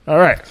All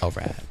right.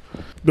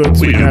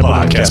 We a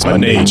podcast by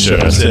nature,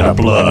 it's in our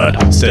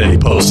blood. Steady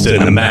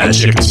posting the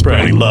magic and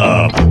spreading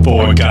love.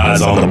 4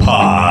 guys on the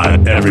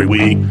pod every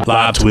week.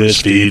 Live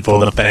Twitch feed for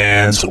the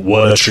fans.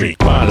 What a treat.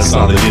 Find us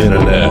on the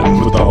internet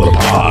with all the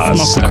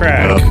pods. Smoke the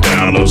crack. Up,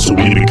 download so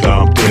we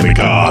become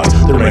demigods.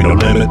 There ain't no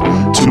limit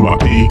to our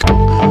peak.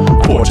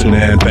 Fortune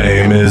and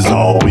fame is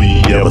all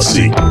we ever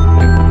seek.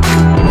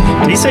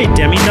 Did he say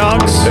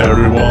demi-dogs?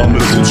 Everyone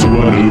listen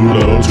to a new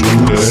low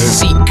today.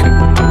 Seek.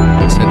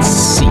 I said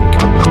seek.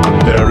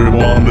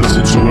 Everyone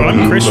listen to a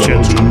new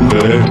Christian. low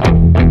today.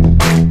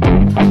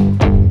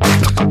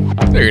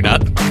 No, you're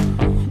not.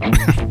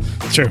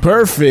 Sure.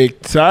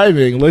 Perfect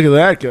timing. Look at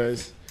that,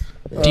 guys.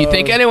 Do you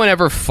think anyone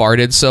ever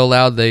farted so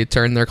loud they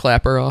turned their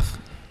clapper off?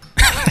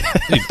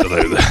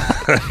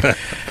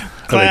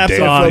 Clap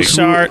off,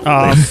 start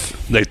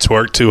off. They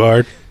twerk too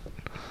hard.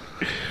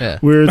 Yeah.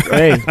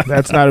 Hey,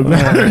 that's not a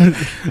bad.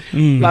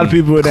 A lot of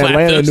people in Clap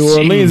Atlanta, those New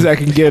Orleans, jeans. that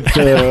can get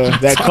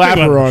that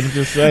clapper on.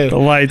 Just saying. The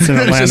lights in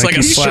It's Atlanta. just like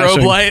a keep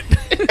strobe flashing. light.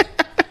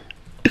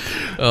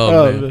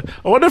 Oh, man.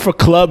 I wonder if a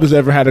club has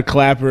ever had a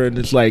clapper and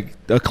it's like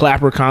a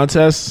clapper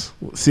contest.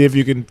 See if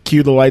you can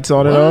cue the lights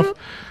on and off.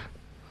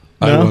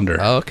 I No?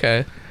 wonder.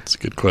 Okay. That's a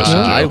good question.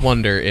 I Joe.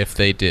 wonder if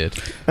they did.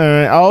 All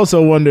right. I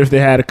also wonder if they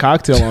had a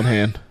cocktail on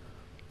hand.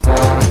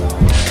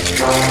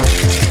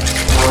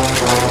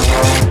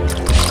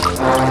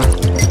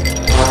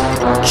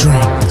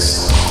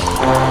 Drinks.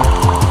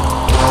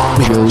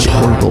 Maybe a little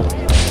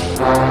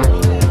herbal.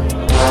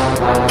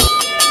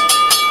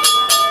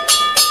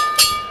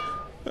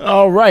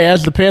 All right,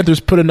 as the Panthers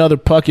put another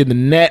puck in the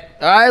net,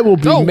 I will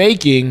be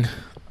making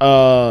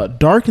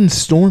Dark and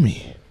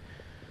Stormy.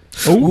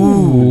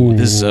 Ooh,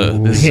 this is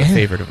a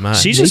favorite of mine.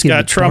 She just Making got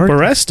it Trump dark and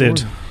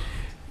arrested.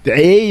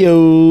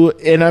 Ayo,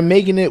 and I'm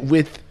making it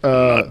with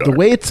the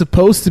way it's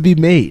supposed to be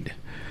made.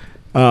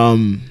 6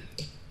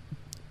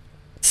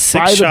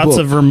 By the shots book.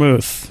 of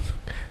vermouth.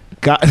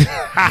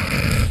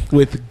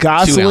 With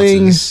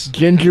Gosling ounces.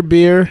 ginger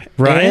beer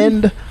Ryan?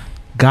 and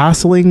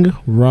Gosling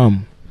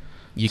rum.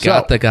 You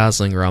got the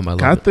Gosling rum. I love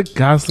Got it. the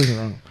Gosling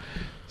rum.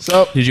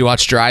 So, Did you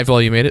watch Drive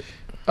while you made it?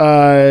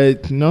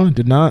 no, I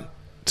did not.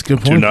 It's a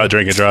good Do point. not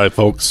drink and drive,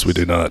 folks. We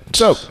do not.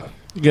 So,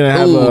 you're gonna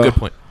have Oh, a good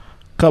point.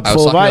 cup I was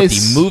full of talking about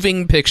ice. the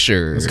moving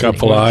picture. It's a cup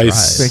full of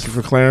ice. Thank you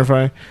for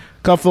clarifying.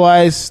 Cup full of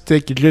ice.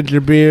 Take your ginger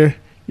beer.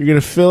 You're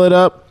gonna fill it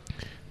up.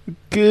 A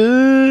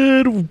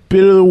good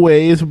bit of the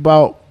way. It's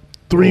about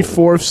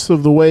 3/4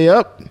 of the way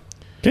up.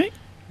 Okay.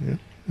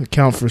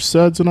 Account for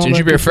suds and all Ginger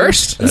that. beer good stuff.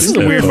 first? This is a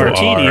weird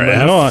martini,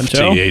 but go on,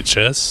 Joe.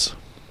 THS.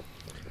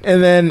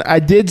 And then I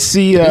did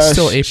see It's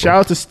still April. shout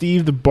out to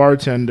Steve the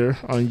bartender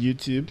on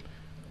YouTube.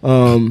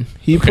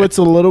 He Okay. puts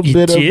a little He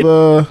bit did?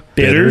 of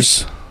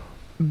Bitters.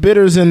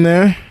 bitters in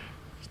there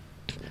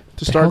to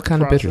The start hell the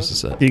kind of process. bitters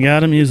is that? You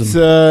got him. Use It's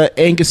them.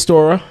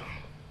 Angostura.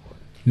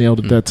 Nailed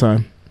Hmm. it that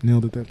time.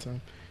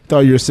 Thought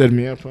you were setting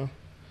me up, huh?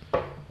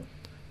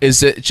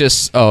 Is it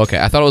just? Oh, okay.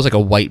 I thought it was like a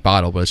white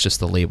bottle, but it's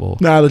just the label.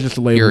 Nah, that's just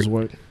the label's Your-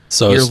 white.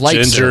 So Your it's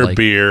lights ginger are, like,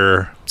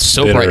 beer,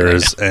 so bright right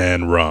bitters,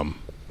 and rum.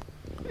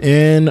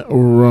 And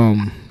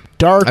rum.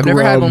 Dark I've never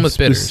rum had one with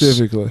bitters.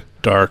 specifically.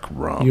 Dark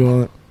rum. You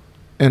want,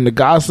 and the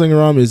Gosling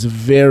rum is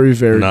very,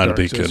 very Not to dark.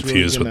 be so it's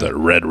confused really with that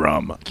gonna red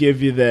rum.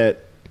 give you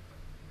that.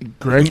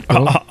 Greg,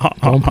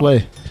 don't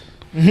play.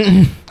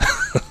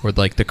 Or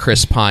like the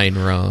Chris Pine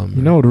rum.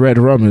 You know what red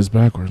rum is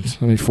backwards.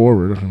 I mean,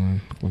 forward.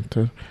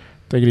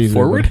 Take it easy.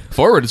 Forward?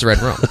 Forward is red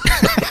rum.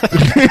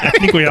 I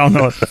think we all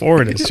know what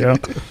forward is, Joe.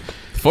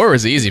 Forward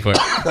is the easy part.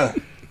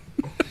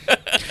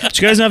 Did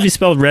you guys know if you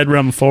spelled red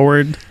rum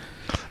forward?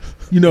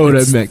 You know what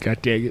I meant.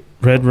 God dang it.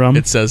 Red rum.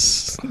 It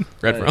says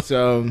red rum.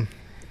 So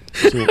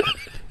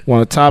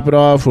want to top it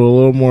off with a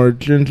little more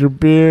ginger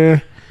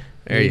beer.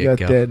 There you got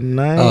go. that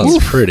nice, Oh,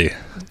 it's pretty.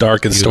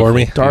 Dark and Beautiful.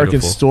 stormy. dark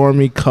beautiful. and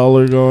stormy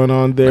color going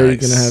on there.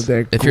 Nice. You're gonna have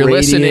that. If you're gradient.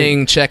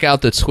 listening, check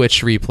out the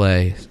Twitch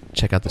replay.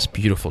 Check out this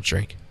beautiful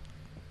drink.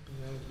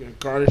 You're gonna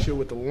garnish it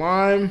with the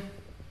lime.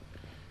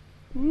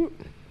 Whoop.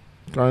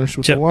 Garnish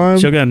with Joe, the lime.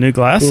 Joe got a new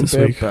glass Boom, this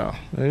bam, week. pow.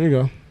 There you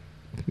go.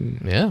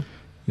 Yeah.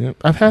 Yep.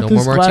 I've had No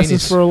these more glasses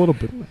martinis. for a little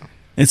bit now.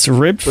 It's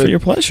ribbed for But- your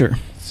pleasure.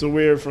 So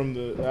we're from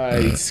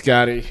the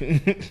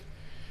Scotty.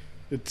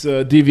 It's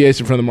a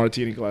deviation from the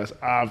martini glass,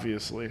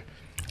 obviously.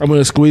 I'm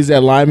gonna squeeze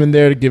that lime in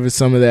there to give it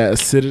some of that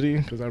acidity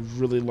because I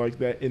really like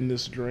that in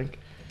this drink.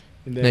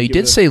 And then Now, you give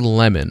did it say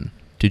lemon.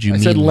 Did you I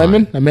mean said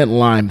lemon. lime? I meant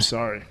lime.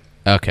 Sorry.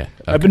 Okay.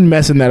 I've been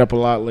messing that up a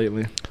lot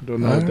lately. Don't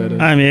know what that is.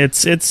 I mean, it's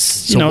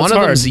So you know, one it's of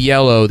hard. them's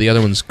yellow, the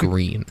other one's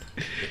green.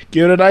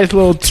 Give it a nice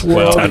little twirl.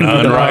 Well, give an it the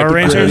unripe Power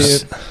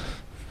Rangers. gradient.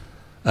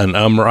 An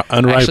unripe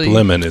Actually,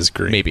 lemon is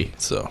green. maybe.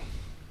 So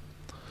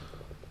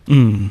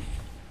Mm.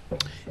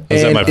 I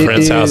was at And my it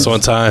friend's house is- one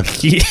time.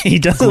 He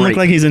doesn't Great. look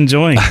like he's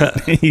enjoying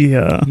it. He,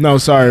 No,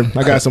 sorry.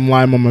 I got some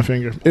lime on my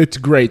finger. It's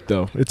great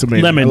though. It's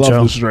amazing. Lemon, I love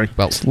Joe. this drink.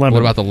 Well, lemon. what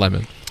about the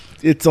lemon?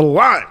 It's a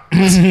lot.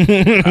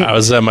 I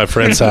was at my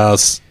friend's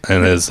house,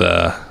 and his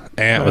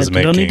aunt was you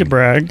don't need to making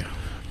brag.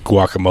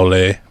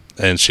 guacamole,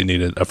 and she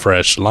needed a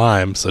fresh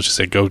lime. So she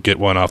said, "Go get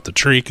one off the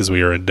tree," because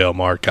we were in Del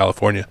Mar,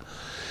 California.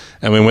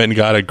 And we went and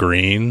got a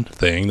green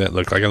thing that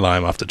looked like a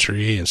lime off the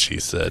tree, and she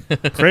said,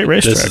 Great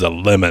racetrack. "This is a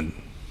lemon."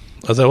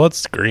 I was like,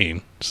 "What's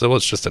green?" She said, "Well,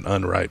 it's just an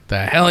unripe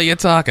The hell are you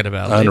talking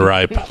about? lady?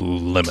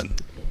 lemon."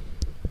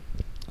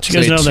 Do you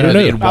guys know Say that? two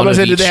in I one was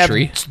of saying, did they each have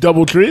tree?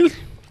 double trees?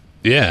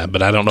 Yeah,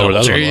 but I don't know what the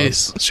Double other one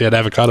trees. was. She had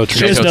avocado Do you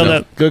trees. guys know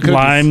Good that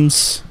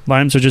cookies.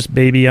 limes are just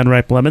baby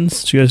unripe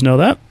lemons? Do you guys know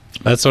that?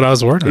 That's what I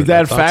was wondering. Is that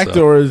I a thought fact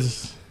so. or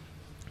is?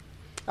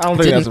 I don't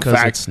think didn't, that's a 'cause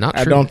fact. it's not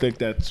I true. don't think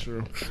that's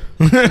true.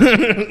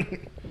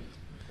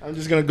 I'm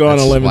just gonna go on a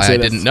That's limb and why say I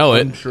that's didn't know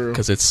it, untrue.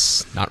 because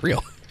it's not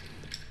real.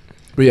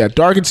 But yeah,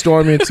 dark and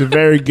stormy. It's a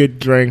very good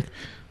drink.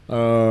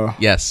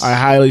 Yes. I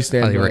highly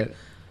stand Highly by re- it.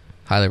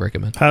 Highly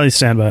recommend. Highly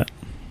stand by it.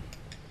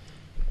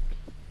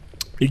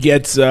 It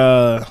gets 8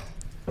 out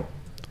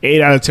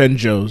of 10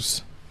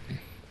 Joes.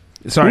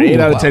 Sorry, Ooh, 8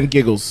 out of wow. 10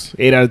 giggles.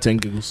 8 out of 10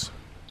 giggles.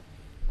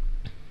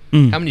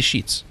 How many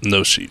sheets?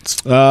 No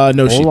sheets. No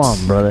sheets. Hold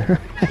on, brother.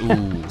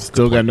 Ooh,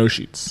 Still got no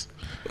sheets.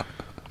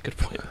 good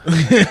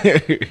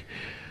point.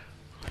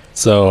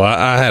 So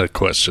I had a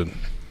question.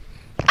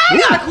 I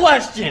got a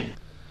question.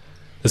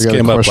 This I got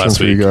came a up question last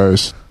for you week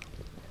guys.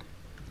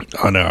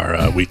 on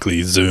our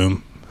weekly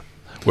Zoom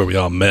where we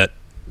all met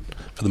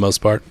for the most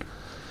part,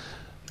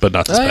 but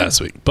not this Oh, yeah.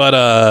 past week. But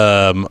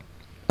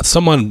this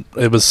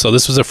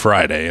was a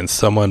Friday, and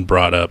someone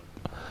brought up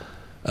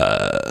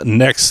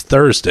next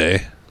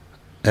Thursday,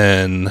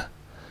 and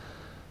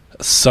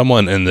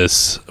someone in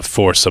this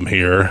foursome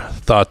here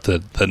thought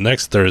that the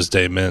next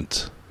Thursday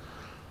meant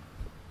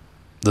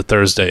the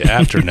Thursday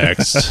after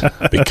next,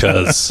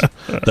 because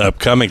the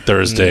upcoming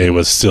Thursday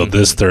was still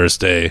this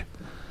Thursday.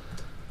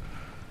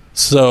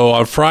 So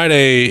on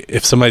Friday,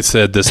 if somebody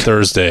said this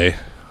Thursday,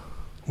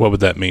 what would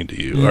that mean to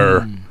you?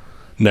 Or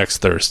next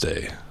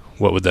Thursday,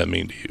 what would that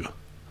mean to you?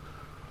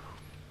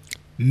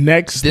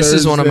 Next This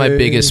is one of my Thursday-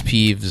 biggest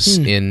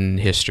peeves in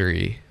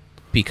history,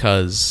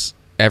 because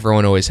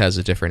everyone always has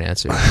a different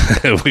answer.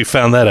 We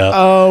found that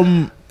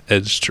out.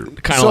 It's true.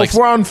 Kind of So like if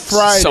we're on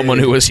Friday, someone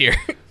who was here.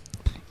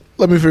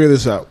 let me figure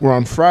this out. We're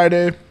on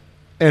Friday,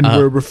 and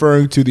we're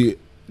referring to the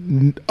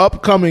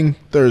upcoming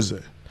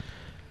Thursday.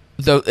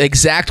 The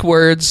exact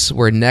words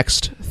were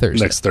next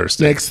Thursday. Next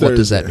Thursday. Next What Thursday.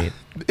 does that mean?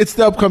 It's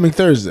the upcoming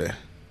Thursday.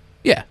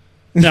 Yeah.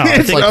 No, I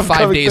It's think, Like 5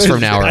 upcoming days from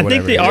Thursday. now or I whatever.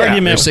 think the it is.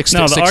 argument. Or six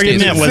no, the days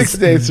argument from was now. 6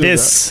 days from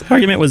this.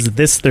 Argument was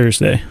this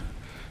Thursday.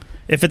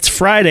 If it's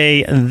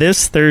Friday,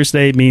 this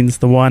Thursday means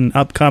the one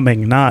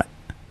upcoming, not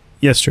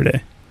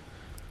yesterday.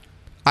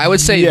 I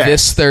would say Yes.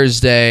 this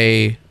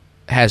Thursday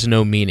has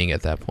no meaning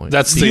at that point.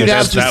 That's the You'd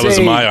have to that was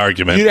say- my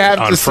argument. you'd have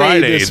On to say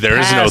Friday, this there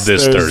is no past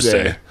this Thursday.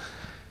 Thursday.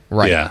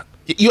 right. Yeah.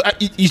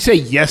 You say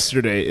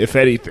yesterday, if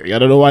anything. I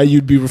don't know why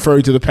you'd be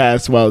referring to the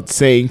past while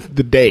saying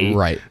the day.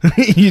 Right.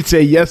 You'd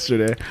say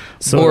yesterday.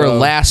 So or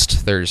last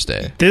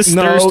Thursday. this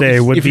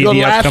Thursday would if be you go the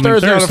last upcoming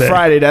Thursday Thursday. on a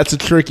Friday. That's a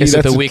tricky. Is it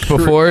that's the a week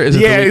before? Is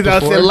it yeah, the week I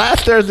said before?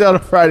 last Thursday on a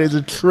Friday is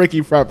a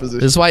tricky proposition.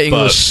 This is why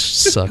English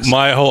But sucks.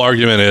 My whole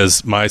argument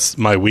is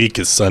my week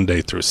is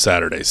Sunday through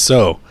Saturday.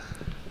 So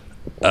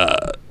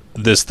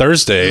this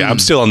Thursday, I'm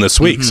still on this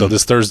week. So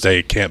this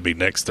Thursday can't be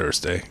next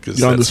Thursday.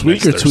 You on this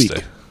week or tweak?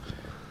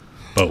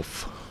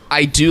 Both.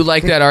 I do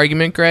like that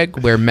argument, Greg,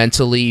 where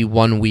mentally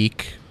 1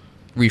 week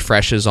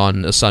refreshes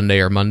on a Sunday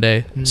or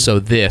Monday. So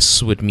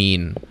this would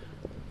mean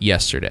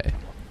yesterday.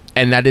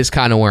 And that is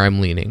kind of where I'm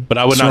leaning. But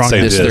I would not Strong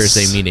say this this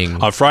Thursday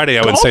meaning. on Friday.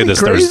 I would Call say me this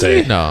crazy?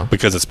 Thursday, No.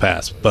 because it's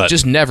past. But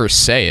Just never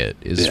say it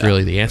is Yeah.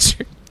 really the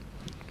answer.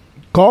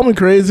 Call me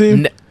crazy.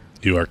 Ne-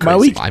 you are My crazy.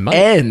 week I might.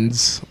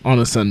 ends on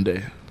a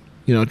Sunday.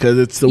 You know, because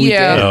it's the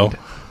Yeah.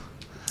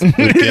 weekend.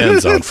 No.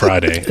 Weekends on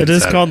Friday. It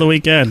is called the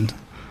weekend.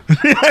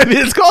 I mean,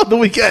 it's called the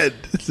weekend.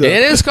 So. It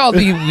is called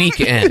the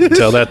weekend.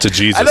 Tell that to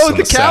Jesus. I know on what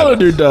the Sabbath.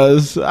 calendar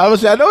does. I would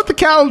say I know what the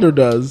calendar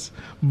does,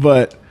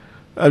 but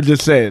I'm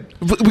just saying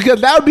because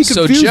that would be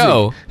So, confusing.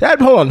 Joe-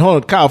 hold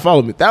on, Kyle,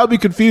 follow me. That would be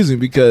confusing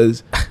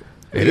because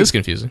It is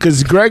confusing.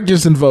 Greg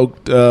just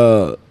invoked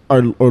our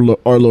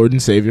Lord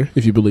and Savior,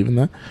 if you believe in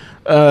that,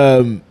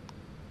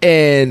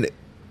 and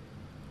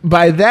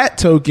by that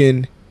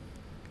token,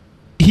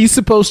 he's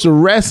supposed to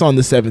rest on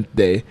the seventh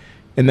day.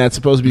 And that's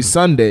supposed to be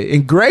Sunday.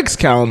 In Greg's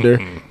calendar,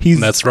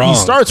 That's wrong. He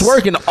starts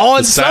working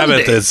on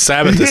Sunday.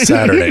 Sabbath is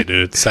Saturday,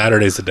 dude.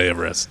 Saturday's the day of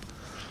rest.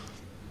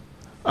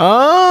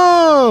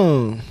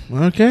 Oh,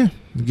 okay.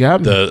 You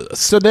got me. The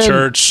So then-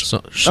 church So,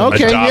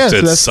 Okay, adopted yeah,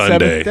 so that's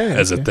Sunday seventh day,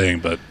 as a okay. thing,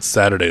 but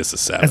Saturday is the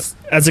Sabbath.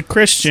 As a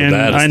Christian, So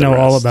that is I the know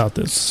all rest. about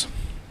this.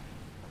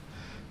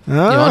 yeah,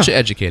 why don't you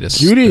educate us?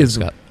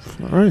 Judaism. Scott?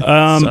 All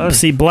right. Sorry.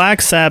 See,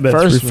 Black Sabbath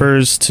First one.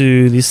 refers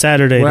to the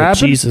Saturday What that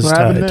happened? Jesus What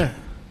happened died. there?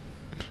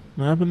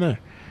 What happened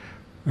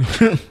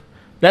there?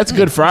 That's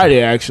Good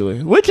Friday,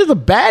 actually, which is a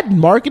bad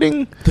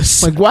marketing.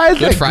 Like, why is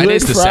Good that Friday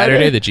is Good the Friday?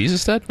 Saturday that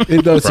Jesus died?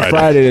 No, it's Friday.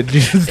 Friday that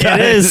Jesus It died.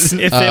 is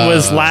if it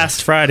was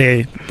last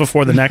Friday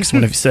before the next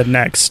one, if you said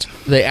next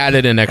They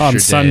added an extra on day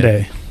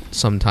Sunday.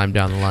 sometime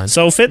down the line.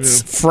 So if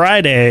it's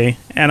Friday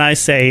and I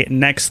say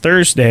next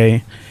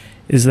Thursday,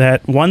 Is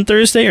that one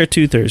Thursday or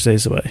 2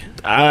 Thursdays away?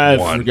 I've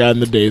forgotten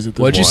the days at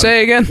this What'd you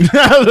say again?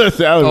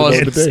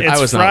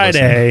 It's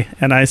Friday,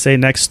 and I say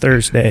next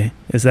Thursday.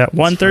 Is that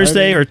one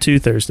Thursday or 2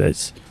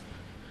 Thursdays?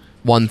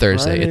 One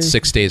Thursday. Friday. It's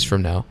 6 days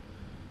from now.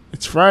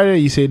 It's Friday.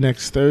 You say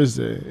next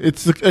Thursday.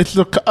 It's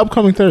the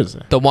upcoming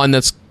Thursday. The one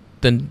that's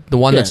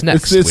that's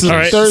next. It's which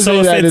a is-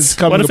 Thursday that is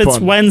coming what if it's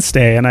upon.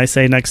 Wednesday and I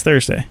say next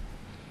Thursday?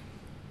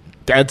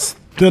 That's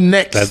the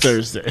next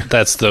Thursday.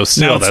 That's those.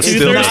 Now Still, it's that's 2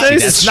 still Thursdays?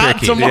 It's That's not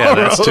tricky. tomorrow. Yeah,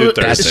 that's 2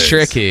 Thursdays. That's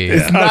tricky.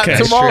 It's not Okay.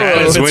 tomorrow.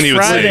 That's If when it's you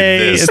would say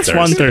Friday, this it's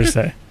one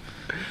Thursday.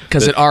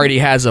 Because it already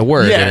has a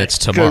word and it's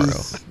tomorrow.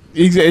 'cause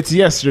It's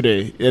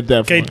yesterday at that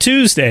Okay, point.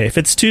 Tuesday. If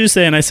it's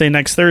Tuesday and I say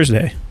next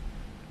Thursday,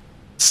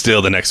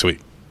 Still the next week.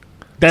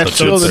 That's So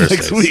still the Thursdays.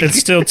 next week. it's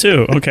still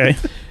 2. Okay.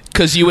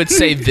 Because you would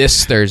say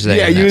this Thursday.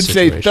 Yeah, in you that would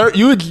say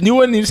situation. you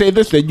wouldn't even say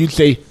this day. You'd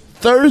say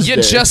Thursday.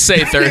 You just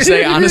say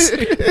Thursday,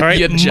 honestly. All right,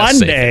 You just say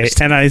Monday,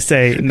 Thursday. and I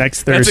say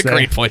next That's Thursday. a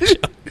great point,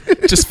 Joe.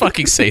 Just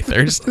fucking say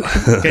Thursday.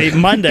 Okay,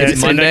 Monday, It's I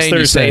say Monday next and you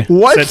Thursday. say-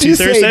 Once Is that you 2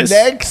 say Thursdays?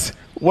 next,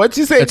 That's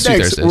 2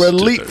 Thursdays. we're 2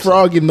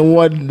 leapfrogging the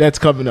one that's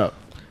coming up.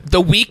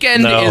 The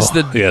weekend No, is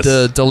the yes.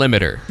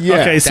 delimiter.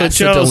 Yeah. Okay, so That's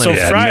the Joe, so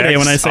dilemma. Friday, Yeah,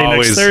 when I next say next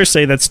always-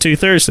 Thursday, that's 2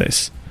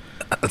 Thursdays.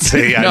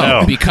 See, I No,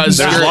 know. because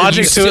there's you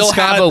logic to still it,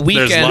 have Scott. a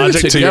weekend There's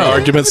logic to to your go.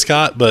 argument,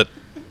 Scott, but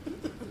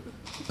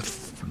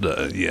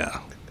yeah.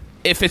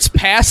 If it's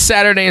past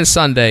Saturday and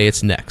Sunday,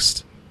 it's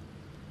next.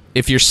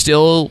 If you're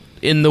still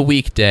in the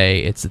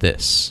weekday, it's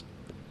this.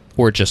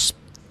 Or just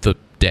the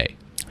day.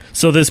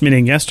 So this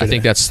meeting yesterday. I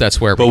think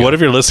that's where But we what go.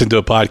 if you're listening to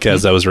a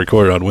podcast that was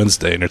recorded on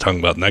Wednesday and you're talking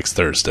about next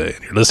Thursday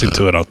and you're listening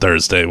to it on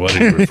Thursday? What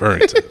are you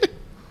referring to?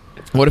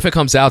 What if it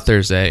comes out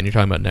Thursday and you're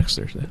talking about next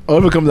Thursday? Oh,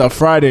 if it comes out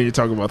Friday, and you're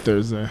talking about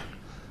Thursday.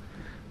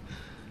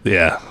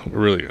 Yeah, we're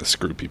really going to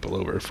screw people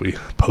over if we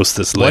post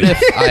this What late.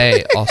 if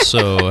I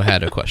also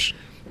had a question?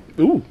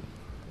 Ooh,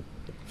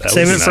 That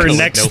Save it was for nice.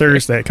 next Nope.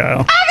 Thursday,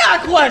 Kyle.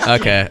 Got a question.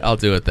 Okay, I'll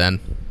do it then.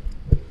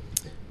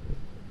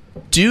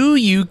 Do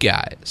you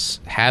guys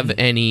have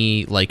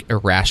any like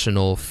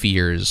irrational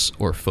fears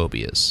or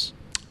phobias?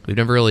 We've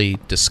never really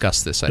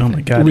discussed this. I Oh think.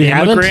 my God. We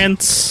haven't?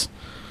 Immigrants.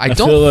 I I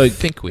don't feel like-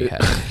 think we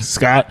have.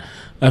 Scott,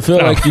 I feel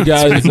like you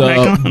guys Mike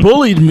on.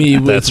 bullied me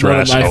with That's one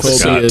of my rational,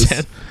 Scott.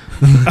 phobias.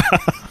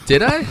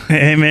 Did I?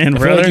 Hey, man, I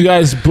feel like brother. you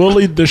guys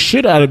bullied the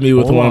shit out of me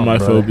with Hold one of on, my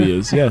brother.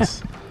 phobias.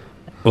 Yes.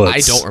 Well, I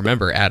it's don't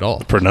remember at all.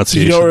 You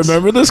pronunciation. don't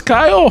remember this,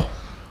 Kyle?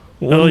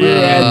 Oh, We were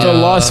yeah. at the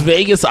Las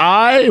Vegas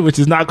Eye, which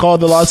is not called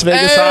the Las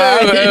Vegas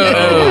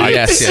Oh, Eye.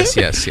 yes.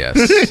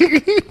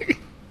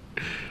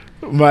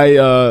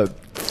 My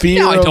fear.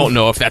 Now, I of don't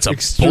know if that's a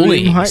extreme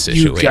bullying height-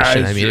 you situation. guys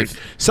I mean, are- if,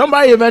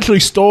 somebody eventually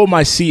stole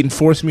my seat and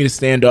forced me to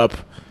stand up.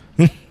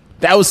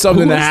 That was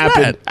something Who that was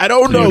happened. that? I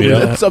don't know, You but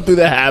know. that's something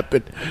that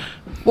happened.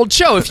 well,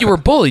 Joe, if you were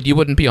bullied, you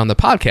wouldn't be on the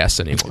podcast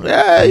anymore.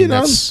 Yeah, I mean, you know,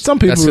 that's- some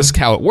people. That's just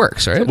how it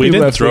works, right? We People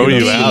didn't have throw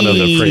figured you it out of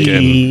the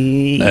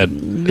freaking at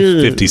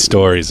 50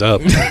 stories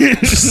up.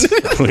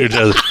 We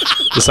were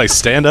just like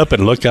stand up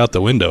and look out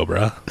the window,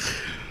 bro.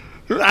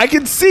 I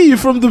can see you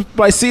from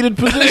my seated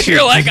position.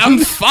 You're like, I'm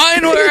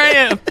fine where I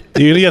am.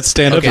 You got to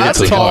stand Okay, up. that's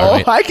to I'm the car. tall.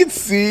 right? I can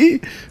see.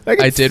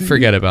 I did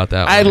forget about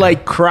that one. I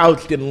like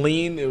crouched and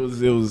lean. It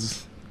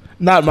was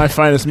not my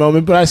finest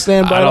moment, but I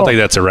stand by. I it don't all. think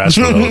that's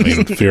irrational. I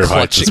mean, fear of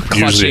heights is usually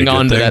a clutching good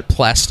onto thing. that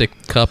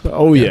plastic cup.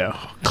 Oh yeah,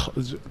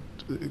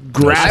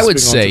 grasping I would onto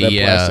say, that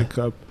yeah. plastic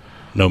cup.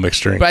 No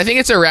mixed drink. But I think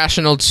it's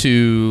irrational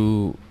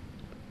to,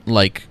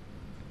 like,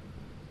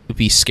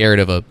 be scared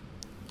of a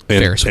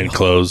Ferris wheel.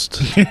 Enclosed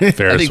Ferris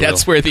I think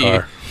that's wheel where the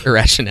car.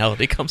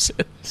 irrationality comes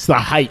in. It's the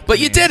height. But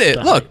you man. did It's it.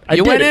 the Look, height. I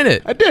you did went in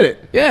it. I did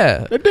it.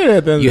 Yeah. I did it.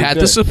 At the end You of had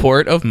the the day.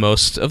 support of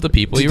most of the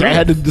people you were I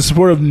had with. the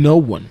support of no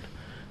one.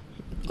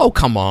 Oh,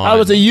 come on. I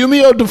was a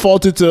Yumio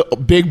defaulted to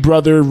Big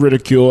Brother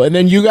ridicule, and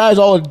then you guys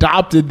all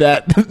adopted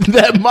that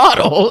that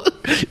model.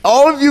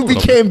 All of you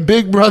became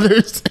Big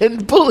Brothers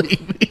and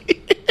bullied me.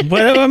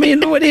 What, I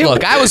mean, what do you...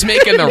 Look, I was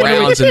making the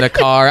rounds in the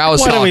car. I was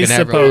What are we talking to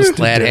everyone. supposed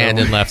to Glad do?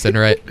 handed left and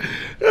right.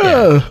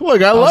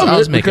 Look, I love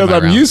was it making because my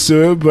I'm rounds. used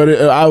to it. But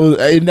I was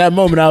in that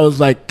moment. I was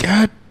like,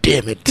 God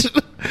damn it!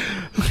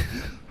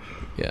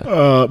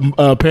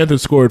 Yeah.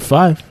 Panthers scored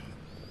 5.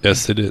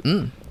 Yes, they did.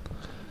 Mm.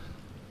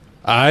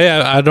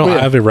 I don't Oh,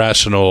 yeah. have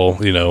irrational,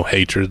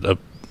 hatred of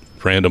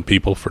random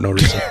people for no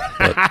reason.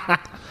 But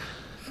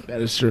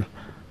That is true.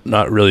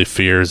 not really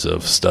fears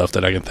of stuff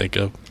that I can think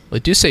of. They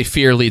do say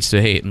fear leads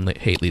to hate, and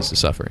hate leads to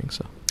suffering.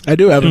 So I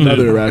do have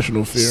another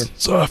irrational fear.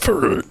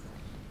 Suffer.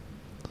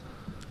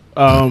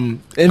 And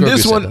Grogu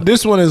said that.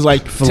 this one is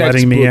like For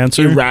letting me textbook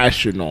answer?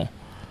 irrational.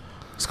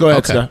 Let's go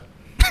ahead, Okay. Scott.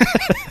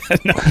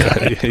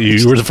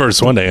 You were the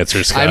first one to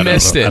answer, Scott. I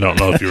missed don't know- it. I don't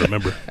know if you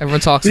remember. everyone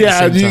talks. At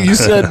Yeah, the same you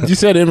time. you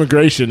said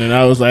immigration, and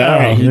I was like, all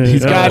right,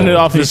 he's gotten it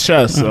off his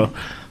chest. So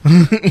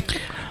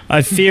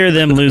I fear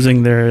them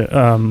losing their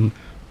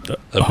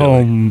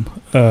home.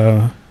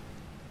 I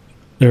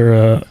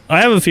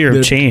have a fear The-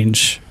 of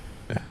change.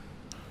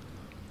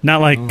 Not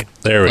like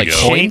There we like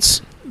go.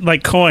 points.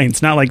 like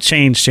coins, not like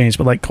change,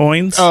 but like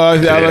coins. Oh, I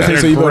was gonna say,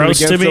 so you voted Gross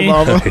to against me.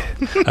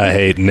 Obama? I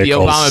hate The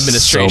nickels Obama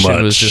administration so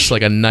much. was just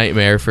like a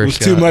nightmare for It was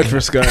Scott. too much for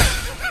Scott.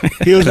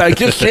 He was like,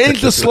 just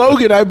change the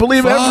slogan. I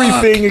believe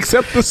everything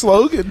except the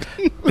slogan.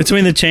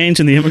 Between the change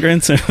and the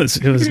immigrants, it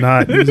was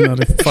not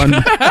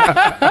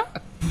a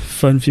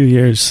fun few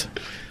years.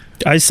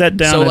 I sat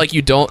down. So like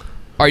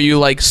are you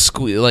like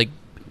like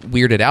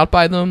weirded out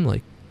by them?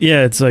 Like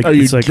yeah, it's like Are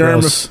you it's like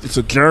germ? gross. It's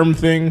a germ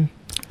thing.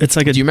 It's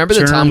like a Do you remember the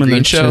germ Tom and Green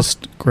then show?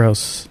 just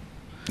gross.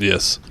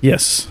 Yes.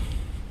 Yes.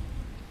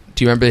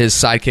 do you remember his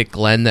sidekick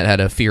Glenn that had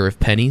a fear of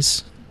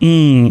pennies?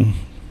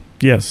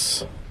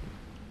 Yes.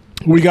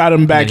 We got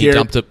him back And here.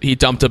 he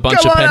dumped a bunch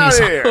Come of on out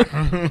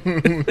pennies.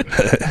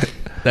 here.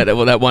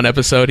 That one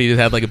episode, he just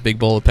had like a big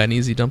bowl of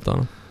pennies he dumped on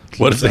him.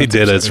 What if they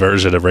did his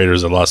version of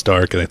Raiders of the Lost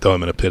Ark and they throw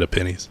him in a pit of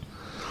pennies?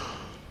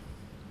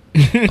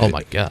 Oh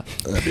my god,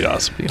 That'd be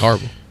awesome. be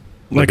horrible.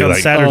 Like It'd be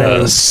on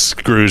Saturday.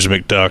 Scrooge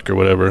McDuck or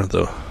whatever,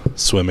 the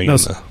swimming No, in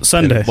the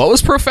Sunday. What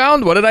was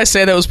profound? What did I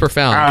say that was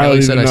profound? I don't Kelly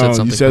even said I know. said You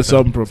something. said profound.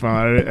 something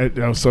profound.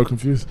 I was so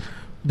confused.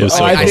 It was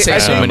so I say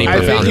so profound. many I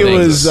profound think it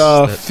was things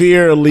that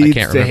fear leads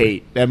can't to remember.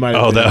 hate. That might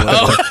have Oh, been that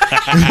what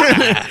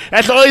it was.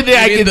 That's the only thing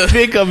I mean can the-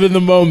 think of in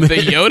the moment. The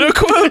Yoda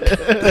quote?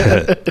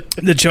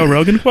 The Joe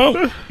Rogan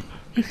quote?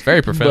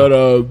 Very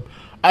profound.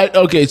 But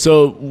okay,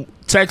 so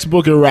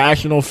textbook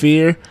irrational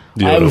fear.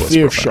 The I have Yoda a was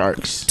fear of profound.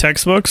 sharks.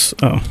 Textbooks?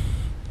 Oh.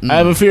 I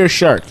have a fear of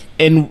shark,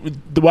 and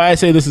why I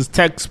say this is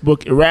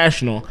textbook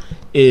irrational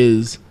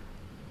is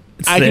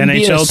It's I the can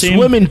be in a NHL team?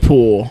 swimming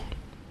pool.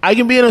 I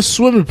can be in a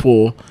swimming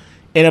pool,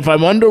 and if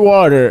I'm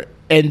underwater,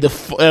 and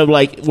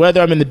like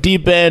whether I'm in the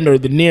deep end or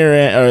the near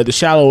end or the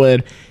shallow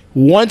end,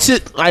 once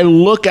I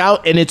look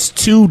out and it's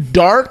too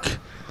dark,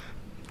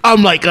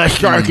 I'm like, a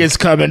shark is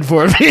coming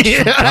for me.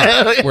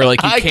 Where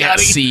like you I can't gotta-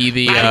 see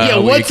the yeah,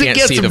 where once you it can't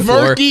gets see the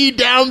floor. murky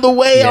down the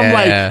way, I'm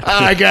Yeah. like,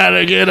 I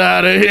gotta get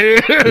out of here.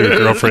 Your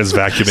girlfriend's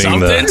vacuuming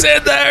Something's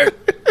in there.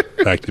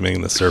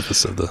 vacuuming the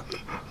surface of the.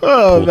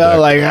 Oh, Pull now back.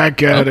 like I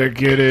gotta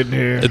get in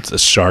here. It's a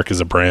Shark is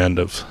a brand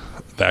of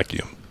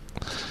vacuum.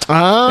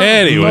 Oh,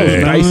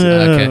 Anyway. nice.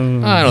 Okay.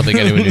 I don't think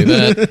anyone knew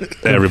that.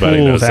 Everybody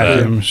Pool knows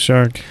vacuum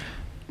shark.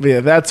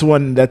 Yeah, that's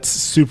one that's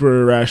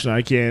super irrational.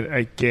 I can't.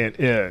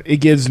 Yeah, it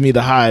gives me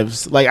the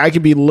hives. Like I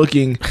could be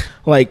looking,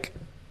 like,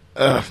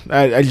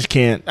 I just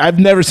can't. I've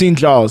never seen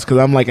Jaws because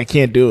I'm like, I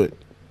can't do it.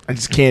 I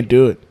just can't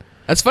do it.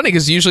 That's funny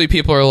because usually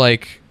people are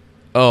like,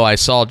 "Oh, I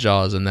saw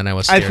Jaws," and then I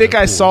was. I scared think of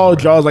I pools saw or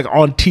Jaws like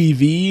on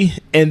TV,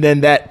 and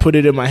then that put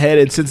it in my head.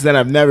 And since then,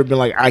 I've never been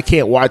like, I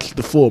can't watch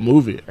the full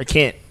movie. I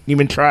can't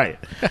even try it.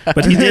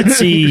 But he did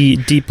see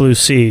Deep Blue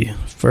Sea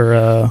for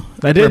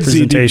I did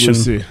see Deep Blue representation.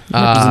 Sea.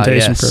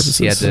 Representation yes. purposes.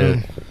 He had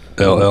to-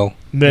 that. LL.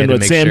 Then Yeah, to when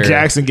make Sam sure-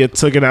 Jackson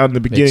gets taken out in the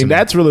beginning, some-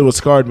 that's really what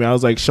scarred me. I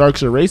was like,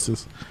 sharks are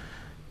racist.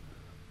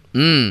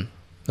 And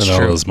It's all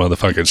true. those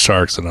motherfucking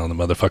sharks and on the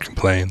motherfucking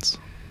planes.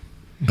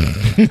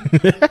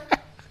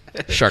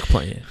 Shark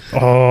Plane.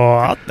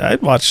 Oh,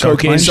 I'd watch Shark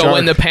Cocaine Plane. Shark. So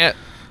when the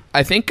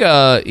I think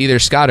either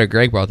Scott or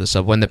Greg brought this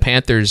up. When the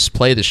Panthers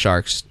play the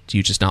Sharks, do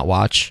you just not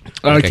watch?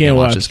 I Like, can't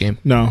watch this game.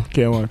 No,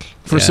 can't watch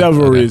for Yeah,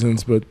 several okay.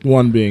 reasons, but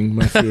one being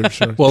my fear of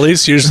sharks. Well, at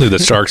least usually the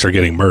sharks are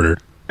getting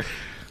murdered.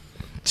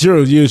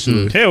 True,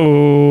 usually,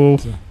 Hey-oh.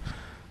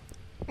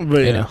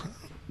 but yeah, Yeah.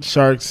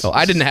 sharks. Oh,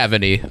 I didn't have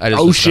any. I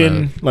just was Ocean,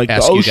 trying to like the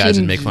ask you guys ocean,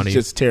 and make fun of you.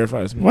 just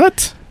terrifies me.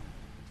 What?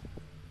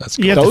 That's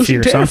You The have to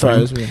ocean fear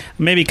terrifies something. me.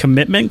 Maybe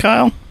commitment,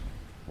 Kyle?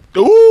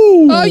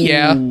 Ooh, Oh,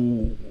 yeah.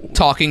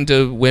 Talking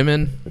to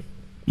women.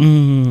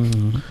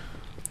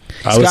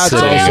 I was Scott's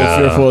saying, also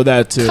fearful of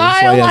that too.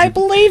 Kyle,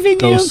 believe in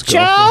ghost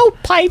Joe.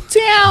 Pipe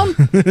down.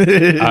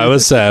 I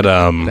was at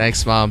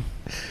Thanks, Mom.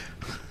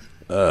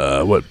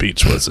 what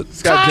beach was it?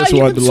 Scott just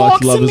wanted to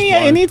watch Love Is Blind.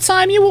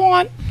 anytime you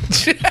want.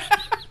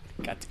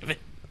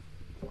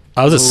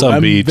 I was at some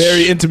I'm beach.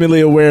 very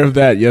intimately aware of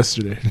that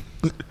yesterday.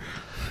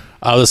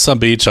 I was at some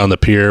beach on the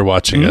pier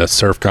watching a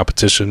surf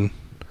competition,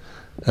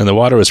 and the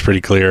water was pretty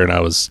clear, and I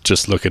was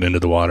just looking into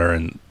the water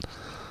and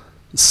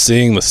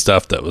seeing the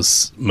stuff that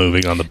was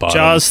moving on the bottom.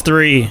 Jaws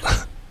 3.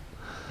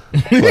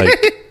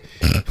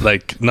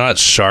 like not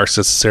sharks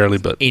necessarily,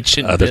 but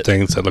Ancient other bit.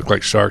 things that look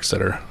like sharks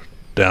that are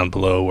down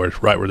below,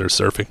 right where they're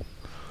surfing.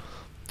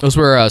 Those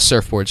were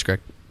surfboards,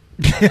 Greg.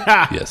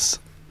 Yes.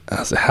 I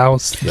was like,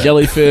 how's that?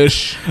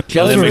 Jellyfish.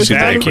 That makes you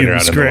think when you're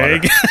out Vacuums, in the water.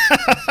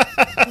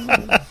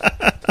 Greg.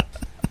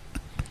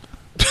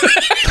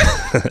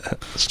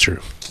 It's true.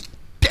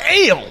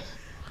 Damn.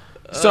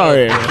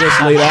 Sorry,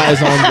 just laid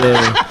eyes on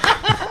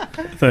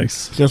the.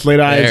 Thanks. Just laid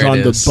eyes There on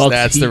it the is. Bucks.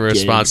 That's the Heat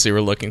response game. you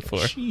were looking for.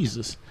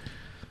 Jesus.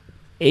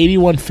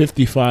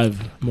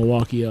 81-55,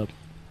 Milwaukee up.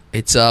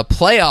 It's a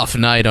playoff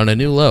night on a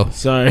new low.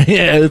 Sorry,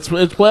 yeah, it's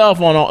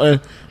playoff on all,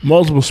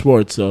 multiple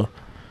sports. So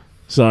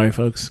sorry,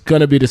 folks.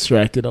 Gonna be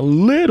distracted a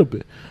little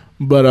bit,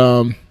 but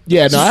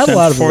yeah. No, I have a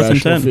lot of 4th and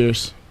irrational 10.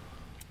 fears.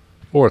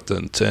 4th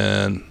and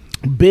 10.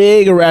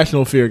 Big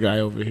irrational fear guy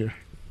over here.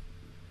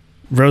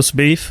 Roast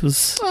beef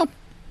was. I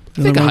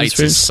think heights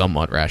is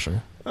somewhat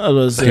rational. I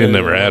was. I had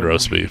never had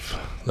roast beef.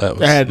 That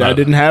was I not-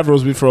 didn't have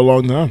roast beef for a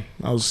long time.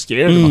 I was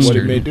scared of what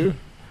it may do.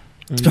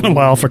 It's been a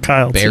while for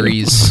Kyle. too.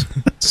 Berries.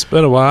 It's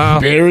been a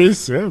while.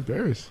 Berries, yeah,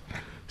 berries.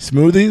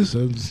 Smoothies,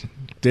 I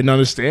didn't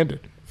understand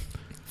it.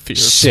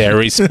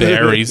 Cherries,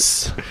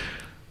 berries.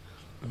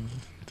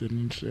 Didn't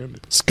understand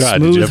it. Scott,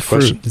 Smooth did you have a fruit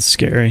question? is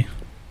scary.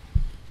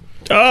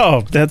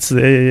 Oh, that's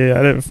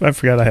I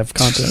forgot I have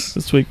content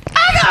this week.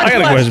 I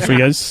got a question for you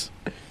guys.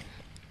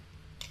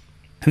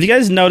 Have you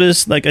guys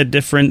noticed like a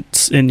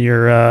difference in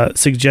your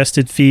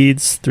suggested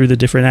feeds through the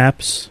different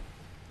apps?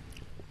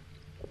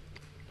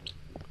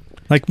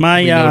 Like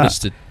my We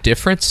noticed a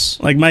difference.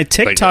 like my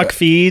TikTok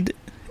feed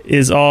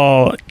is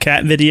all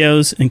cat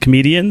videos and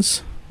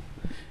comedians.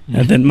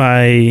 And then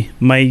my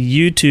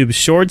YouTube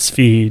Shorts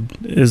feed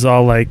is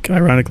all like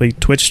ironically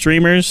Twitch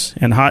streamers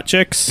and hot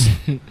chicks.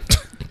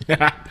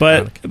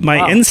 But my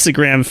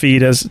Instagram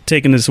feed has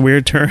taken this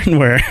weird turn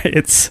where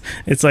it's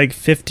like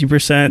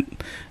 50%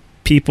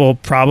 people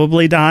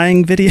probably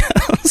dying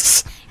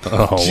videos.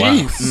 Oh,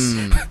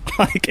 wow.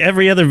 Like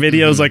every other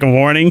video is like a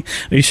warning.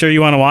 Are you sure you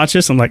want to watch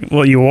this? I'm like,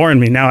 well, you warned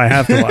me. Now I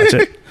have to watch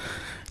it.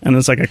 And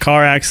it's like a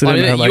car accident.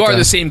 I mean, or like you are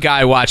the same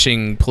guy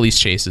watching police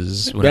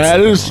chases. When That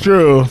it's is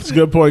true. It's a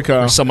good point,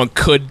 Kyle. someone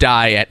could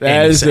die at That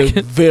any is a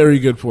second. very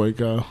good point,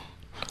 Kyle.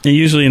 It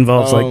usually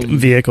involves like Um,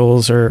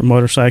 vehicles or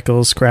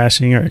motorcycles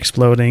crashing or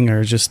exploding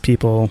or just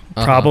people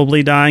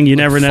probably dying. You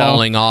never know.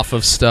 Falling off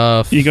of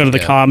stuff. You go to the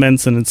Yeah.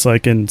 comments and it's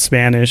like in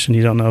Spanish and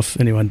you don't know if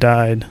anyone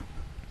died.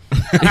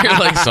 You're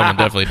like, someone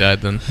definitely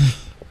died then.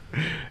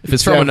 If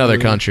it's from another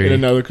Definitely. country, In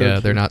another yeah, country.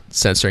 they're not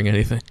censoring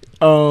anything.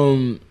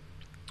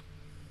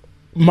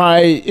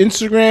 My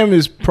Instagram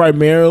is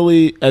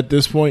primarily at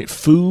this point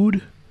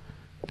food.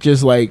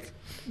 Just like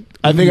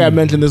I think I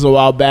mentioned this a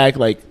while back,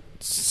 like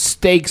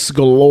steaks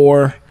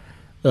galore.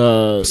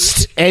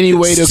 Any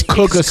way to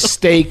cook a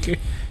steak,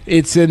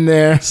 it's in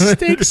there.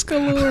 Steaks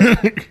galore.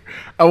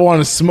 I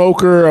want a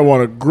smoker, I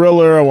want a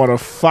griller, I want a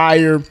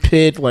fire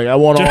pit. Like I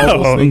want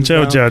all those things.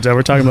 Joe, now. Joe,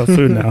 we're talking about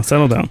food now.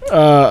 Settle down.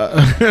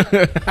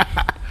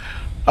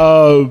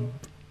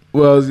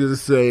 What I was gonna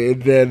say,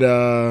 and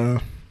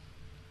then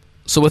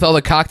So with all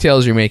the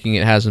cocktails you're making,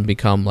 it hasn't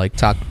become like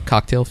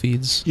cocktail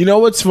feeds. you know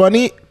what's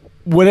funny?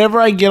 Whenever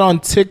I get on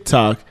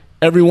TikTok,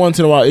 every once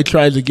in a while it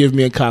tries to give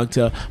me a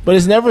cocktail, but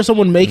it's never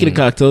someone making a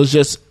cocktail. It's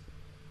just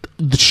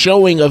the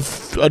showing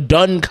of a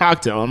done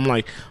cocktail. I'm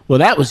like, well,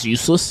 that was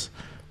useless.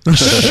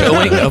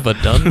 Showing of a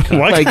done.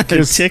 What Like kind of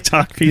this-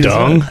 TikTok feed is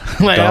Dung? that?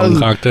 Like, I Dung was-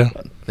 cocktail?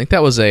 I think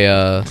that was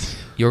a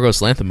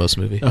Yorgos Lanthimos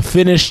movie. a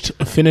finished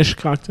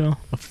cocktail.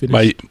 A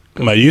finished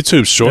My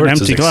YouTube Shorts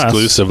is empty glass.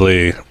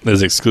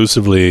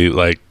 exclusively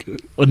like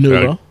a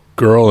noodle. a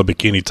girl in a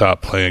bikini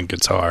top playing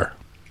guitar,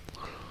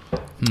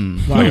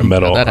 like a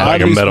metal, That like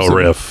a happens. metal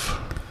riff.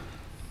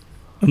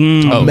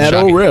 Oh,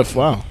 Metal shocking. riff.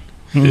 Wow.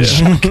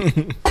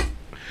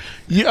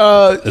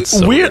 Yeah. It's so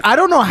weird. weird. I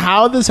don't know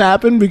how this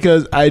happened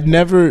because I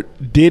never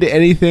did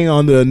anything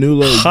on the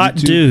Anulo Hot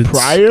YouTube dudes.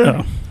 prior.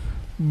 Oh.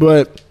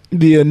 But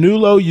the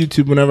Anulo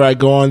YouTube, whenever I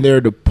go on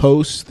there to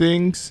post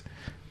things,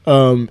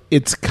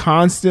 it's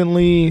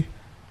constantly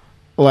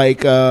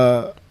like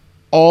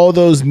all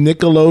those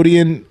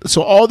Nickelodeon.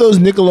 So all those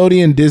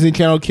Nickelodeon Disney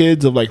Channel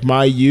kids of like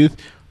my youth,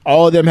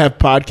 all of them have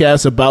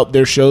podcasts about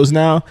their shows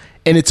now,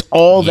 and it's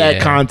all that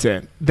Yeah.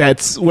 content.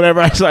 That's whenever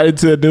I slide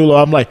into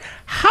Anulo, I'm like,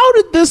 how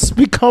did this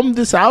become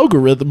this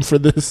algorithm for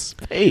this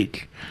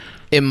page?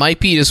 It might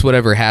be just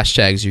whatever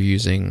hashtags you're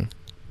using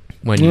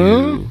when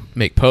you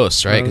make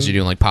posts, right? Because you're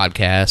doing like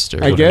podcasts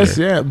or I whatever. guess,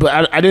 yeah.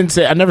 But I didn't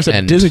say, I never said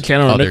And Disney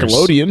Channel or others.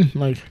 Nickelodeon.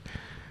 Like,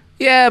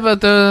 Yeah, but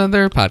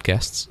they're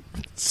podcasts.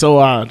 so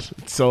odd.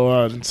 It's so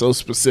odd and so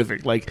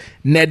specific. Like,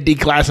 Ned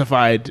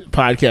Declassified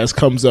podcast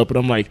comes up, and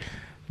I'm like,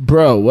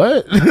 bro,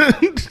 what?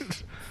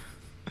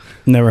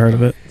 Never heard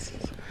of it.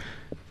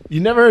 You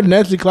never heard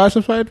Ned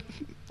Declassified?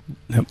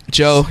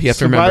 Joe, you have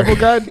to Survival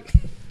remember, Guide?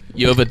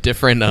 you have a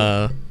different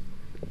a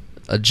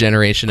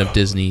generation of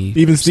Disney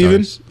Even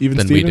Steven? stars Even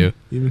than Steven? we do.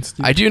 Even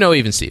Steven? I do know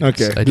Even Steven.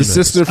 Okay. The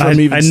sister from I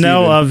Even Steven.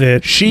 know of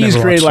it. She's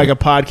Never created watched like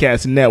it. a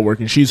podcast network,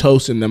 and she's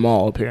hosting them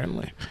all,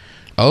 apparently.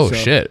 Oh So,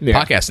 shit!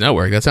 yeah. Podcast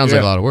network. That sounds like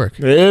a Yeah. lot of work.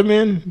 Yeah,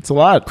 man. It's a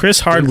lot. Chris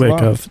It's a Hardwick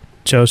lot. of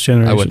Joe's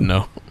generation. I wouldn't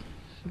know.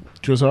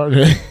 Chris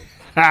Hardwick.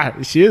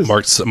 She is.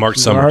 Mark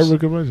Summers.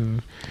 Hardwick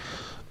imagine.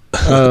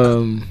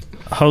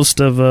 Host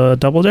of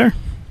Double Dare.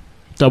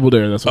 Double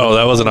Dare. That's what Oh,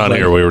 that wasn't on Like-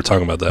 here. We were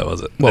talking about that,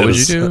 was it? What It would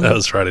was- you do? That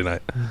was Friday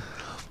night.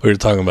 We were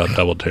talking about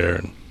Double Dare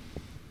and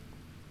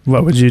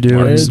What would you do?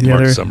 Mark- in the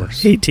Mark other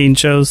Summers. 18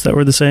 shows that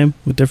were the same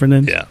with different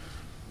names. yeah.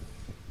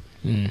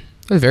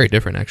 They're very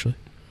different, actually.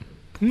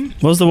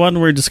 What was the one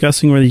we were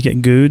discussing where you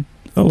get gooed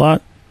a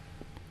lot?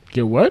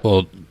 Get what?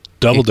 Well,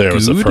 Double Dare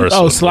was the Dude? first.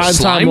 Oh, one. Slime Time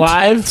Slimed?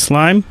 Live.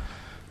 Slime?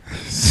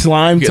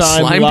 Slime You get Time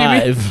slimed, you mean?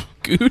 Live.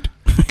 Good.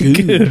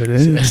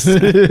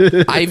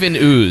 Good. Ivan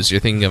Ooze. You're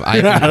thinking of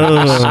Ivan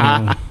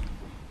Ooze.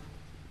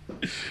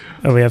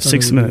 Oh, we have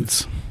 6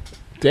 minutes.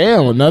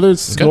 Damn, another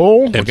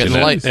goal. We're getting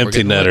light. We're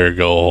Empty getting light. netter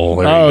goal.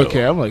 There Oh, you go.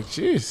 okay. I'm like,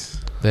 jeez.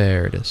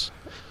 There it is.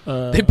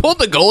 They pulled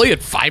the goalie at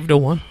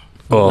 5-1.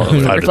 Well,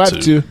 5-2.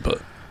 5-2.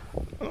 But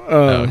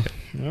Wow.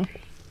 Yeah,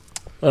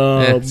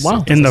 In the That's a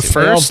playoff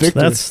first?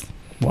 victory. That's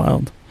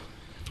wild.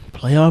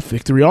 Playoff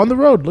victory on the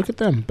road. Look at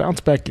them.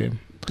 Bounce back game.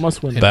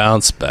 Must win.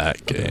 Bounce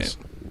back game.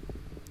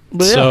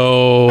 But yeah.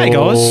 So, Hey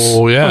guys,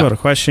 yeah. I've got a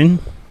question.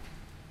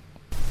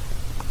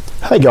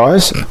 Hey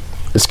guys,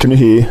 it's Canoe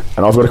here,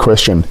 and I've got a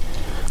question.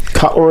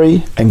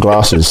 Cutlery and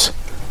glasses.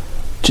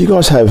 Do you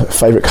guys have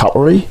favourite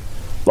cutlery?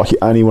 Like you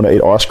only want to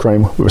eat ice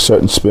cream with a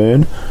certain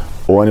spoon,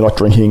 or only like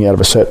drinking out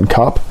of a certain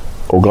cup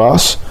or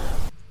glass?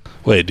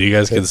 Wait, do you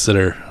guys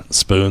consider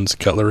spoons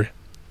cutlery?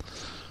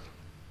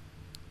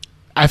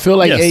 I feel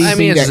like Yes. anything I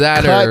mean, it's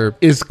that cut or-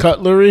 is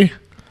cutlery.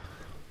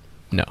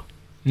 No.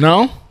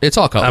 No? It's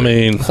all color. I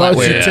mean, Thought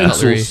it's yeah,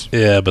 utensils.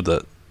 yeah,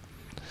 but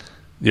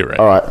you're right.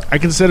 All right, I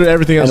consider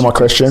everything else. end of my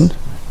question,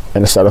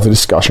 and the start of the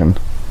discussion.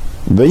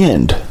 The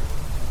end.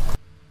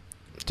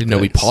 Didn't know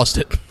we paused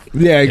it.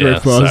 Yeah, great Yeah,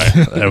 pause.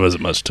 sorry. There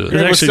wasn't much to It's it.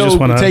 We're actually so just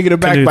one of taken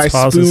aback Canute's by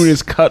pauses. spoon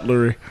is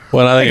cutlery.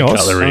 When I think Hey, of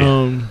guys. cutlery, I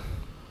got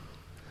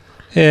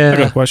a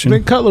yeah, I question.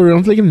 think cutlery.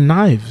 I'm thinking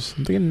knives.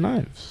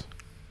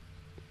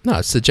 No,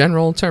 it's the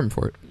general term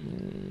for it.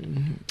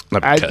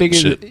 not I cut think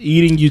it's shit.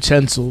 eating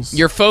utensils.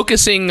 You're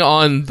focusing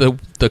on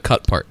the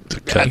cut part.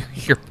 Cut.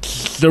 You're,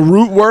 the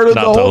root word of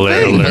Not the the whole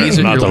Larry, thing.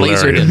 Laser- not you're the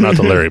lasered Larry, in. not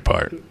the Larry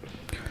part.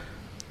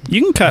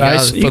 You can cut Yeah,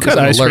 ice. You focus cut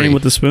on the ice Larry. cream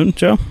with the spoon,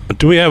 Joe.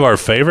 Do we have our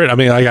favorite? I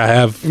mean, like I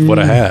have what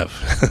I have.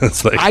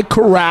 It's like, I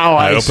corral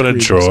I ice open a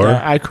cream, drawer,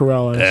 Scott. I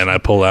corral ice and I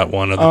pull out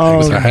one of the Oh.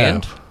 things With I your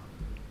hand? have.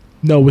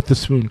 No, with the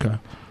spoon, Kyle.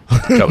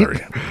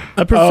 Cutlery.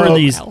 I prefer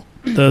Oh,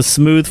 the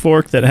smooth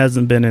fork that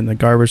hasn't been in the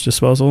garbage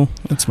disposal.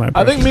 That's my I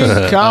preference. think me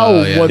and Kyle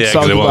Oh, yeah. once Yeah, 'cause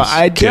talked it about. won't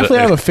I get definitely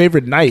it. have a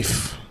favorite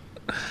knife.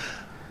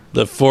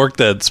 The fork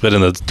that's been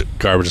in the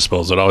garbage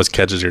disposal, it always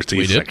catches your teeth.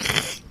 We did?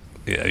 Like,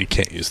 yeah, you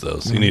can't use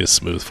those. You need a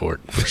smooth fork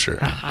for sure.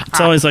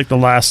 It's always like the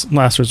last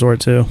resort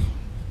too.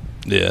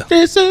 Yeah.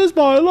 This is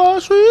my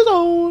last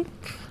resort.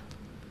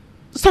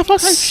 Stuff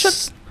like that.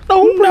 Shut.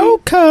 No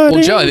cutting.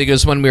 well, Joe, I think it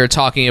was when we were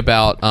talking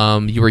about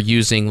you were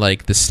using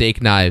like the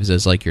steak knives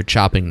as like your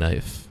chopping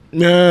knife.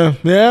 Yeah.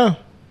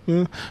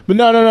 But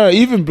no.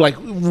 Even like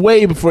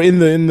way before in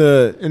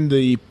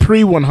the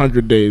pre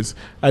 100 days,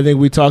 I think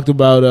we talked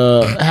about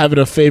having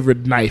a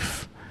favorite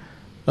knife.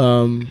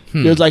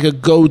 There's like a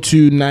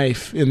go-to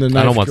knife in the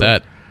knife. I don't want drawer.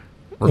 that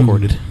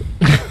recorded.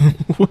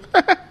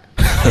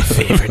 My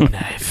favorite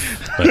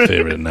knife. My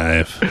favorite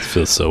knife. It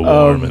feels so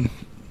warm and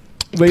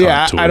But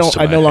yeah, I contours don't.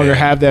 to I my no longer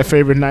hand. have that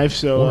favorite knife,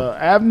 so I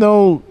have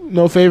no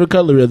favorite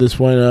cutlery at this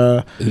point.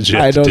 Did you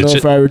have I to don't know ditch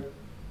if it?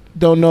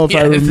 don't know if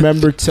I Yeah,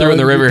 remember threw in telling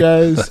the you river.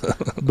 guys.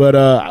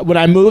 But when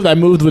I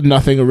moved with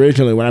nothing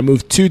originally. When I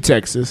moved to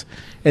Texas,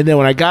 and then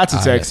when I got to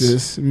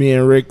Texas, me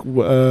and Rick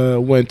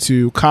went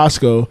to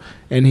Costco,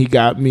 and he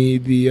got me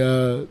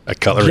the a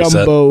cutlery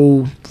set.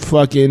 jumbo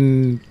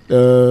fucking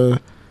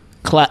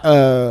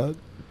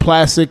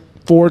plastic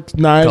forks,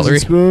 knives, Cutlery?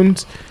 and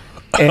spoons.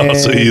 Oh,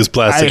 so you use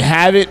plastic.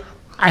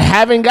 I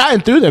haven't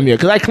gotten through them yet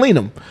because I clean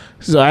them,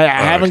 so I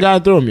haven't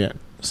gotten through them yet.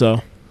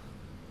 So,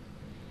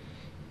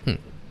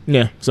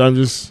 yeah, so I'm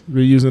just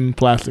reusing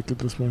plastic at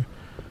this point,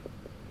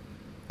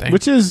 Dang.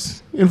 which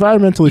is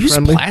environmentally Use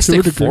friendly. to a plastic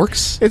degree.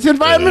 forks? It's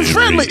environment Yeah,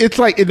 friendly. It's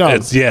like no,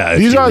 It's- yeah, if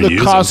These you are the reuse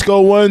them.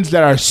 Costco ones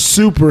that are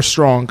super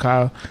strong,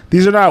 Kyle.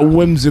 These are not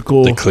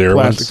whimsical The clear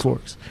plastic ones?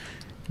 forks.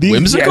 These,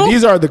 Whimsical? Yeah,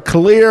 these are the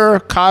clear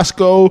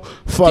Costco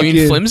fucking You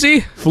mean flimsy?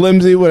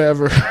 flimsy,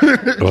 whatever.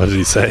 What did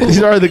he say?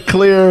 These are the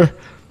clear,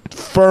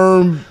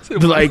 firm,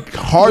 like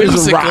hard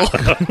as a rock.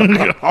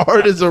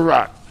 Hard as a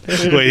rock.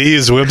 Wait, he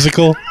used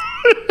whimsical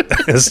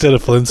instead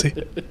of flimsy?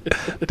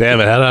 Damn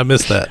it, how did I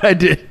miss that? I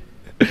did.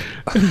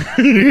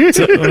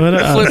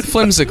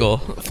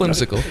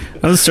 Flimsicle.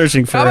 I was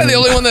searching for. How am I the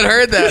only one that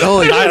heard that?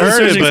 Holy I was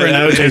heard it, searching for an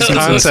but OJ in Simpson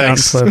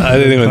context, sound clip. I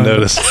didn't even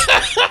notice.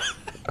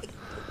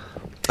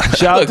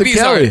 Shout out Look, to these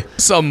Kelly. are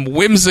some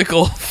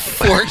whimsical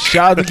forks.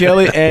 Shout out to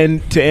Kelly.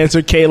 And to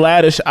answer Kay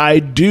Laddish, I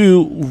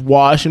do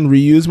wash and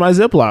reuse my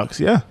Ziplocs.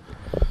 Yeah.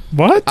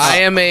 What? I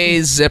am a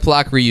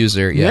Ziploc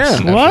reuser. Yes.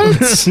 Yeah.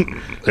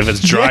 What? If it's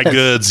dry Yes.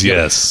 goods,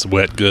 yes.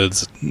 Wet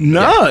goods,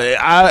 No, I'll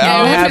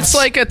Yeah, have. if it's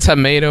like a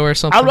tomato or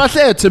something. I'm about to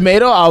say a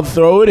tomato. I'll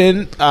throw it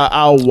in.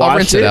 I'll wash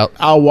rinse it out.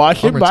 I'll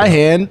wash I'll it rinse by it out.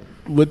 hand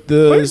with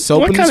the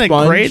soap what and the kind of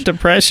sponge. Great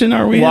Depression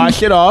are we in?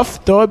 Wash it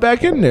off. Throw it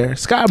back in there.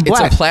 Scott It's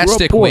Black. a plastic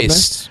Grew up poor, man.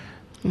 waste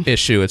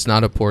issue. It's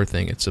not a poor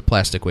thing. It's a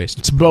plastic waste.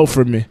 It's both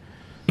for me.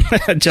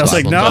 Just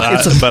like no, but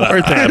it's a I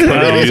poor put thing.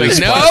 a was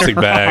used like, no. plastic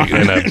bag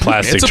in a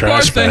plastic It's a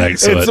trash poor thing. bag,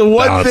 so It's it the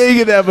one balanced- thing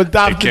that have it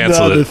adopted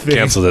the other thing.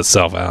 canceled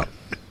itself out.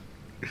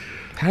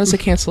 How does it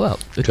cancel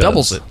out? It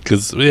doubles it.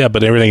 Because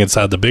but everything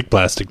inside the big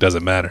plastic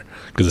doesn't matter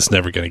because it's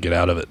never going to get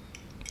out of it.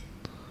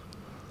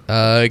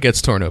 It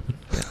gets torn open.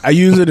 I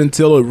use it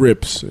until it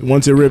rips.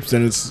 Once it rips,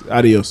 then it's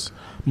adios.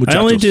 I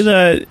only do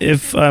that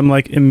if I'm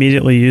like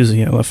immediately using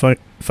it.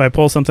 If I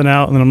pull something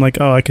out and then I'm like,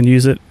 oh, I can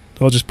use it,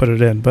 I'll just put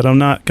it in. But I'm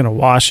not gonna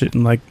wash it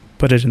and like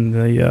put it in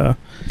the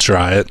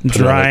Dry it. Put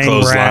drying it on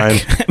a clothesline.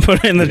 rack.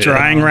 Put it in the Yeah.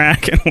 drying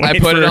rack. And I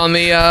wait put for it on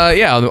the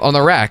on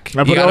the rack. I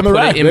put You it gotta on the put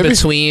rack, it in baby.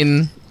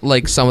 between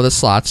like some of the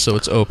slots, so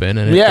it's open.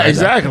 And Yeah,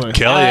 exactly.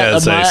 Kelly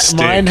has a stick.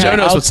 Mine Joe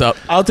knows what's up.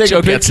 I'll take Joe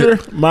a gets picture.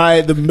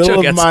 it. The middle Joe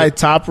of gets my it.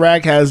 top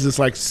rack has this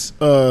like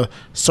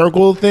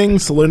circle thing,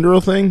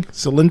 cylindrical thing,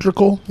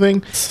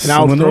 and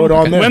I'll throw it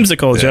on there.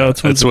 Whimsical, Joe.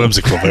 It's It's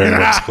whimsical. whimsical,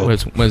 very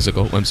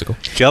whimsical. Whimsical.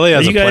 Kelly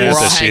has You a guys- plant We're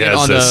all that she hanging has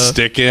on the the-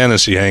 stick in,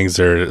 and she hangs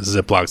her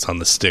Ziplocs on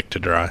the stick to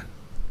dry.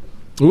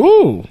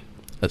 Ooh,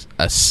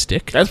 A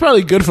stick? that's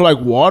probably good for like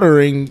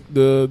watering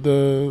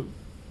the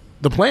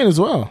plant as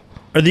well.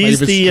 Are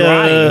these Like if it's the?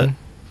 drying.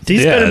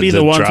 These Yeah, better be it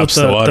the ones with drops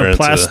the water the into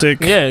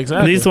plastic. Yeah, Are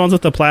exactly. these the ones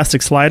with the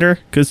plastic slider?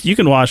 Because you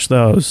can wash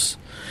those.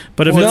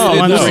 But if Well, it's the no,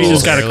 ones no. where you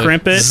just got to Really?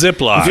 crimp it,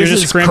 Ziploc. if you're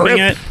This just is crimping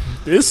crimp. it,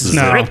 This is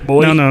no, crimp,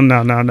 boy.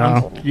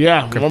 no.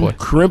 Yeah, Crimp I'm boy.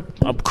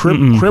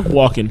 crimp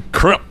walking.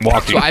 Crimp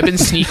walking. So I've been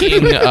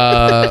sneaking.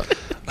 I've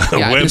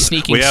been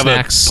sneaking we have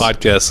snacks. a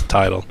podcast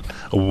title: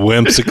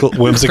 whimsical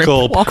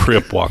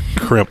crimp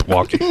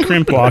walking.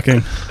 Crimp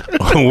walking.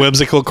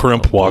 Whimsical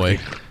crimp walking.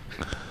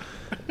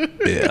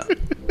 Yeah.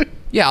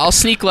 Yeah, I'll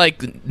sneak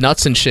like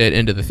nuts and shit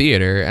into the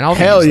theater, and I'll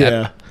Hell use yeah.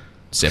 that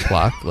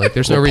Ziploc. Like,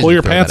 there's no Well, reason pull to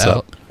your throw pants that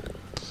up.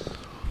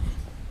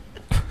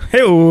 out.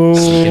 Hey-oh.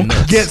 Sneaking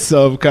nuts. Get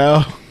some,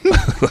 Kyle.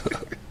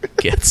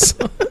 Gets.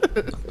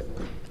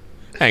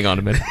 Hang on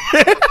a minute.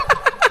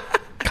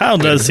 Kyle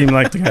does seem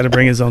like the guy to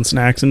bring his own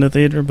snacks into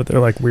theater, but they're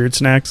like weird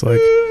snacks.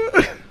 Like,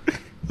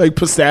 Like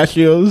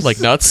pistachios. Like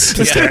nuts.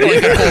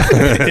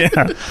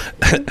 yeah.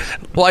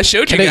 Well, I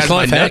showed you Can I guys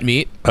my clap nut that?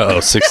 meat.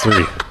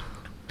 6'3".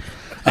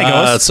 Hey,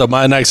 guys. So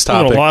my next A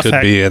little topic life could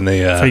hack be in for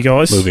you the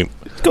guys. movie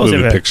Goes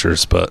in it.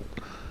 pictures, but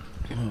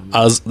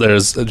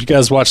did you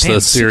guys watch Man,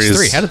 the series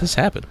 6'3". How did this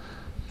happen?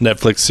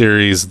 Netflix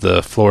series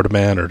The Florida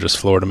Man or just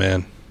Florida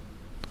Man?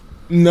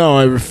 No,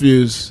 I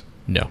refuse.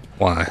 No.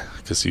 Why?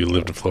 Because you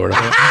lived in Florida.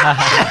 All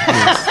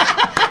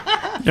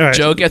right.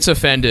 Joe gets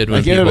offended when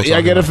I get, people talk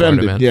I get about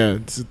Florida offended. Man. Yeah,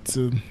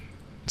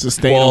 it's a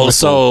stain. on Well, my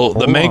so the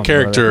Hold main on,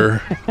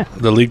 character,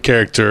 the lead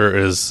character,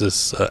 is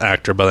this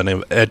actor by the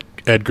name of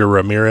Edgar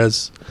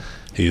Ramirez.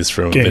 He's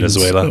from Games.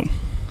 Venezuela, Oh.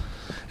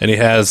 and he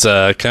has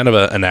kind of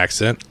an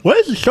accent. What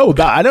is the show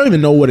about? I don't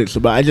even know what it's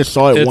about. I just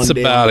saw it one It's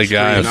day. about on a the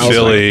guy in screen. I was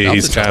Philly. like,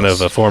 He's "Nothing kind else."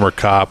 of a former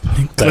cop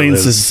that,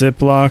 Cleans lives- his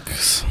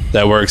Ziplocs.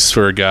 that works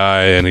for a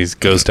guy, and he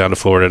goes down to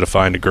Florida to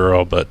find a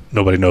girl, but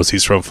nobody knows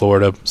he's from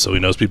Florida, so he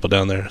knows people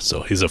down there.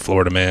 So he's a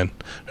Florida man,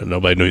 and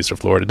nobody knew he's from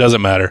Florida. It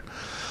doesn't matter.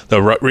 The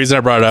reason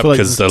I brought it I up feel like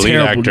because it's the a lead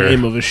terrible actor,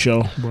 name of a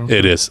show, bro.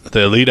 it is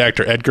the lead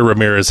actor Edgar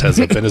Ramirez has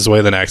a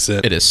Venezuelan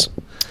accent. It is.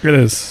 It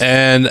is.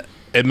 And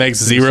it makes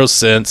zero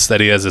sense that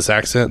he has this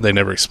accent. They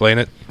never explain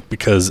it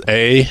because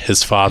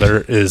his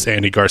father is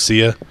Andy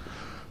Garcia,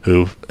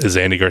 who is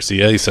Andy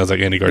Garcia. He sounds like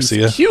Andy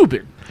Garcia. He's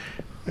Cuban.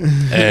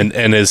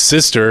 And his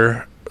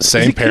sister,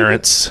 same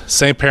parents,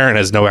 same parent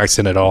has no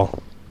accent at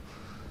all.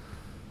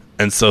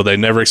 And so they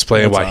never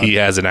explain That's why odd. he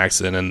has an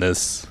accent in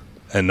this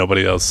and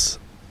nobody else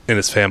in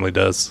his family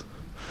does.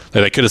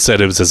 They could have said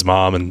it was his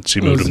mom and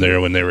she moved him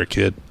there when they were a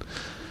kid.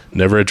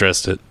 Never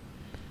addressed it.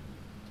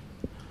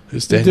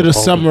 Who's He Daniel did a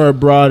Baldwin? summer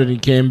abroad and he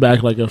came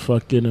back like a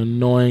fucking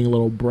annoying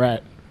little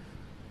brat.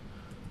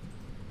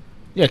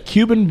 Yeah,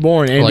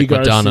 Cuban-born Andy Like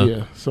Garcia.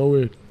 Madonna. So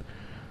weird.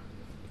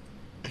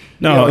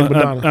 No, Yeah, like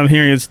Madonna. I'm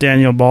hearing it's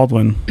Daniel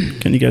Baldwin.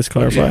 Can you guys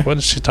clarify? What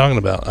is she talking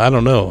about? I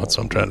don't know. That's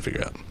what I'm trying to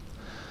figure out.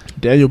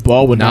 Daniel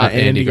Baldwin, Not not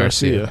Andy Andy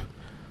Garcia. Garcia.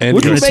 Andy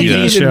Which would make Garcia.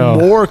 it even show.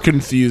 more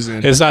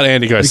confusing. It's not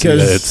Andy Garcia.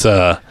 Because It's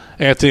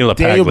Anthony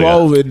Daniel LaPaglia.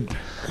 Baldwin.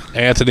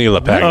 Anthony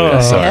LaPaglia.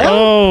 Oh, Sorry.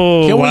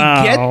 oh, Can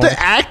wow. we get the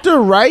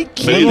actor right? A But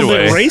Keith? little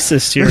either bit way.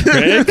 racist here,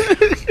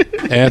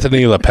 Greg.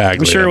 Anthony LaPaglia.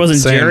 I'm sure it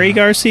wasn't Same- Jerry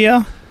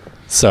Garcia.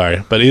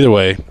 Sorry, but either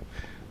way,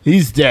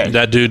 He's dead.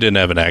 that dude didn't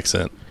have an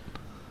accent.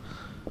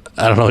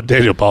 I don't know what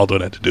Daniel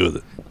Baldwin had to do with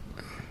it,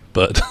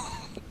 but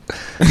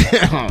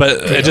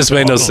it just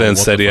made no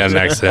sense that he had an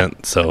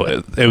accent. So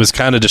it was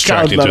kind of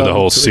distracting not through the on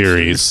whole Twitch.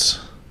 series.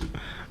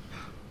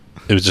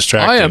 It was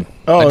distracting. I am.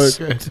 Oh, It's,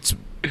 okay. it's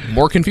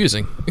more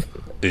confusing.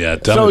 Yeah.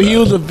 Tell So me he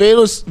about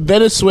was a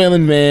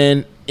Venezuelan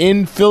man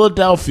in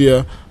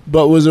Philadelphia,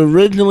 but was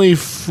originally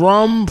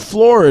from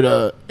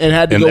Florida and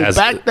had to And go as-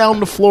 back down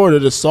to Florida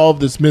to solve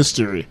this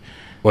mystery.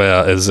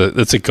 Well, it's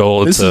a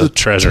goal. It's This is a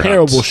treasure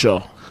terrible hunt.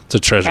 show. It's a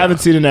treasure. I haven't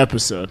hunt. seen an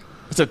episode.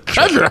 It's a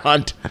treasure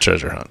hunt.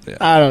 Treasure hunt. Yeah.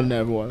 I don't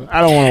want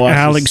to watch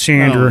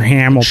Alexander this.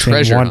 Hamilton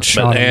Treasure once hunt.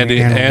 shot But a Anthony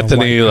man on the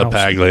White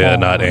House LaPaglia,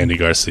 not lawn. Andy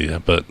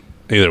Garcia. But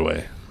either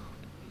way,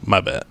 my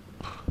bad.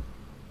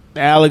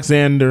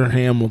 Alexander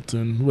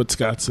Hamilton. What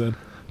Scott said.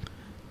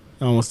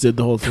 I almost did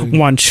the whole thing.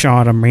 One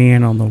shot a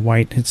man on the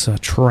white. It's a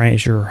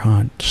treasure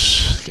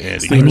hunt.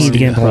 Andy We need to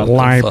get in the What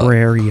the fuck?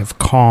 Library of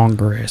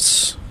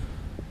Congress.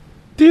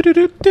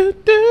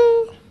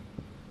 Do-do-do-do-do.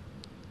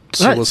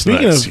 So All right, what's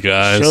speaking next, of you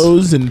guys?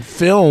 shows and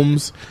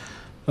films,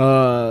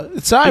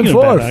 it's time Speaking of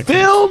for bad actors.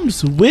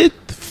 Films with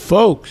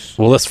Folks.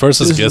 Well, let's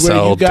This is guess where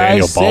how you old guys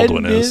Daniel send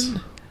Baldwin is.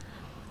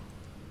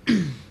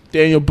 in-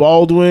 Daniel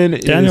Baldwin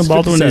Daniel is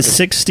Baldwin is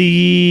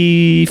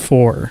 57.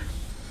 64.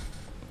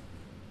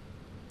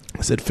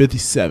 I said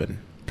 57.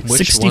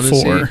 Which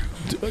 64. one is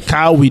he?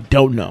 Kyle, we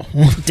don't know.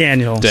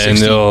 Daniel.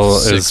 Daniel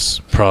 66.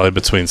 is probably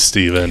between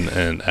Steven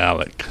and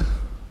Alec.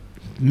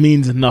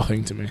 Means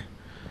nothing to me.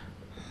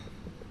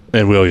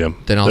 And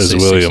William. Then I'll There's say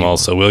William 61.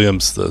 also.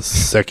 William's the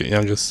second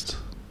youngest.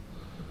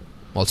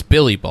 Well, it's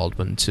Billy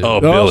Baldwin too. Oh,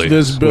 No, Billy.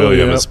 there's Billy.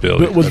 William yeah. is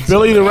Billy. Was That's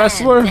Billy not the bad.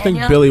 wrestler? I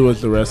think Billy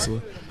was the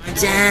wrestler.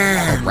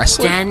 Damn.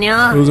 Wrestler? It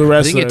Daniel. was a I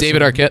wrestler. think it's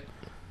David Arquette.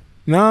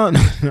 No.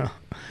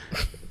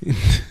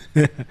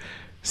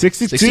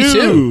 62.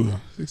 62.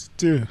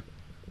 62.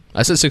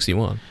 I said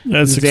 61.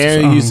 That's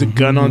Daniel used a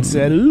gun on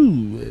set.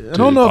 Ooh. I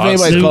don't know if anybody's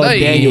Boston. called Hey,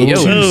 Daniel. yo.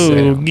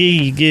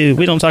 Oh,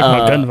 we don't talk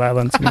about gun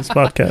violence in this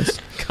podcast.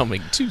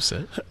 Coming to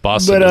set.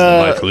 Boston But,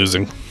 doesn't like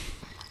losing.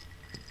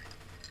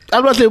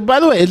 I'm about to say, by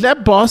the way, is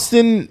that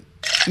Boston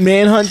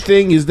Manhunt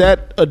thing, is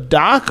that a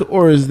doc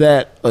or is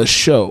that a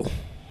show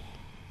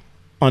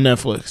on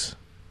Netflix?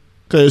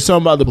 Because there's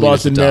something about the Believe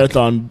it's a Boston doc.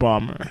 Marathon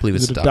bomber. Believe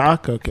it's is it a a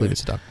doc. doc? Okay. I believe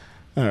it's a doc.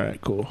 All right,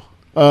 cool.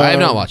 I have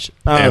not watched it.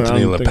 I don't know, Anthony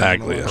I don't think I'm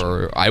gonna LaPaglia. watch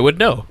Or I would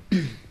know.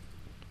 it.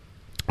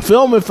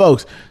 Film it,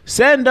 folks.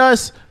 Send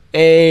us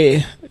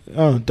a...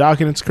 Oh,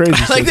 Doc, and it's crazy.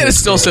 I like that it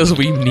still says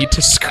we need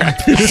to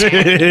scrap this.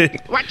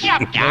 What's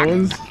up, Doc?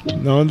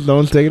 No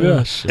one's taking it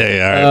off.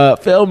 Hey, all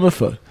right. Film it,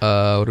 folks.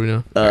 What do we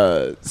know?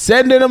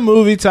 Send in a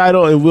movie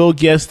title and we'll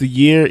guess the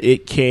year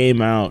it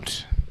came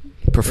out.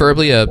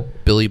 Preferably a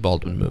Billy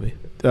Baldwin movie.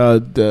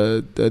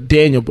 The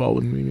Daniel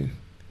Baldwin, we mean.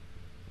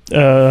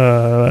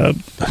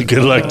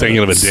 Good luck thinking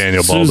of a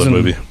Daniel Baldwin Susan.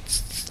 movie.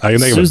 I can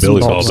think of a Susan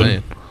Billy Baldwin.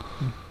 Baldwin. Saying.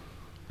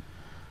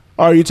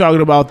 Are you talking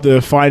about the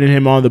finding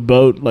him on the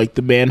boat, like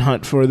the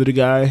manhunt for the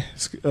guy,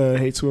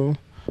 hate school?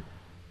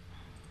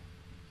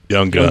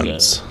 Young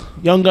Guns.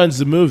 Young Guns,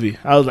 the movie.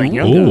 I was like,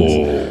 Young Guns.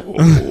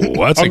 Ooh,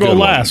 that's I'll a go good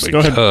last. one Go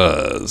ahead.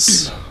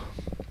 because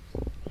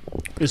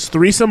Is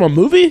Threesome a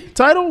movie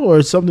title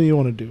or something you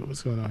want to do?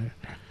 What's going on here?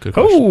 Good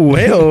question.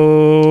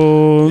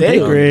 Oh, hey, Hey,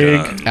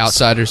 Greg. Guns.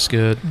 Outsiders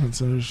good.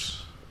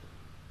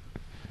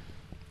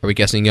 Are we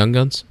guessing Young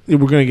Guns? We're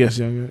gonna guess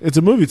Young Guns. It's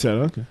a movie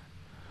title. Okay.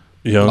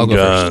 Young I'll go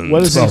first. Guns.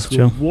 What is Well, this?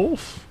 Joe.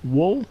 Wolf.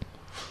 Go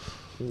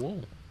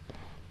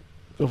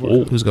for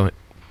it. Who's going?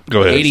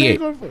 Go ahead. 88.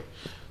 Go for it.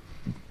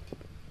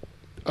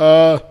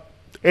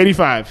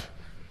 85.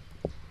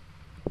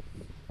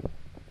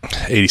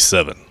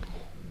 87.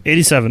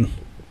 87.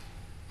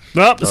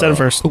 Well, I said it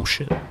first. Oh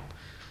shit.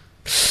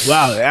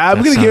 Wow, I'm That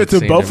gonna give it to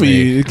sounded both of same to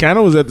you. It kind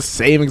of was at the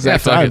same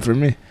exact fuck time it. for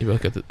me. You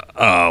both got the.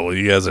 Oh, well,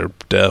 you guys are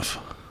deaf.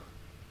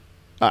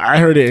 I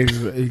heard it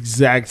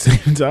exact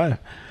same time.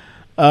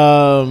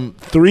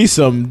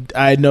 Threesome.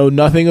 I know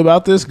nothing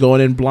about this.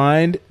 Going in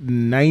blind.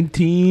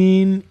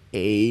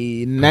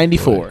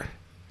 1994.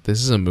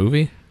 This is a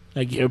movie.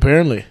 Like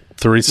apparently,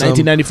 Threesome.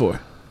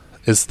 1994.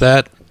 Is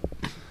that,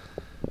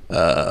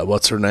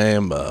 what's her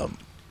name? Laura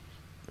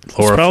It's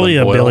probably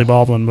Flynn a Boyle. Billy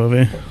Baldwin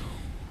movie.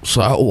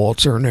 So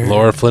what's her name?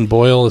 Laura Flynn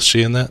Boyle, is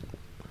she in that?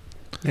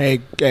 Hey,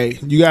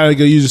 you gotta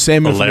go use the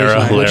same information.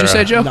 Lara, What'd you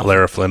say, Joe?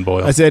 Lara Flynn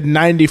Boyle. I said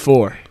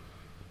 94.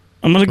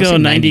 I'm going to Let's go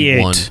say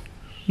 98.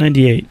 91.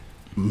 98.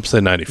 Say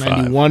 95.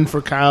 91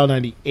 for Kyle,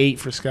 98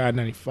 for Scott,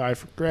 95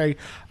 for Greg.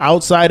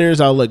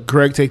 Outsiders, I'll let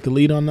Greg take the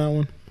lead on that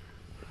one.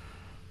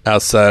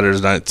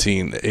 Outsiders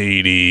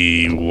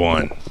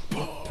 1981.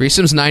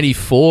 Threesome's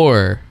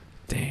 94.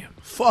 Damn.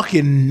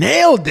 Fucking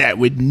nailed that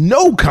with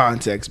no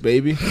context,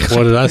 baby.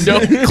 What did I say? No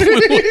clue what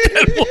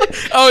that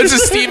was. Oh, it's a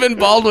Stephen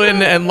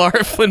Baldwin and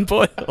Laura Flynn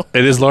Boyle.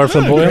 It is Laura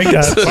Flynn Boyle? Greg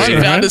got So she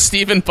it, found right? a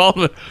Stephen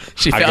Baldwin.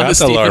 She I found a got the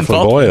Stephen Laura Flynn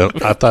Baldwin.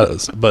 Boyle. I thought it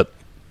was, but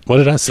what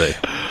did I say?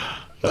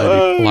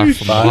 Laura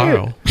Flynn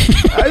Boyle. I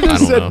just I don't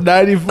said know.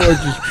 94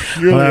 just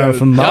purely Well, out of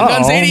from Young now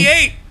Guns on-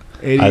 88.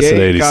 88. I said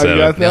Kyle, 87. you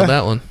got Nailed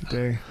that one.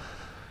 Dang.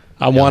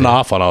 I'm one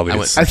off on all these.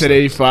 went- I said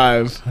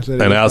 85. I said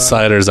And 85.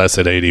 Outsiders, I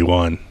said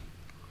 81.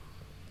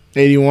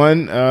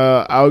 81.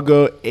 I'll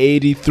go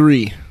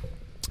 83.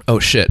 Oh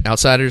shit.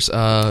 Outsiders.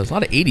 There's a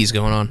lot of 80s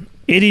going on.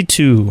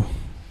 82.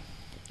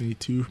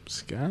 82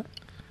 Scott.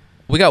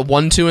 We got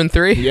 1, 2, and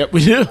 3. Yep,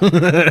 we do. What's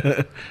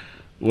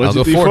I'll it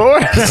go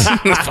before?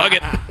 Fuck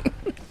it.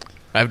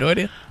 I have no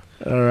idea.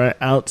 All right,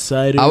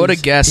 Outsiders. I would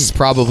have guessed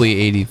probably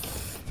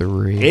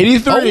 83.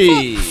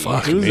 83. Oh,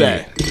 fuck. Who's me.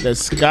 that? That's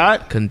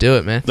Scott. Couldn't do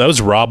it, man. That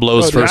was Rob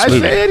Lowe's Did first I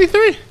movie. say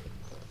 83?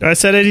 I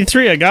said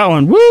 83. I got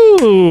one.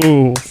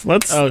 Woo!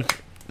 Let's Oh,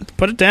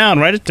 put it down.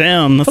 Wite it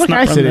down. Let's I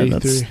not said run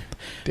that. 83.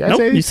 Did I Nope,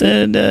 say 83? you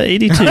said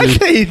 82. I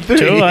said 83.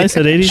 Joe, I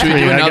said 83. Should we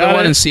do I another got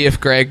one it. and see if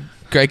Greg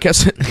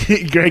gets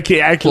it? Greg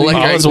can't actually. We'll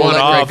let I Greg- was we'll one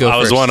let Greg off. go I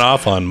was first. one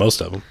off on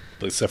most of them,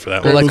 except for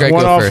that We'll one. let Greg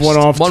one go off, first. one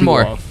off, One two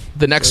more. off.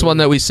 The next one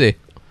that we see.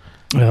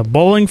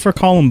 Bowling for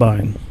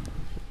Columbine.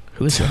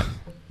 Who is that?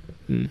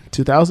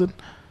 2000?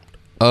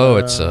 Oh,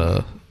 it's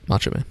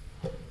Macho Man.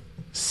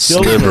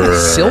 Sliver.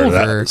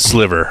 Silver.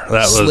 Sliver.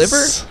 That was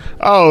Sliver?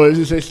 Oh, did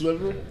you say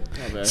Sliver?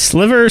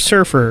 Sliver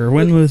Surfer.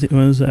 When was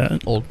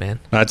that? Old man.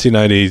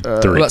 1993.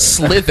 What about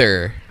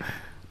Slither?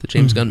 The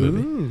James Gunn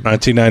movie.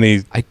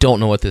 1993. I don't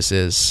know what this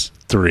is.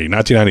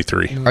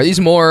 1993. Are these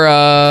more?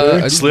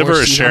 Are these Sliver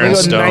more is Stephen Sharon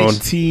Baldwin?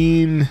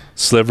 Stone. 19.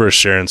 Sliver is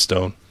Sharon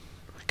Stone.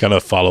 Kind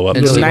of follow up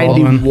And to Billy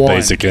Baldwin. 91.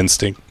 Basic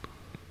Instinct.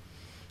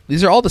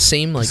 These are all the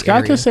same. Like Scott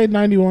area. just said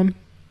 91.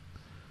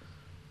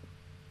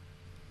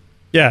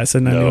 Yeah, I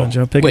said 91, No.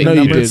 Joe. Pick Wait, a No, you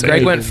number. did.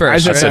 Greg went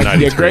first. I I said said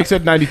 93. Yeah, Greg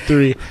said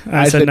 93.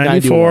 I said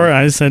 94. 91.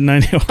 I said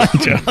 91,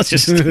 Joe. I was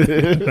just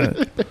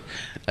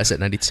I said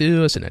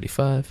 92. I said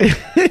 95.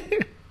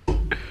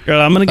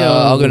 Girl, I'm going to go.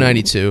 I'll go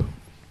 92.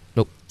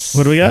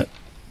 What do we got?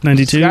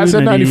 92? Scott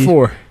said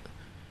 94.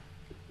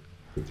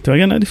 Do I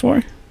get 94?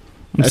 I'm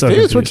I so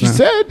think that's what you confused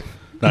now. said.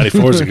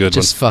 94 is a good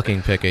Just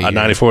fucking pick a year. one.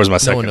 94 is my No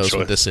second one knows choice.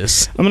 what this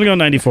is. I'm going to go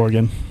 94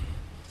 again.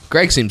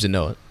 Greg seems to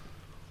know it.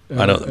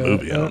 I know the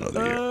movie. I don't know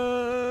the year.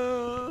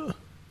 I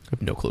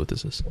have no clue what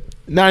this is.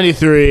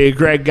 93.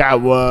 Greg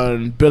got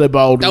one. Billy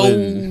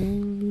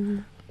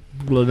Baldwin.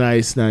 Well,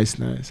 nice.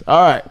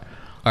 All right.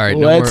 All right,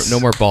 Let's no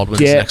more Baldwins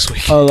Get next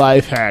week. a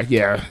life hack.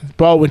 Yeah.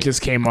 Baldwin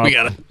just came up. We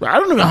gotta- I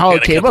don't know how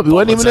it came up. He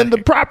wasn't even in the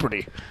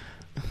property.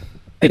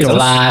 It's a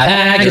life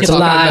hack, it's a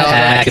life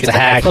hack, it's a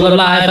hack full of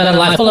life and a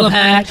life full of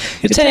hack.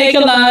 You take a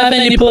life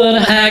and you put a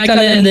hack on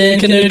it and then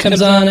Canute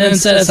comes on and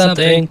says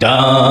something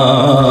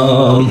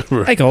dumb.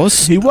 Hey,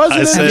 Ghost. He wasn't I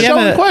in said- the show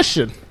in Yeah, but-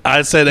 question.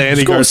 I said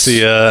Andy Scores.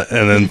 Garcia,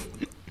 and then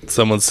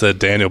someone said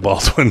Daniel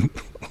Baldwin,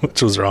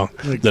 which was wrong.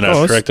 Then I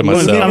Ghost. corrected Well,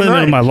 I'm myself. going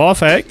to know my law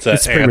fact. It's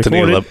It's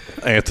Anthony pre-recorded.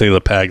 Anthony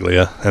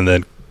LaPaglia, and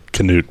then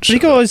Canute. You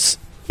guys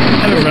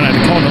never run out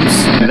of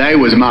condoms. Today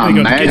was my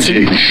You go to the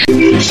kitchen.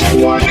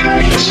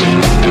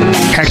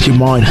 Hack your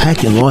mind.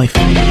 Hack your life.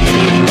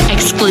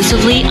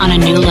 Exclusively on a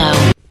new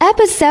low.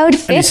 Episode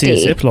Have you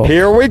seen 50. Ziplocked?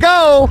 Here we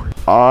go.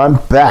 I'm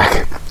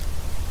back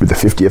with the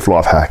 50th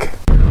life hack.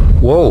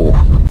 Whoa.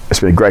 It's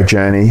been a great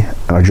journey,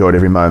 and I enjoyed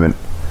every moment.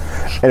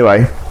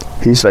 Anyway,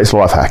 here's today's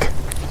life hack.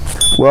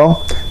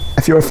 Well,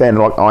 if you're a fan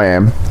like I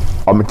am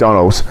of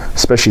McDonald's,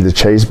 especially the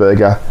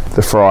cheeseburger,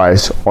 the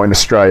fries, or in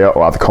Australia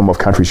or other Commonwealth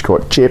countries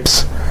called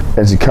chips,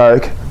 and some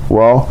Coke,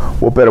 well,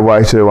 what better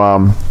way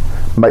to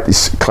make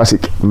this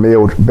classic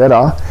meal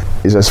better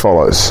is as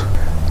follows.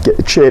 Get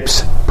the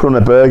chips, put on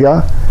a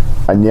burger,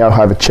 and now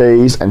have a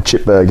cheese and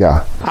chip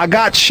burger. I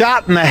got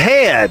shot in the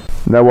head.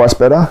 Know what's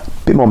better?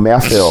 Bit more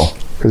mouthfeel,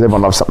 because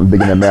everyone loves something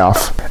big in their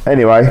mouth.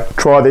 Anyway,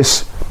 try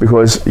this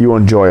because you'll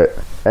enjoy it.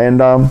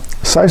 And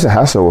saves the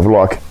hassle of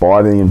like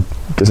buying and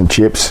get some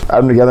chips, add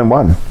them together in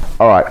one.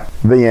 Alright,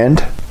 the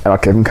end, and I'll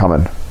keep them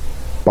coming.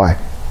 Bye.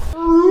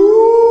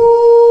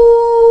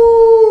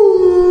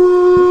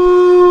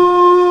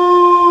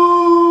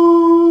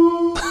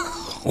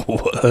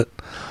 What?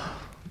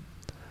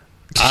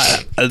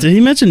 Did he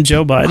mention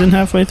Joe Biden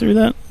halfway through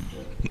that?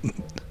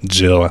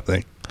 Jill, I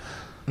think.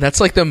 That's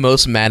like the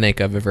most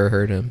manic I've ever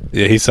heard him.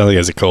 Yeah, he sounds like he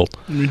has a cold.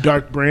 You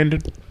dark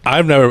Brandon.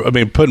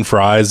 Putting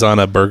fries on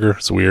a burger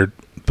is weird,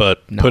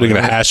 but No, putting a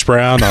right. hash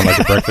brown on like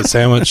a breakfast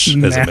sandwich is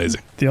Ma-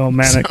 amazing. The old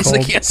manic Sounds cold.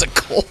 like he has a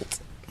cold.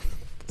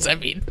 Does that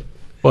mean?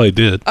 Well, he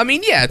did. I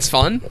mean, yeah, it's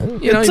fun.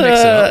 You know, It's you mix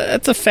it up.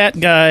 it's a fat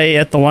guy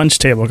at the lunch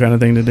table kind of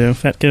thing to do.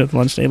 Fat kid at the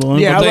lunch table.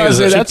 Yeah, I thing was is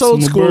gonna say, that that's chips old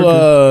and school.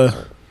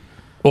 burger.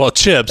 Well,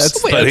 chips,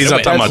 That's- but he's not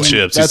wait, talking about that's-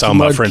 chips. He's that's talking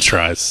about lunch. French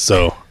fries.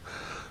 So,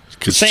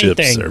 because Same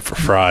chips thing. are for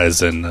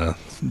fries, and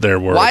their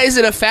word. Why is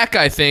it a fat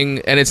guy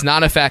thing, and it's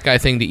not a fat guy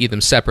thing to eat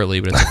them separately,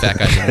 but it's a fat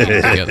guy thing to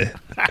eat them together?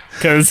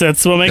 Because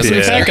that's what makes Yeah. him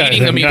a fat You're guy.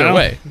 eating them you either know?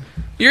 way.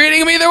 You're eating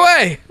them either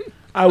way.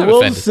 I I'm will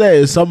offended.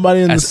 say,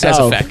 somebody in the As a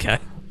South. fat guy.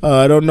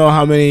 I don't know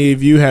how many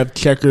of you have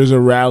Checkers or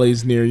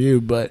Rallies near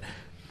you, but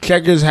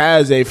Checkers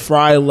has a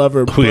fry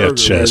lover burger We have where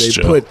Chess, they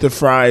Joe. put the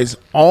fries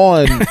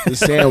on the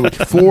sandwich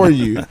for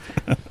you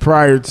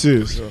prior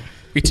to. So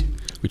We do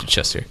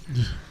chest here.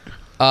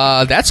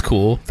 That's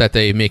cool that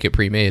they make it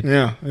pre-made.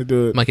 yeah, they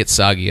do it. Might get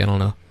soggy. I don't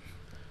know.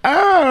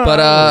 Ah.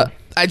 But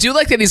I do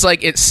like that he's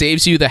like, it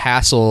saves you the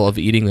hassle of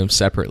eating them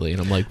separately.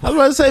 And I'm like, I was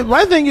about to say,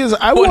 my thing is,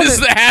 I what want is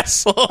the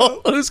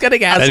hassle? Who's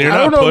getting hassle? And you're I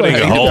not don't know putting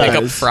what a I whole, need to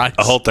pick up fries.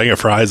 a whole thing of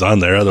fries on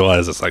there.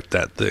 Otherwise, it's like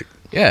that thick.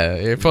 Yeah,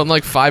 you're putting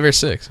like 5 or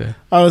 6. Yeah.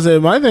 I was say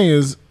my thing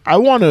is I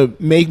want to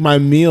make my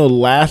meal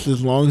last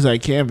as long as I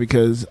can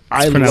because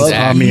I pronounced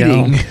love meal.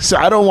 eating. So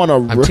I don't want to.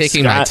 I'm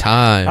taking my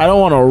time. I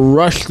don't want to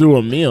rush through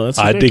a meal. That's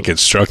I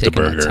ridiculous. deconstruct the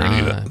Taking my burger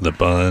and eat time. the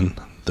bun,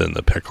 then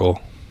the pickle,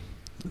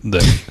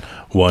 then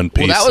one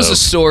piece Well, that was a of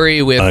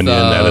story with onion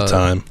at a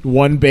time.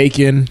 One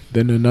bacon,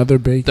 then another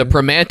bacon. The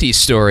Primanti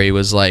story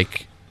was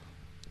like,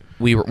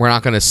 we're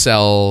not going to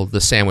sell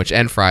the sandwich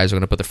and fries. We're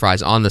going to put the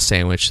fries on the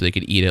sandwich so they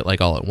could eat it like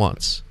all at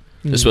once.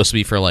 It's supposed to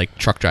be for like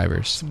truck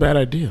drivers. It's a bad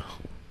idea.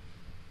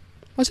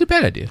 What's a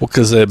bad idea? Well,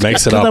 because it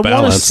makes it 'cause I out wanna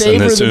balanced, and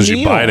savor as soon the as you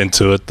meal. bite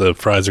into it, the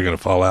fries are going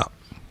to fall out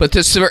But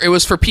it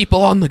was for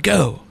people on the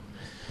go.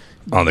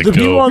 on the The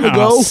people go. on the Oh,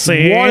 go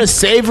see? want to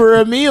savor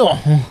a meal.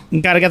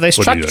 You gotta get these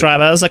What do truck you do?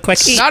 drivers a quick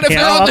eat. Not if you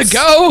they're know, on the it's-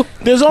 go.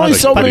 There's only Like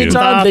so many buddy.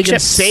 times they can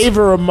Chips.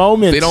 savor a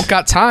moment. They don't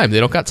got time.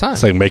 They don't got time.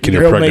 It's like making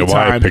your They'll pregnant make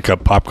wife time. pick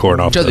up popcorn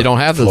off Joe, the they don't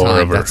have the floor time.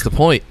 of her That's the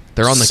point.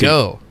 They're on the seat.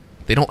 go.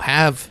 They don't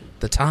have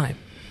the time.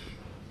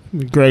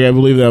 Greg, I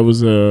believe that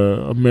was a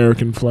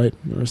American flight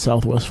or a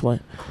Southwest flight.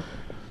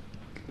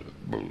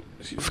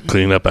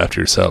 Clean up after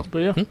yourself. But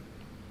yeah.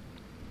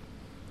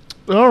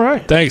 All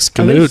right. Thanks, I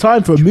think Canute. it's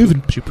time for a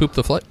moving Did you poop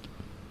the flight?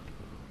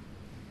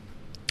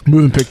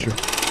 picture.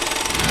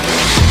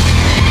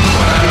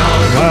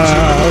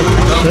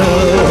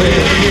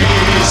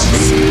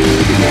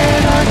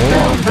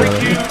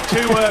 Thank you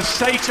to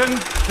Satan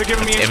for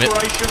giving me Damn it.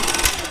 inspiration.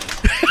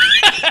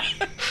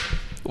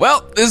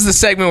 Well, this is the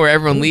segment where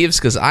everyone leaves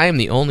because I am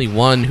the only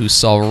one who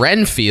saw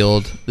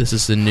Renfield. This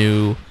is the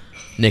new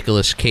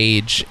Nicolas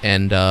Cage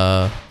and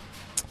I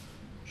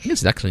think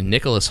it's actually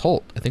Nicholas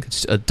Hoult. I think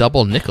it's a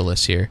double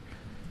Nicholas here.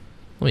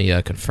 Let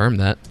me confirm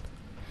that.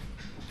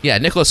 Yeah,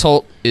 Nicholas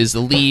Hoult is the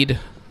lead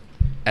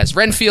as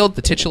Renfield,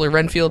 the titular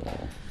Renfield.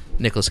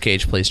 Nicolas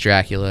Cage plays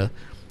Dracula.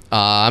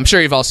 I'm sure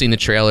you've all seen the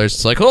trailers.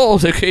 It's like, oh,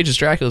 the Cage is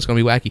Dracula. It's gonna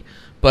be wacky,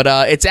 but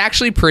it's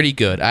actually pretty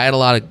good. I had a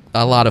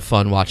lot of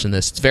fun watching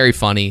this. It's very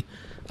funny.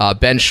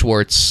 Ben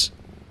Schwartz,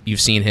 you've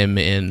seen him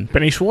in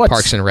Benny Schwartz.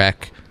 Parks and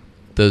Rec,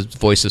 the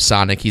voice of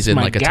Sonic. He's in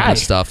My like a ton guy. of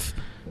stuff.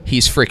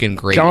 He's freaking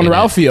great. John in it.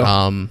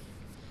 Ralphio.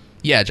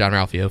 Yeah, John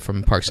Ralphio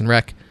from Parks and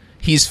Rec.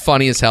 He's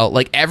funny as hell.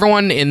 Like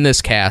everyone in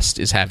this cast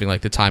is having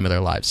like the time of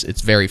their lives.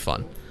 It's very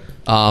fun.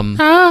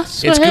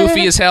 It's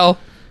goofy as hell.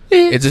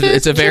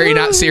 It's a very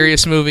not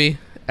serious movie,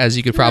 as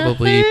you could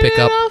probably pick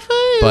up.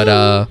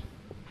 But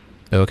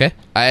okay,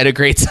 I had a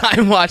great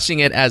time watching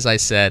it. As I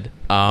said,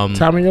 Time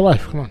of your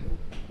life. Come on.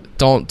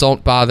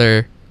 don't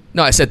bother.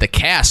 No, I said the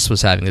cast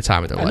was having the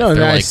time of their life. I know.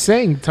 They're I like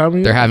saying time of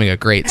your they're life. having a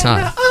great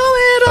time.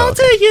 Oh,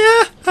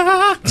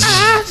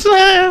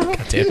 God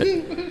damn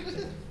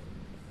it.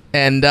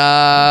 And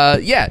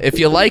yeah, if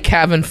you like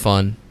having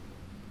fun,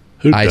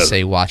 I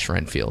say watch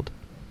Renfield.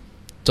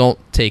 Don't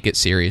take it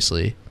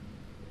seriously.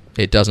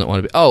 It doesn't want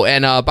to be. Oh,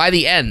 and by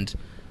the end,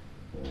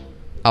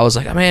 I was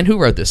like, oh, man, who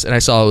wrote this? And I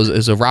saw it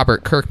was a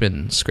Robert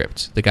Kirkman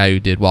script, the guy who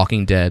did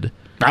Walking Dead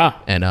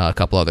and a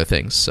couple other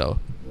things. So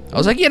I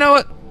was like, you know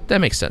what? That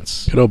makes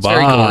sense. Good old It's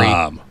very gory.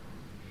 Bob.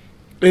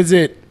 Is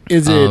it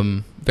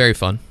Very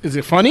fun. is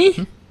it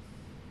funny?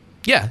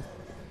 Yeah.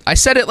 I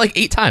said it like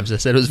 8 times. I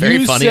said it was very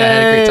You funny. I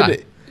had a great said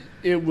time.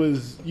 It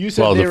was. You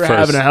said Well, they the were first-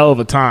 having a hell of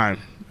a time.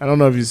 I don't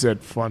know if you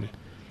said funny.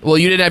 Well,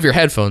 you didn't have your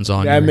headphones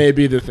on. That You were may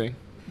be the thing.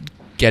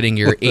 getting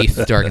your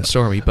 8th Dark and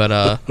Stormy, but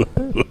it's,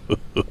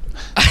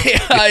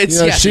 You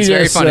know, yes, she it's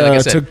very just funny. Like I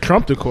said, took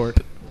Trump to court.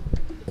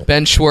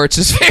 Ben Schwartz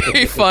is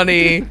very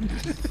funny.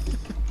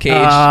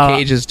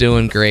 Cage is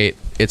doing great.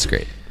 It's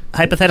great.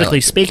 Hypothetically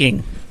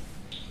speaking,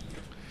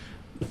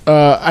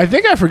 I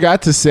think I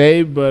forgot to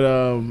say,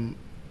 but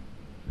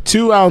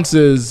 2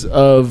 ounces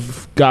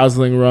of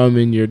Gosling rum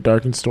in your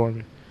Dark and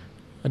Stormy.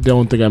 I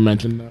don't think I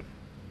mentioned that.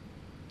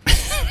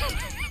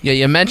 Yeah,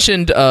 you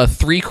mentioned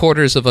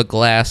 3/4 of a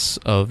glass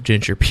of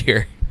ginger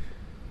beer,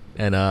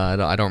 and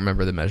I don't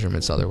remember the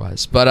measurements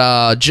otherwise.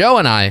 But Joe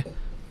and I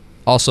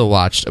also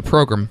watched a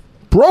program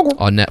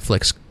on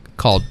Netflix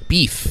called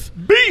Beef,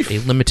 a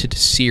limited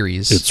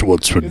series. It's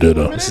what's for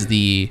dinner. This is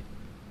the,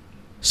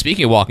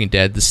 speaking of Walking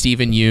Dead, the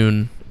Stephen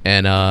Yeun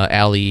and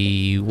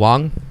Ali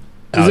Wong.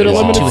 Is it a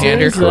limited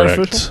two-hander? series? Is that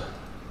official?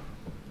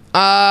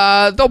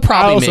 They'll I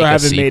probably also make a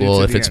haven't made it sequel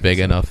to if the it's end, big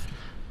so. enough.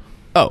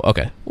 Oh,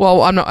 okay.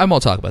 Well, I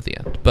won't talk about the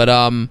end, but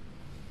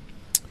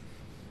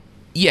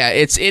yeah,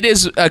 it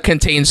is a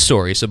contained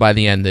story. So by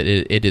the end,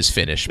 it is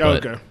finished.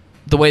 But Okay.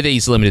 the way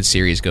these limited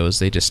series goes,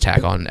 they just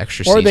tack on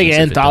extra Or seasons. they if it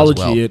does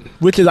anthology well. it,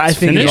 which is I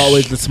think is finished?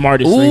 always the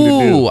smartest thing to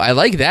do. Ooh, I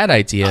like that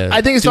idea.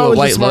 I think it's do a always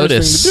White the smartest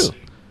Lotus. thing to do.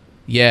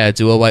 Yeah,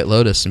 do a White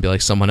Lotus and be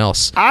like someone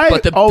else. I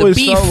but always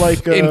the beef felt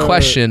like in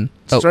question.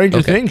 Stranger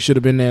okay. Things should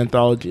have been an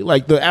anthology.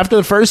 Like after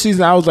the first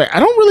season, I was like, I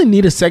don't really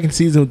need a second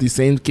season with these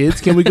same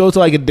kids. Can we go to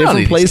like a need different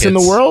these place in the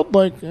kids. world?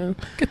 Like,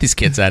 Get these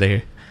kids out of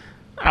here.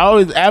 I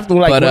always after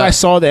like But, when I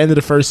saw the end of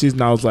the first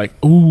season, I was like,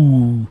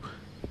 ooh,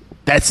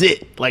 that's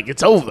it. Like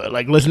it's over.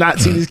 Like let's not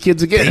see these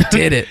kids again.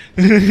 They did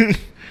it.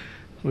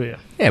 Yeah.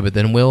 Yeah, but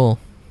then Will's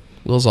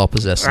all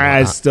possessed. and I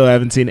whatnot. still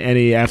haven't seen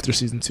any after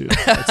season 2.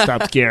 I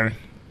stopped caring.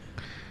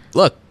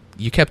 Look,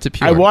 you kept it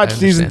pure. I watched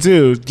season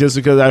understand. 2 just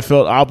because I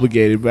felt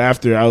obligated, but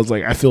after I was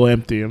like, I feel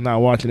empty. I'm not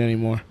watching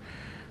anymore.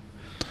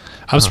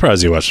 I'm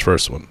surprised you watched the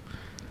first one.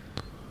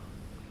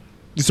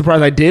 You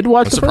surprised I did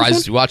watch I'm the surprised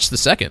first you watched the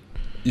second.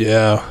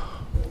 Yeah.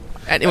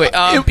 Anyway,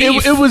 one?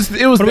 Beef. It was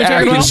are we the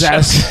talking about?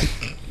 disaster.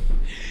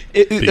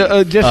 Just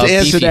to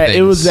answer Beefy that,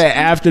 it was things. that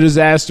after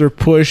disaster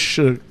push,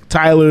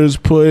 Tyler's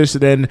push,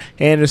 then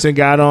Anderson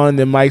got on,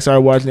 then Mike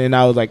started watching it, and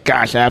I was like,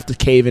 gosh, I have to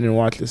cave in and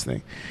watch this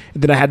thing.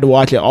 And then I had to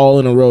watch it all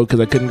in a row because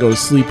I couldn't go to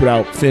sleep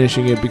without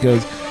finishing it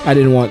because I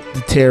didn't want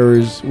the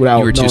terrors without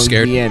You were too knowing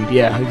scared? the end.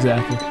 Yeah,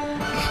 exactly.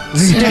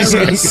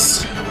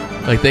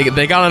 Like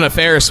they got on a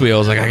Ferris wheel. I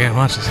was like, I can't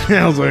watch this.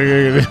 I was like,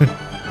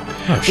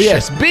 Oh, but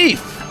yes, beef.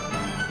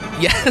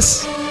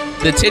 Yes,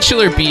 the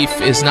titular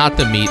beef is not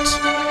the meat.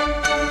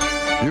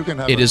 You can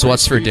have It a is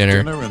what's for three-piece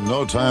dinner. in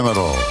no time at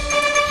all.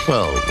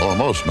 Well,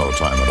 almost no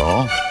time at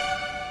all.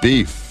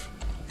 Beef.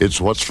 It's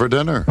what's for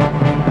dinner.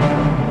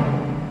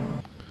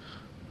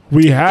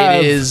 We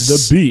have It is-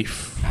 the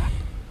beef.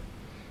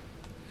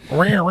 All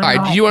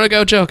right, do you want to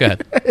go, Joe? Go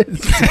ahead.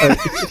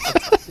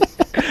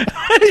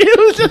 It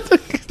was just a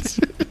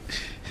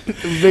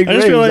big I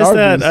just raise, realized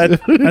that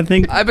Arby's. I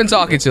think I've been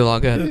talking too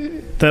long. Go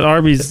ahead. that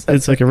Arby's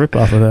it's like a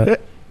ripoff of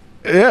that.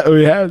 Yeah,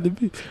 we have the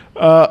beef.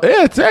 Yeah,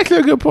 it's actually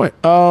a good point.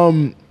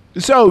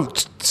 So,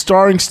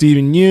 starring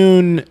Stephen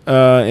Yeun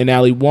and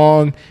Ali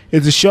Wong,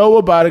 it's a show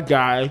about a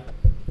guy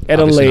and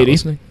a lady.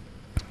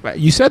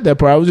 You said that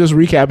part. I was just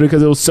recapping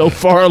because it was so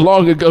far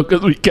long ago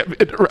because we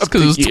kept interrupting.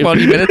 Because it was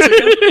 20 minutes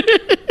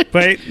ago.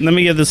 Wait, let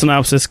me give the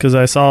synopsis because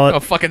I saw it. A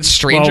fucking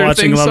Stranger while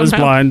watching Things Love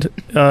somehow? Is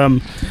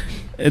Blind.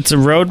 It's a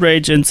road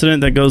rage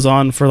incident that goes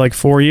on for like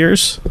 4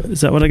 years.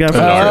 Is that what I got?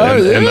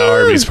 In the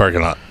Arby's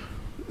parking lot.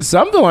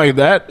 Something like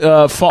that.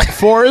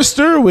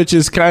 Forrester, which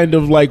is kind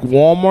of like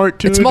Walmart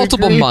to It's a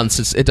multiple degree.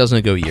 months. It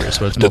doesn't go years.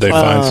 But it's Did they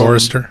find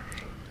Forrester?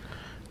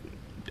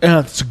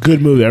 It's a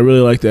good movie. I really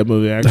like that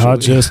movie, actually. I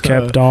just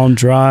kept on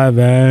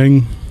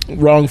driving.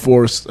 Wrong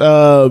Force.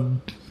 But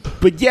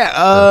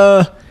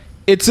yeah,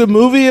 it's a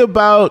movie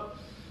about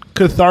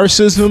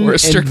catharsism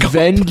Forrester and Gump.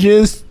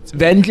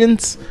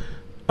 vengeance.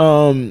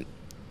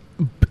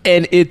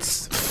 And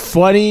it's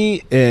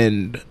funny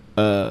and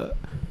I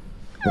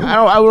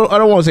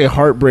don't want to say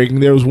heartbreaking.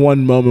 There was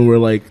one moment where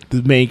like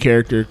the main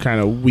character kind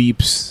of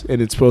weeps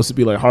and it's supposed to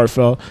be like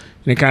heartfelt,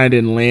 and it kind of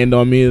didn't land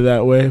on me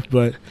that way.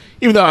 But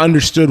even though I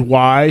understood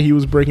why he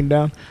was breaking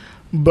down,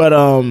 but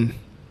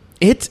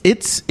it's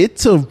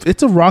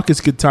a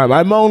raucous good time.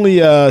 I'm only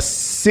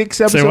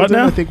 6 episodes what in,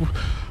 now? I think.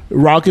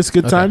 Raucous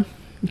good time.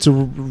 It's a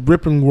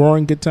ripping,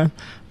 roaring good time.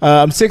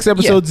 I'm 6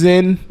 episodes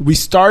in. We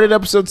started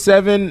episode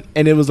 7,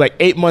 and it was like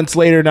 8 months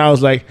later, and I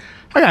was like,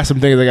 I got some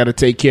things I got to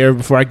take care of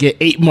before I get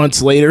 8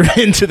 months later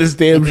into this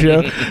damn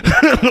show.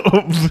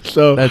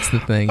 So That's the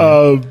thing.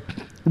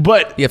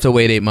 but you have to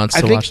wait 8 months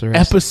to watch the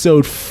rest.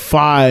 Episode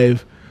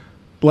 5,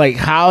 like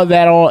how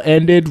that all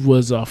ended,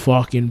 was a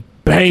fucking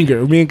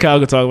banger. Me and Kyle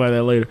can talk about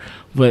that later.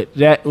 But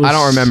that was I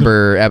don't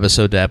remember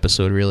episode to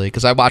episode really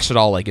because I watched it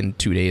all like in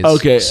 2 days.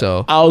 Okay,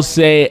 so I'll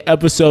say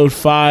episode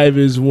 5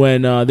 is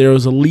when there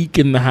was a leak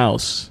in the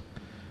house.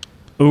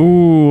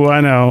 Ooh, I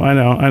know.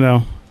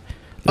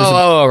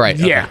 Right.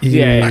 Yeah.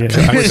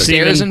 Were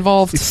stairs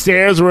involved?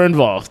 Stairs were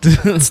involved.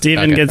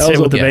 Steven Okay. gets That hit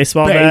was with the a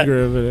baseball bat.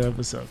 banger of an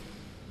episode.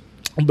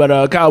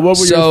 But Kyle, what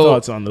were your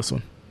thoughts on this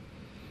one?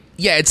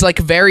 Yeah, it's like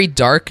very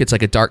dark. It's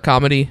like a dark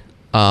comedy.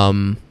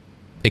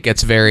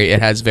 It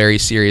has very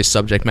serious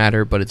subject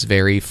matter, but it's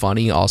very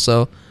funny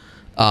also.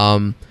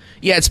 Yeah,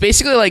 it's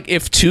basically like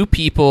if two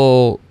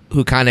people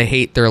who kind of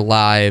hate their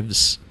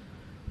lives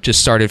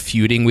just started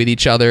feuding with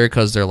each other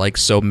because they're like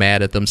so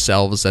mad at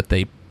themselves that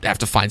they have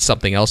to find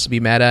something else to be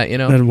mad at, you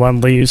know? Then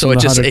one leaves. So in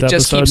it the just 100th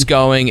episode. keeps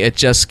going. It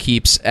just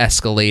keeps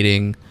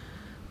escalating.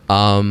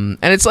 And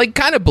it's like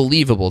kind of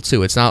believable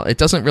too. It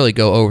doesn't really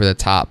go over the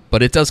top,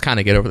 but it does kind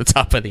of get over the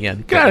top at the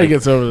end. Kind of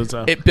gets over the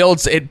top. It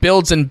builds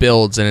and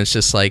builds, and it's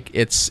just like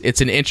it's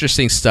an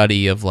interesting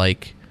study of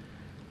like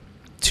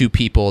two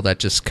people that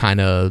just kind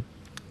of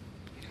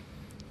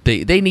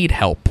they need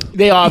help.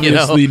 They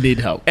obviously need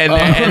help,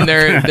 and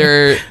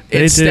they're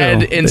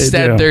instead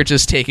do. they're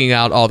just taking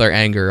out all their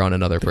anger on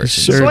another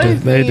person. Sure do.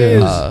 They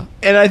do.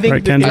 And I think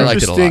Right, the Kendra? I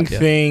liked it a lot, interesting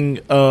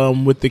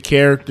thing with the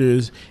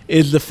characters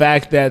is the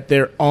fact that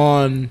they're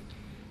on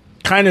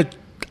kind of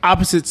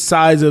opposite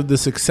sides of the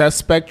success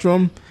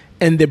spectrum,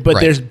 and but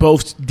Right. they're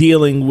both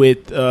dealing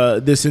with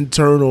this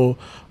internal.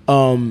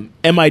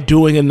 Am I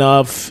doing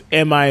enough?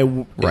 Am I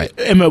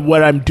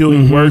what I'm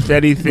doing worth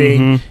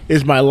anything?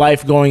 Is my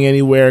life going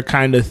anywhere?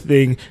 Kind of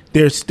thing.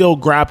 They're still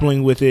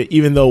grappling with it,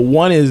 even though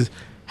one is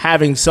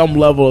having some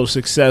level of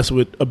success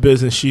with a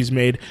business she's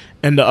made,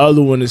 and the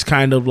other one is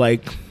kind of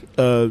like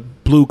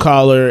blue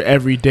collar,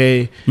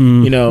 everyday,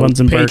 One's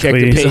in paycheck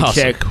Berkeley. to He's a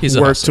hustler. paycheck, He's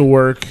a work hustler. to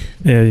work,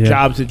 Yeah.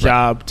 job to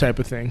job type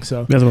of thing.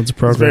 So The other one's a it's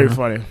very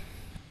programmer. funny.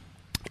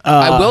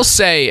 I will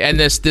say, and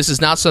this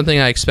is not something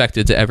I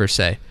expected to ever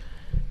say.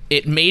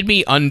 It made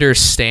me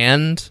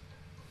understand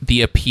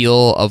the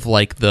appeal of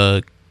like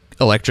the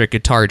electric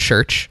guitar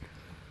church.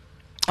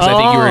 'Cause I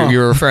think you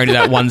were referring to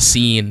that one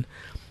scene.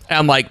 And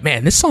I'm like,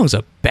 man, this song's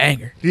a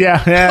banger.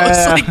 Yeah.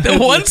 It's like the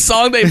one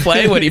song they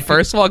play when he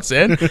first walks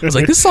in. I was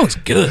like, this song's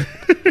good.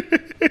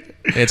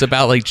 And it's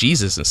about like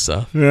Jesus and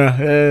stuff.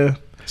 Yeah.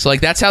 So like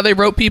that's how they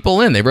wrote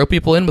people in. They wrote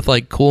people in with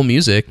like cool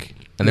music,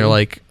 and they're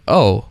like,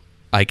 oh,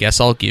 I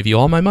guess I'll give you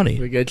all my money.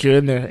 We get you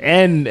in there,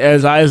 and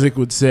as Isaac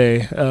would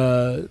say,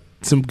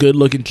 some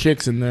good-looking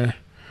chicks in there.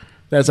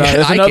 That's Eye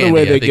another candy,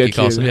 way I they think he get you.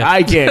 calls them, yeah.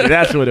 Eye candy.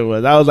 That's what it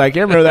was. I was like, I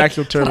can't remember the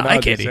actual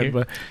terminology, Eye candy.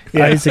 but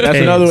yeah, Isaac that's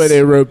Hayes. another way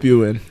they rope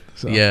you in.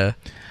 So. Yeah,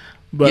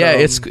 But, yeah,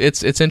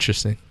 it's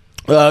interesting.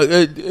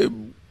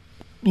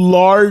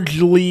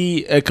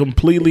 Largely a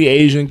completely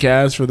Asian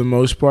cast for the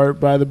most part.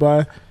 By the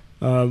by,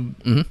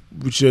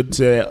 we should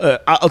say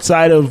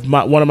outside of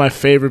one of my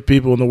favorite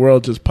people in the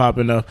world just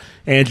popping up,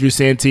 Andrew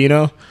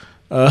Santino.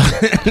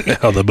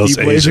 The most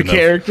he plays Asian a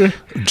character.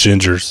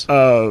 Gingers.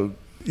 I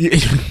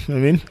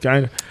mean,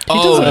 kind of. He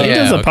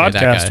does a podcast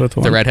that guy. with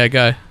one. The redhead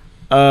guy.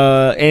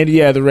 And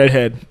yeah, the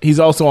redhead. He's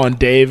also on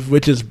Dave,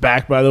 which is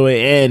back, by the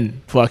way,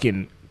 and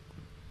fucking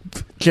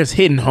just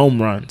hitting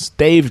home runs.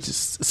 Dave is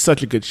just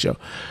such a good show.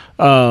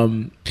 But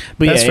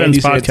Best yeah,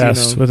 Friends Andy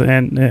podcast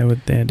Santino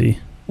with Andy.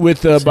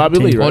 With Bobby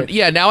Lee, Santino. right? Well,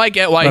 yeah, now I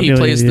get why Bobby he Lee,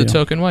 plays the yeah.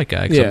 token white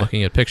guy. 'Cause I'm Yeah.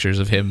 looking at pictures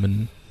of him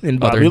and in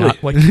Bobby Other Lee.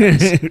 not white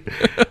guys.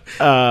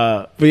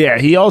 But yeah,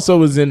 he also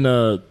was in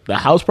the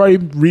House Party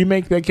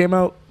remake that came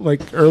out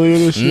like earlier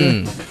this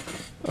year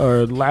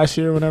or last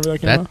year, whenever that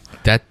came out.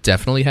 That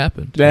definitely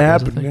happened. That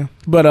happened, yeah.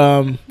 But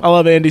I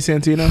love Andy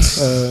Santino.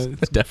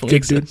 Definitely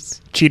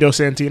exists. Cheeto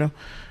Santino.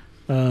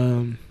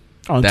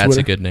 On That's Twitter.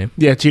 a good name.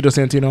 Yeah, Cheeto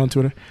Santino on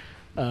Twitter.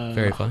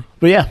 Very funny.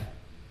 But yeah,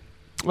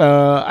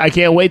 I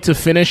can't wait to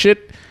finish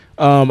it.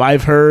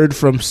 I've heard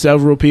from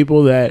several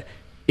people that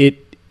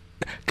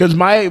because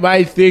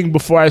my thing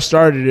before I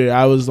started it,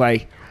 I was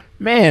like,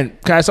 man,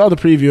 'cause I saw the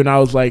preview and I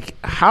was like,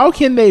 how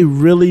can they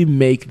really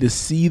make the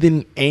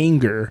seething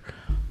anger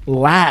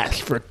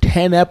last for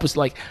 10 episodes?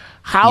 Like,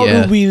 how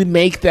do we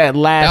make that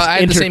last I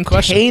had the same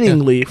question.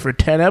 entertainingly for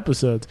 10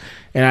 episodes?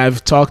 And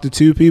I've talked to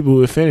 2 people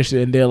who have finished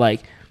it, and they're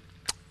like,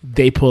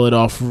 they pull it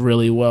off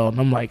really well. And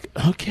I'm like,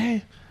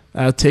 okay,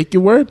 I'll take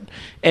your word.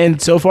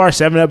 And so far,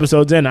 7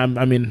 episodes in,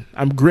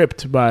 I'm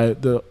gripped by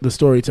the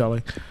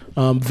storytelling.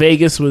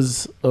 Vegas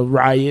was a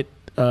riot.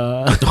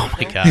 Oh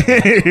my god.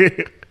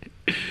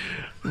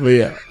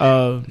 But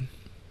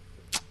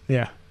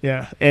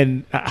yeah.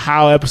 And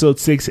how episode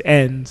 6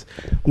 ends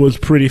was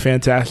pretty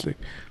fantastic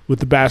with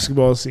the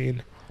basketball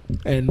scene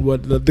and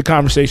what the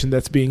conversation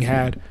that's being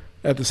had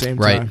at the same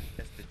time.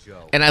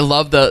 And I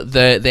love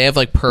they have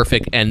like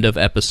perfect end of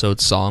episode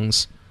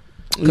songs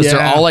because they're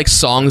all like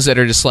songs that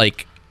are just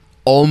like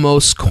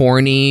almost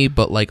corny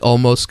but like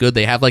almost good.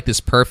 They have like this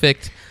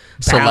perfect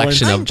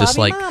selection of just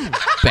like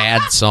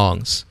bad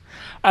songs.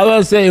 I was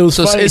gonna say it was.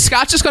 So funny. is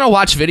Scott just gonna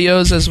watch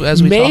videos as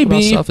we talk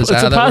about stuff? Is it's that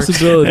a how that works?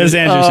 possibility. It's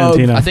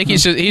Andrew Santino. I think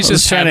he's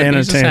just trying to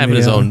entertain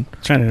his own.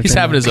 He's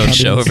having his own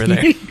show over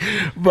there.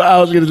 But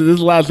I was gonna say this is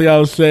the last thing I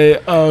would say.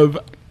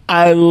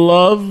 I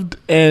loved,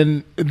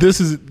 and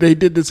they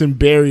did this in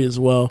Barry as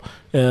well.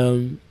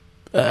 I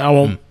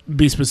won't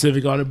be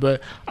specific on it,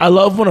 but I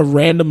love when a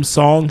random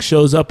song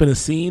shows up in a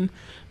scene.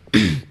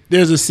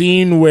 There's a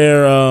scene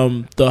where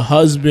the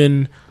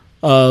husband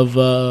of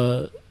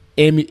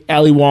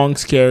Ali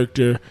Wong's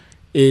character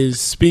is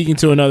speaking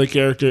to another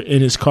character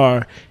in his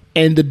car,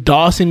 and the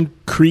Dawson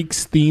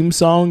Creek's theme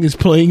song is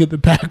playing in the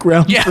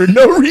background for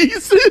no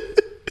reason.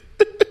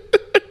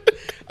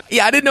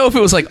 Yeah, I didn't know if it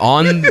was like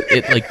on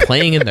it, like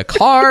playing in the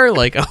car.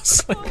 Like I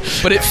was like,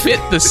 but it fit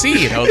the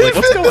scene. I was like,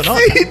 what's going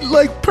on?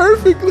 Like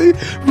perfectly,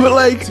 but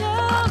like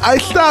I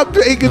stopped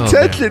paying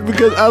attention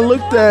because I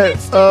looked at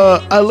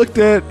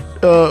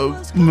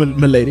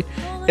my lady,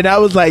 and I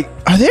was like,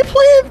 are they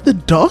playing the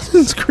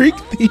Dawson's Creek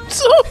theme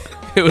song?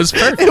 It was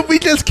perfect. And we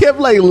just kept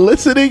like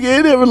listening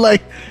in, and we're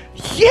like,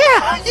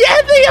 yeah,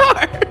 they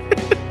are.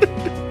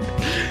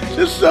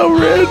 Just so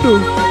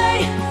random.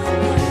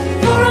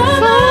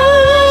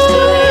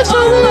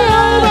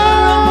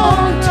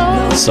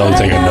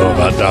 Songs I can know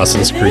about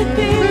Dawson's Creek.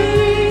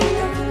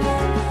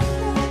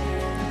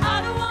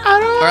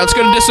 All right, let's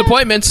go to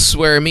disappointments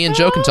where me and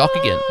Joe can talk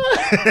again.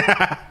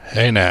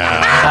 Hey now.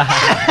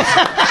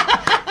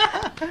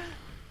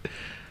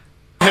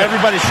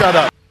 Everybody shut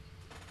up.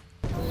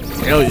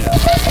 Hell yeah.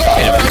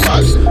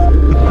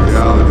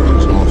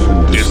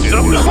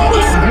 You're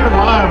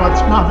alive.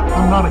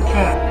 I'm not a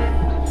cat.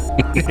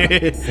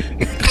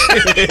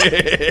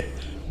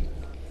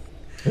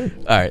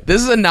 All right,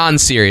 this is a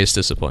non-serious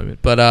disappointment,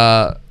 but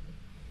I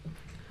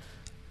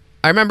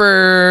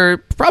remember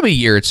probably a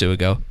year or 2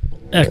 ago,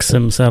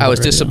 XM7. I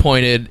was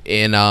disappointed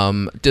in the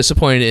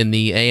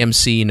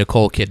AMC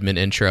Nicole Kidman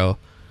intro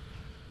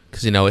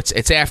because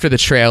it's after the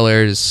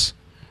trailers.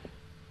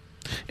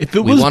 If it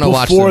We was want to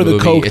watch before the the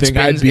movie. Coke It's thing,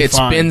 been I'd be it's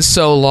fine. been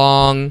so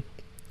long.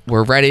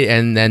 We're ready,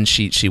 and then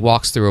she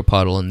walks through a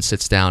puddle and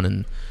sits down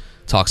and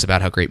talks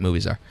about how great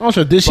movies are.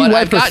 Also, did she But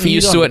wipe I've her gotten feet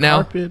used on to the it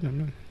now. carpet?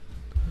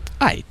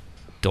 I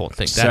don't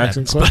think Just that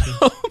asking happens.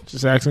 questions.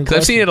 Just asking Because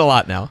I've seen it a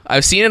lot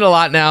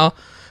now.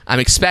 I'm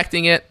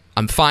expecting it.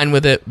 I'm fine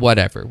with it.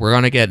 Whatever. We're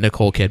going to get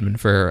Nicole Kidman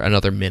for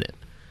another minute.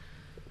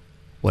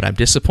 What I'm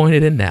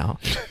disappointed in now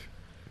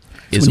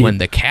is when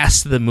the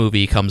cast of the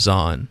movie comes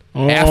on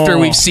after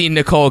we've seen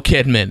Nicole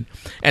Kidman,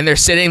 and they're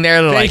sitting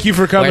there like, Thank you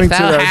for coming we're so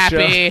to our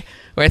happy. show.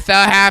 We're so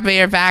happy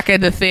you're back in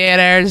the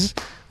theaters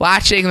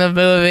watching the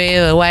movie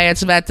the way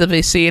it's meant to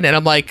be seen. And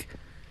I'm like,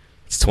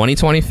 it's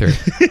 2023.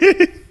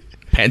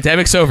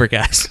 Pandemic's over,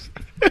 guys.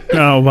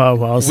 Oh,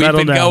 well.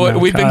 Settle down.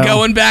 We've been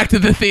going back to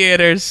the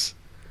theaters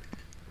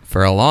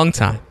for a long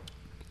time.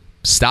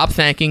 Stop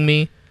thanking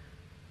me.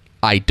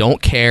 I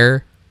don't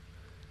care.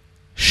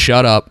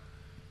 Shut up.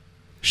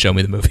 Show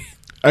me the movie.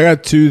 I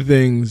got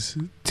 2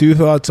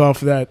 thoughts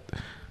off of that.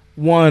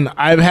 One,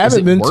 I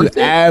haven't been to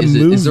a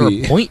movie. Is there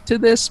a point to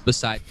this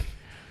besides?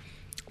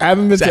 I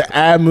haven't been to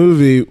a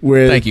movie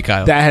where Thank you,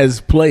 Kyle. that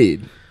has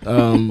played.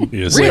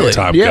 You see Really?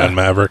 Top Yeah. Gun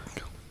Maverick.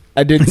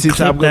 I didn't see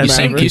Top Gun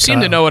Maverick. You seem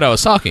to know what I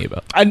was talking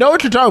about. I know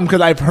what you're talking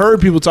because I've heard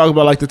people talk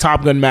about like the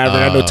Top Gun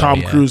Maverick. I know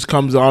Tom yeah. Cruise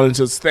comes on and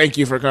says thank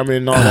you for coming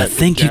and all that.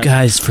 Thank you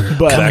guys for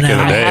But coming Back in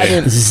the out. day. I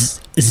haven't been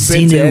to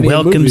Xenu any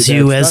welcomes movie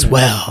you that's as done it.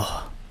 well.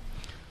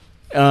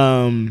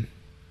 And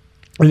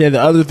then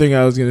the other thing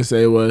I was gonna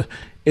say was,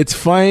 it's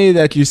funny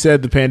that you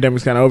said the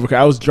pandemic's kind of over. 'Cause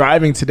I was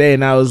driving today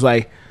and I was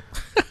like,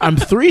 I'm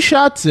 3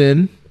 shots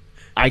in.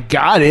 I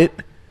got it.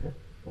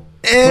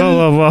 And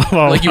Whoa.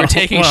 Like you were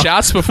taking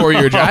shots before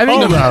you were driving?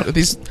 Hold up.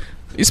 These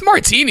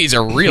martinis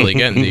are really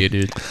getting to you,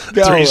 dude.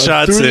 No, 3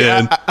 shots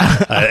in,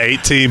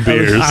 18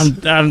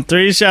 beers. I'm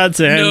 3 shots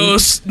in. No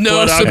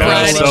Blood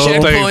sobriety alcohol. So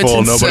checkpoints thankful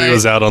in nobody sight.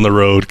 was out on the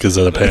road because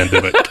of the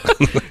pandemic.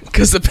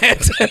 Because the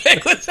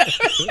pandemic was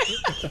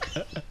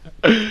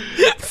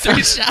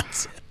 3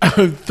 shots.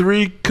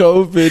 3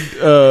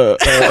 COVID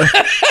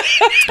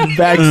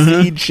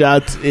vaccine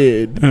shots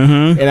in,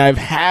 and I've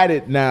had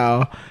it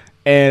now.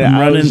 And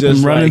I'm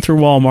I'm running through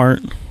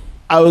Walmart.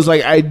 I was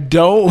like, I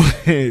don't.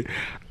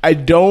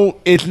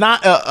 It's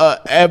not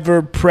a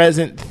ever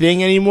present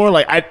thing anymore.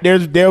 Like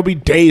there'll be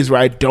days where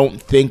I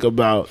don't think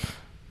about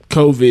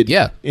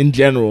COVID. In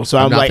general. So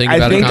I'm not like, thinking I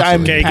about it think I'm.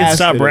 constantly. Okay, you can past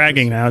stop it.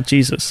 bragging now.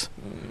 Jesus.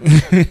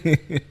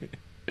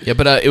 Yeah,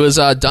 but it was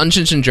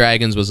Dungeons and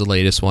Dragons was the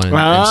latest one,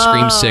 and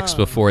Scream 6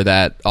 before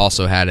that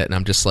also had it, and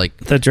I'm just like,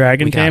 The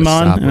dragon we gotta came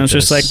on, stop and it was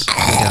with just like, this.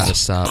 We gotta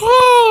stop.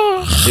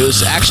 It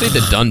was actually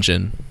the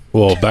dungeon.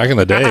 Well, back in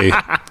the day,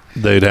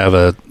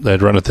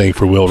 they'd run a thing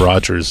for Will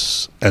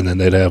Rogers, and then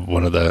they'd have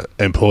one of the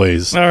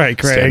employees all right,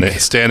 Craig.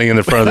 standing in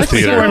the front of the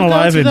You weren't theater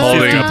alive in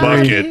holding a 53.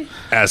 bucket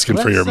asking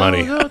for your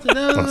money. I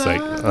was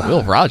like,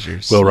 Will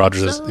Rogers. Will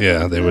Rogers,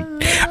 they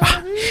would.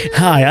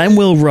 Hi, I'm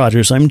Will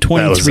Rogers. I'm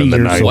That was 23 in the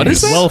years 90s. old. What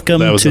is that? Welcome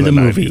That was to in the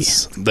movie.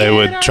 90s. They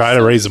would try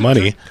to raise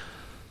money,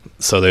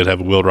 so they'd have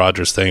a Will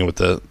Rogers thing with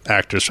the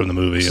actors from the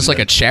movie. It's just like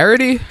a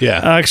charity? Yeah.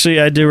 Actually,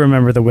 I do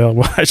remember the Will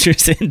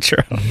Rogers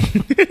intro.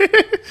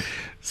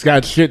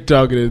 Scott shit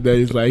talking it. That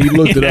he's like, he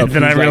looked it up.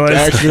 Then I He's like,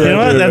 realized, actually, you know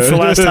what? That's the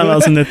last time I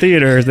was in the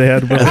theater. They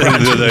had Will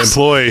Rogers.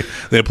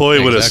 the employee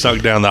would have Exactly.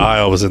 stuck down the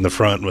aisle, was in the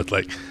front with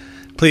like,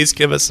 please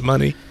give us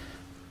money.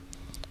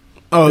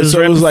 Oh, It was so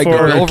right it was like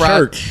before- a Will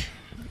church,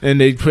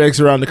 and they flex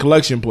around the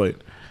collection plate.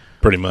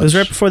 Pretty It much. was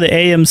right before the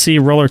AMC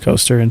roller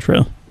coaster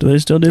intro. Do they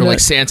still do Or that? like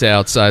Santa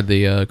outside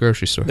the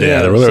grocery store.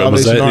 Yeah, the roller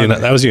was Salvation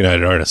Army. that was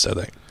United Artists, I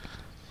think.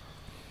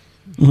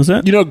 was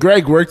that? You know,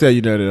 Greg worked at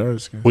United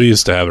Artists. We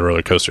used to have a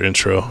roller coaster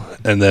intro,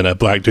 and then a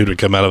black dude would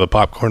come out of a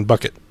popcorn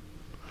bucket.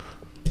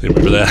 You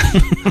remember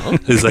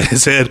that? He's like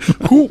his head,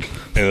 cool.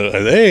 And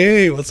like,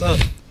 hey, what's up?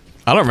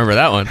 I don't remember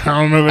that one. I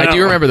don't remember. I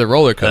do remember the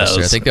roller coaster.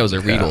 was- I think that was a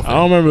Regal I thing.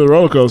 don't remember the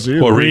roller coaster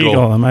either. Well,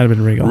 Regal. It might have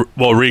been Regal.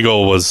 Well,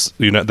 Regal was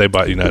they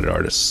bought United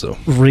Artists, so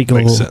Regal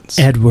makes sense.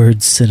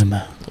 Edwards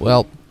Cinema.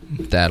 Well,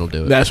 that'll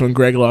do it. That's when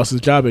Greg lost his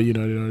job at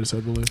United Artists, I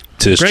believe.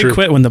 Tis Greg true.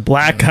 quit when the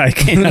black guy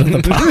came out of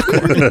the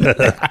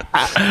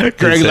popcorn.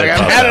 Greg's like,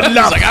 I've had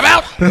enough. He's like, I'm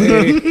out.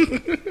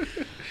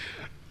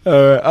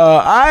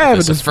 I have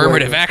This a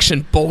affirmative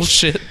action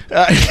bullshit.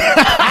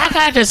 I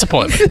got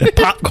disappointment. The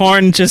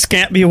popcorn just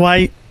can't be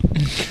white.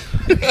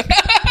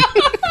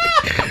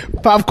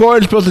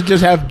 Popcorn's supposed to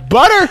just have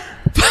butter.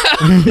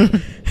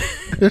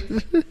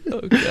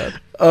 Oh,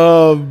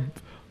 God.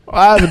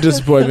 I have a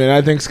disappointment.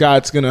 I think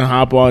Scott's gonna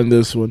hop on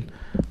this one.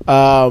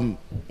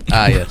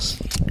 Yes.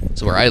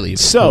 That's where I leave.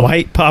 So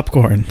White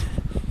popcorn.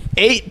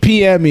 8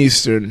 p.m.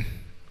 Eastern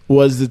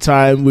was the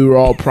time we were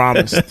all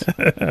promised.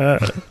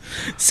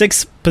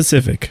 6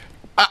 Pacific.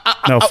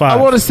 No, 5. I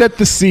want to set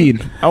the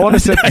scene. I want to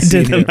set the I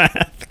scene. did the here.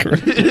 math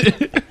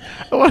correctly.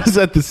 I want to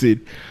set the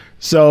scene.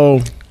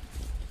 So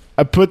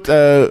I put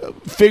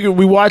figured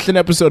we watched an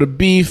episode of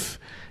Beef,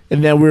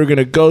 and then we were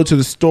gonna go to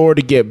the store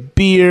to get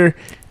beer,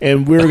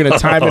 and we were gonna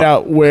time it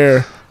out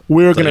where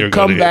we were Thought you gonna were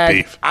come gonna get back.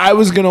 Beef. I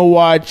was gonna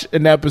watch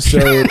an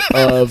episode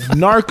of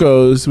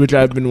Narcos, which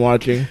I've been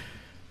watching,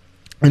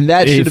 and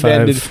that should have 85.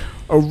 ended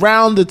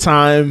around the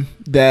time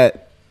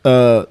that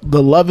the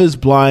Love Is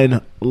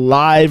Blind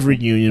live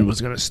reunion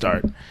was gonna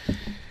start,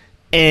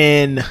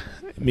 and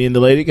me and the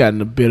lady got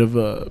in a bit of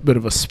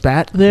a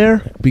spat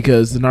there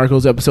because the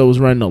Narcos episode was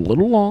running a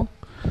little long,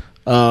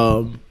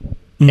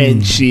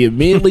 and she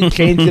immediately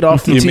changed it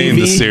off the You TV. mean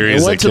the and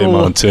series that went to came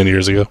on 10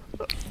 years ago?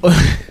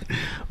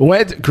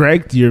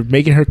 Greg, you're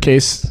making her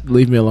case.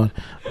 Leave me alone.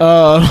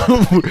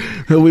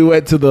 We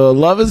went to the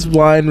Love Is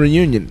Blind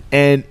reunion,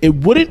 and it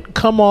wouldn't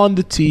come on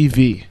the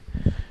TV,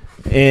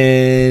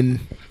 and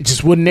it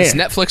just wouldn't air. Is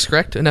Netflix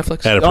correct?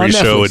 Netflix? Had a On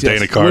pre-show Netflix, with yes.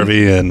 Dana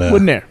Carvey and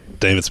Wouldn't air.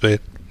 David Spade.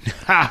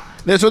 Ha!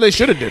 That's what they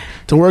should have did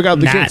to work out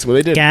the kinks. Well,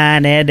 they did.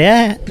 Gonna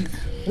do.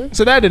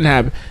 So that didn't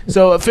happen.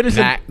 So I finished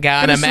Not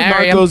gonna the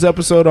marry him. Narcos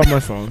episode on my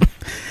phone,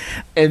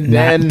 and Not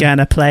then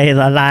gonna play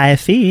the live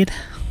feed.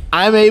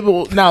 I'm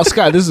able now,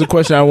 Scott. This is a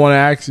question I want to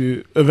ask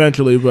you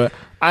eventually, but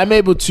I'm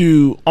able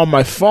to on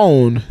my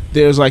phone.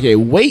 There's like a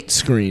wait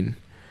screen,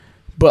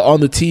 but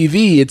on the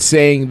TV, it's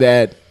saying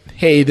that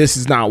hey, this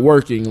is not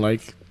working.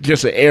 Like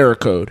just an error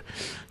code.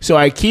 So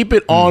I keep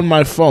it on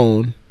my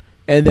phone,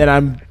 and then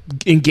I'm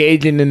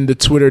engaging in the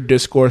Twitter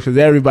discourse because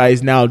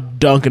everybody's now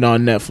dunking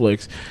on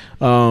Netflix.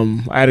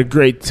 I had a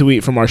great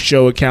tweet from our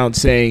show account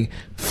saying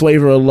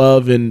Flavor of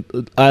Love and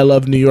I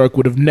Love New York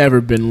would have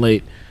never been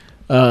late.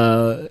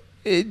 Tweets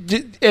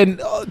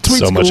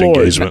So much galore.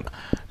 engagement.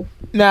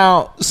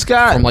 Now,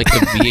 Scott, From like the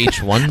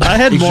VH1? I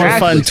had more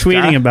fun Exactly,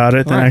 tweeting Scott. about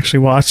it than Right. actually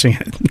watching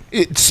it.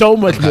 it's so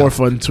much more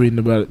fun tweeting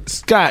about it.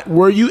 Scott,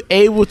 were you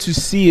able to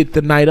see it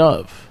the night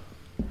of?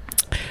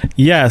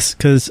 Yes,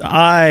 because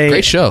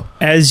Great show.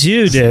 as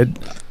you did,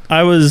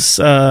 I was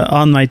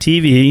on my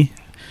TV,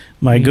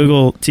 my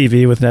Google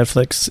TV with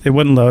Netflix. It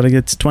wouldn't load. It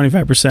gets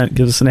 25%,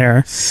 gives us an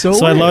error.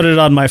 So I loaded it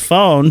on my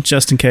phone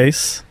just in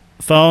case.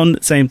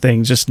 Phone, same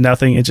thing, just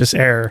nothing. It just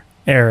error.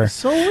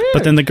 So weird.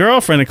 But then the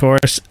girlfriend, of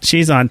course,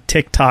 she's on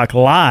TikTok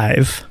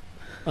Live.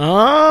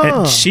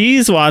 And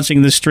she's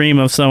watching the stream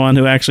of someone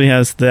who actually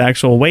has the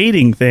actual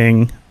waiting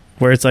thing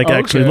where it's like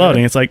actually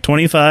loading. It's like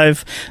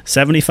 25,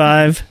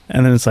 75,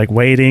 and then it's like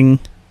waiting.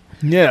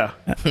 Yeah.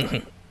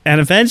 And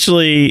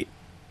eventually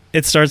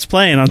it starts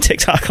playing on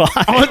TikTok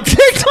Live. On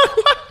TikTok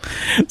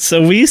Live?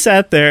 So we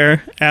sat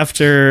there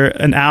after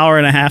an hour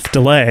and a half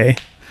delay.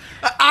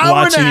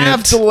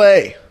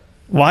 Delay.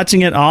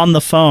 Watching it on the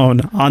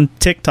phone on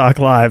TikTok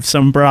Live,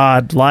 some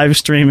broad live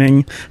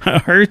streaming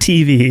her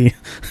TV.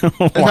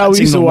 That's how we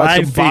used to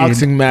watch a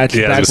boxing match.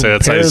 Yeah, I was going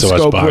to say that's how you used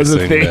to watch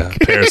boxing. Yeah,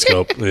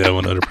 Periscope. Yeah,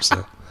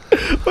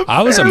 100%.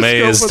 I was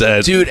amazed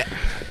that dude,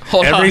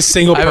 every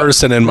single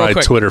person in my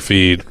Twitter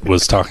feed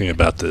was talking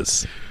about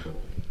this.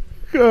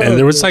 And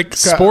there was like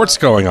sports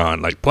going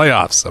on, like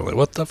playoffs. I'm like,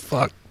 what the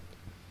fuck?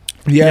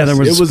 Yeah, there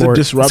was it was a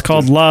disruptor. It's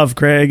called love,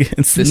 Greg.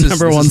 It's the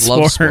number one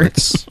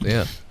sport.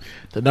 Yeah.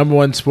 The number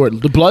one sport,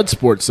 the blood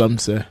sport, some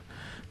say.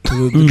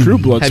 The true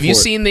blood sport. Have you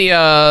seen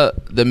the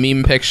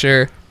meme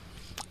picture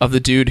of the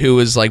dude who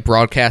was like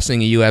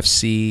broadcasting a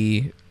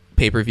UFC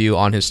pay-per-view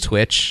on his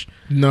Twitch?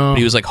 No. But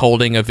he was like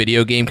holding a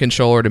video game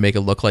controller to make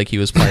it look like he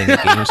was playing a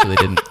game so they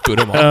didn't boot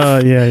him off. Oh,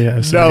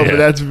 yeah. No, but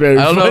that's very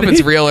I don't funny. know if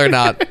it's real or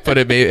not, but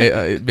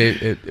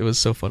it was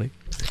so funny.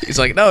 He's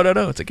like, no,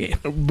 it's a game.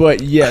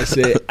 But yes,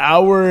 an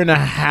hour and a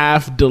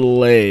half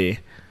delay.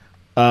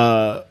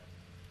 And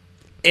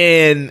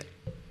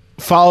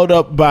followed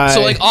up by...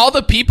 So, like, all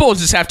the people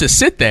just have to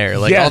sit there.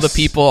 Like, all the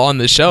people on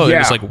the show are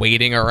just, like,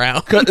 waiting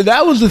around.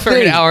 That was the for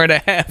thing. an hour and a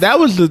half. That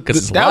was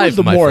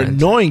the more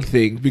annoying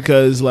thing,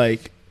 because,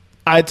 like,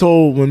 I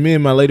told... When me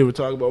and my lady were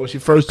talking about when she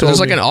first told me...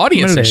 There's, like, an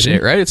audience and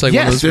shit, right? It's like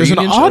one of those there's an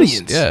reunion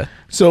audience. shows. Yeah.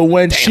 So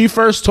when she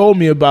first told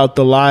me about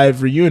the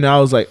live reunion,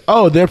 I was like,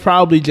 oh, they're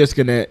probably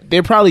gonna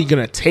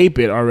tape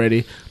it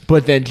already,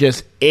 but then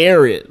just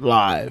air it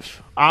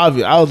live.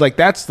 Obvious. I was like,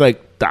 that's,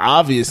 like, the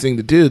obvious thing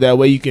to do. That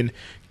way you can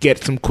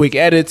get some quick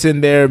edits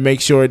in there,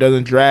 make sure it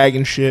doesn't drag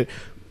and shit.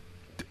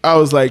 I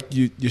was like,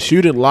 you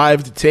shoot it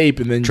live to tape,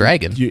 and then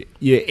you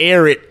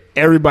air it.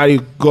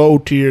 Everybody go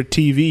to your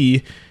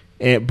TV,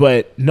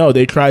 but no,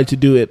 they tried to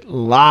do it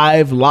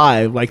live,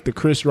 like the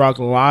Chris Rock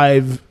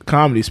live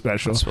comedy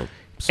special.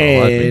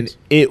 And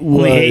it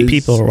was only 8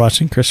 people were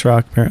watching Chris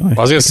Rock. Apparently, I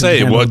was gonna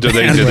say, what did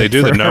they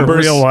do the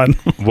numbers? Real one.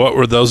 What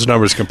were those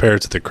numbers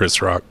compared to the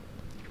Chris Rock?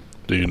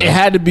 Do you know? It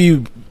had to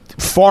be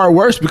far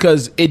worse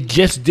because it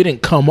just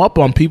didn't come up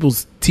on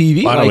people's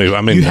TV.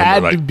 You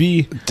had to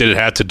be. Did it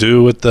have to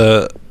do with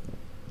the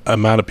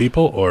amount of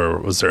people, or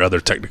was there other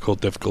technical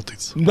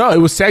difficulties? No, it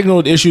was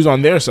technical issues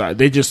on their side.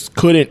 They just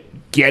couldn't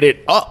get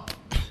it up.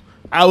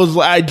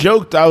 I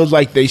joked. I was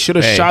like, they should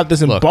have shot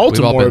this in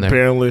Baltimore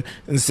apparently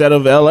instead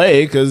of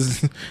L.A.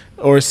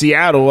 or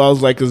Seattle. I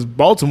was like, because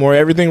Baltimore,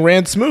 everything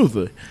ran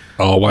smoothly.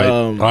 All white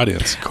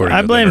audience.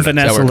 I blame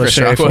Vanessa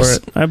Lachey for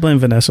it. I blame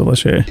Vanessa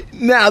Lachey.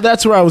 Now,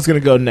 that's where I was going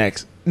to go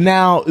next.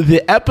 Now,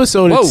 the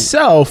episode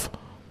itself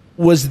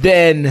was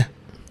then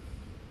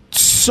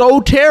so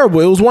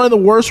terrible. It was one of the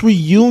worst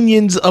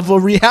reunions of a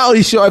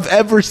reality show I've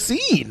ever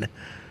seen.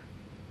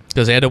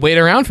 Because they had to wait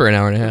around for an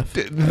hour and a half.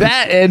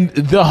 That and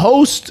the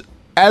host...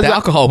 the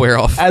alcohol wear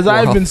off. As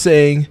I've been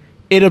saying,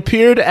 it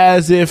appeared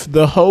as if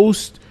the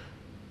host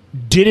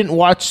didn't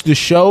watch the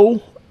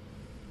show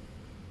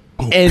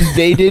and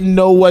they didn't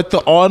know what the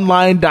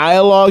online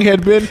dialogue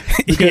had been,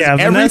 because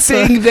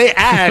everything they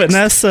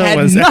asked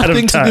had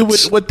nothing to do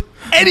with what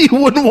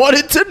anyone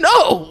wanted to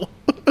know.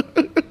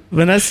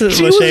 Vanessa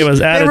Lachey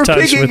was out of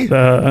touch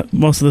with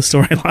most of the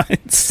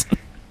storylines.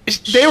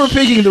 They were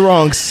picking the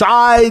wrong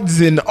sides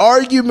and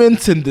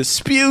arguments and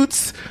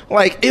disputes.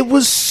 Like, it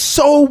was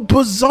so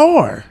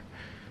bizarre.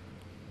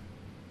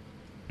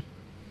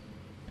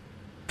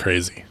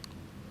 Crazy.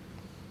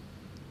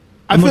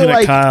 I'm looking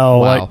at Kyle.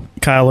 Wow. Like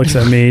Kyle looks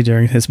at me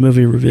during his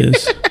movie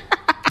reviews.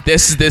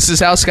 This is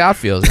how Scott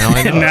feels. Now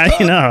I know. Now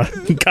you know.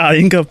 Kyle,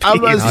 you can go pee.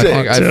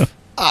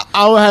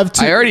 I'll have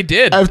two. I already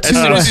did. As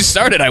soon as you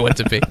started, I went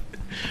to pee.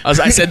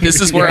 I said,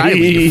 this is where I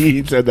leave.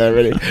 He said that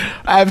already.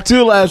 I have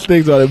two last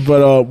things on it,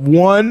 but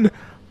one,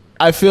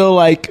 I feel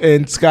like,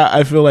 and Scott,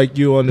 I feel like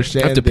you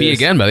understand. I have to pee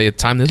again by the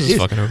time this is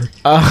fucking over.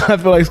 I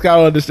feel like Scott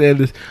will understand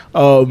this.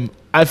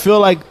 I feel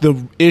like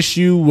the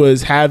issue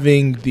was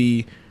having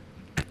the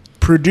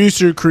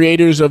producer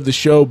creators of the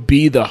show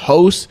be the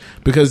host,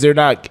 because they're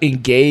not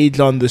engaged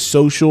on the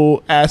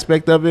social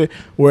aspect of it,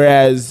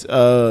 whereas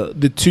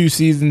the 2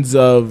 seasons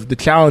of the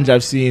challenge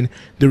I've seen,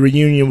 the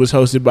reunion was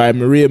hosted by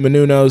Maria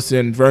Menounos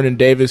and Vernon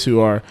Davis,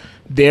 who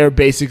they're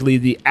basically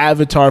the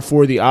avatar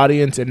for the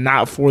audience and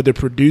not for the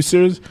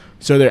producers,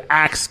 so they're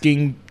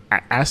asking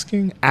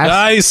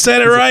you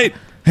said it right.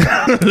 He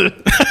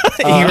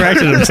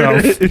corrected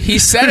himself. He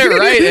said it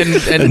right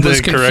and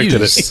was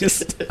corrected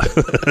confused.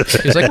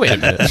 He was like, "Wait a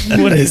minute,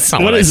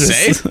 What is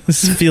this?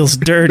 This feels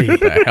dirty. What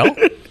the hell?"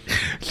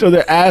 So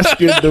they're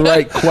asking the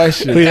right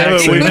question. We've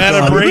had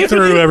a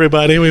breakthrough,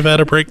 everybody. We've had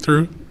a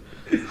breakthrough.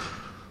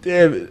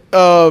 Damn it.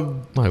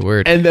 My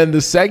word. And then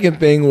the second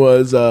thing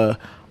was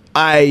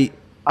I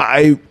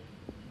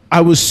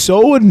was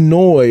so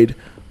annoyed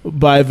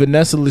by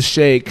Vanessa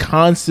Lachey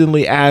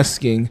constantly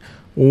asking,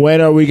 when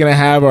are we going to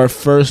have our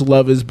first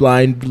Love is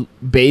Blind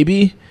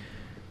baby?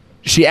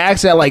 She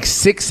asked that like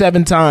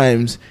 6-7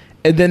 times,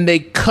 and then they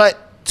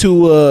cut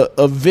to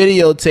a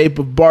videotape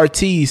of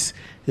Bartice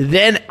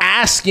then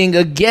asking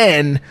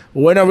again,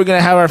 when are we going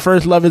to have our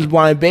first Love is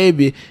Blind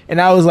baby?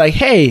 And I was like,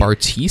 hey.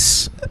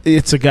 Bartice?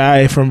 It's a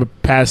guy from a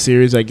past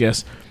series, I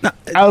guess.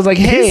 I was like,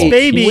 hey. His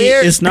baby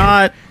is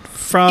not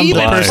from the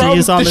person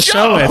he's on the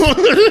show with.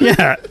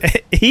 Yeah.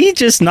 He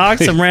just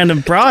knocked some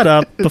random broad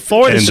up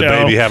before the show. And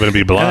the baby happened to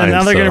be blind. And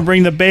now they're going to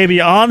bring the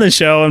baby on the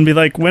show and be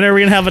like, when are we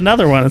going to have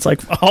another one? It's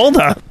like, hold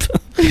up.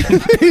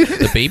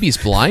 The baby's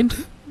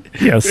blind?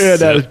 Yes. Yeah,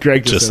 that was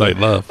Greg. Just like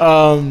love.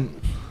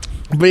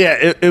 But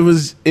yeah,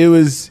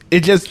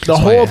 it just the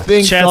whole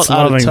thing Chat's felt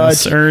out of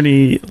touch.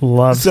 Ernie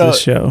loves the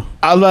show.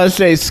 I was about to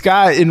say,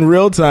 Scott, in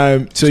real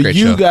time. So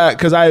you got,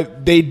 because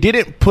they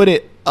didn't put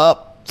it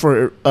up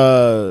for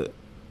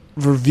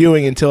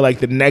reviewing until like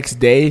the next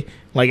day,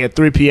 like at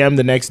 3 p.m.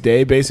 the next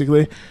day,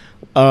 basically.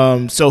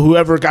 So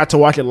whoever got to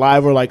watch it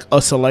live or like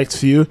a select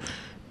few,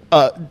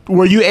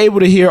 were you able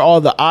to hear all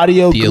the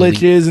audio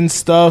glitches and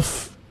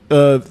stuff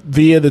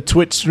via the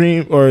Twitch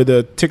stream or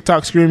the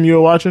TikTok stream you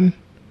were watching?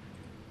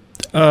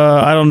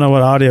 I don't know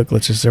what audio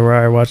glitches there were.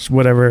 I watched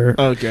whatever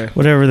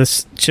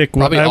this chick.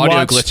 Probably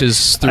audio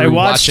glitches through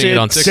watching it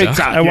on TikTok.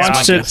 I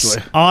watched it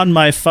on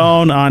my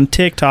phone on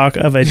TikTok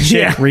of a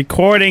chick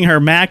recording her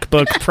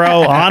MacBook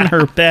Pro on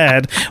her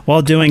bed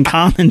while doing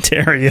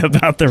commentary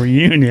about the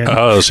reunion.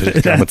 Oh, she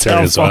did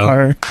commentary as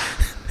well.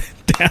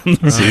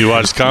 So you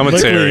watched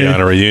commentary on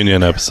a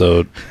reunion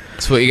episode.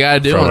 That's what you gotta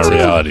do from on a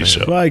reality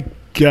show. My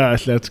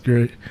gosh, that's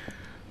great.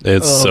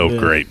 It's so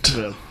great.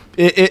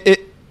 Yeah.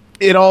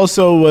 It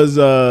also was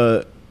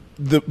the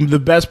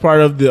best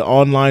part of the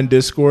online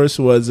discourse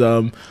was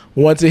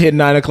once it hit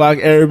 9 o'clock,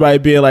 everybody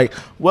being like,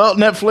 "Well,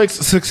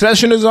 Netflix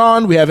Succession is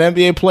on. We have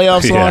NBA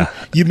playoffs on.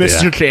 You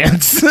missed your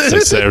chance."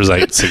 It was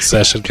like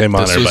Succession came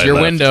on. This was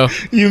your window.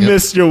 You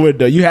missed your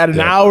window. You had an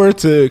hour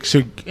to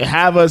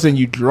have us, and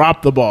you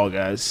dropped the ball,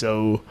 guys.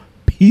 So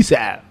peace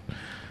out.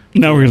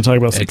 Now we're going to talk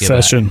about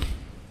Succession.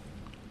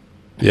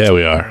 Yeah,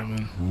 we are.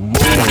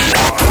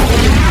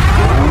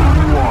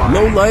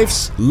 Low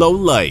life's low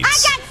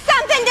lights. I got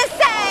something to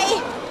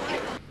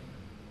say.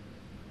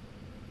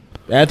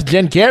 That's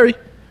Jen Carey,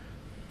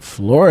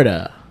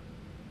 Florida.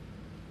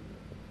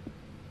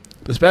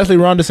 Especially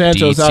Ron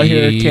DeSantis out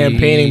here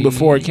campaigning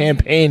before a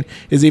campaign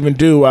is even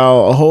due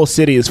while a whole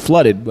city is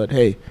flooded. But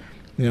hey,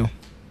 you know.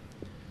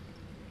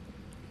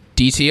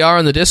 DTR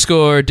on the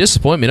Discord,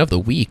 disappointment of the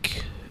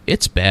week.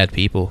 It's bad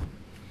people.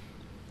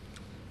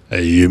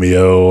 Hey,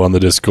 Yumio on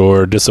the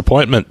Discord.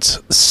 Disappointment.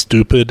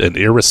 Stupid and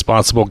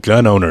irresponsible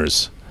gun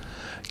owners.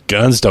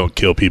 Guns don't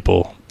kill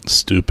people.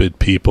 Stupid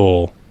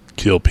people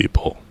kill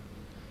people.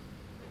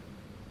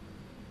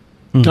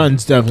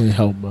 Guns definitely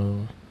help,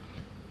 bro.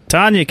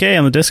 Tanya K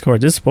on the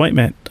Discord.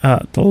 Disappointment.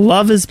 The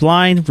Love is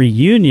Blind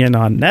reunion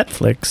on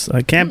Netflix.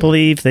 I can't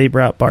believe they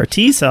brought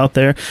Bartice out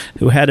there,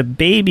 who had a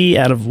baby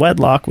out of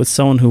wedlock with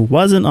someone who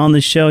wasn't on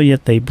the show,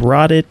 yet they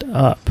brought it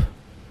up.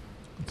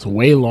 It's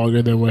way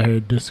longer than what her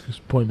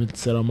disappointment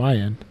said on my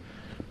end.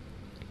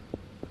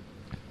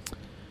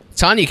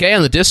 Tanya K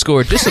on the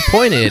Discord,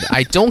 disappointed.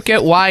 I don't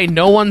get why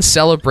no one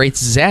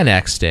celebrates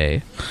Xanax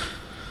Day.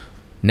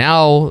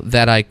 Now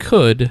that I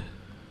could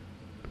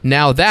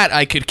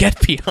get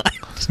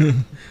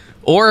behind.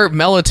 Or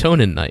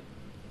Melatonin Night.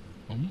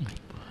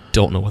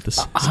 Don't know what this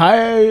is.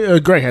 Hi,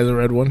 Greg has a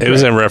red one. It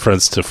was in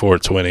reference to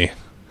 420.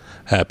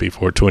 Happy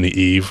 420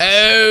 Eve.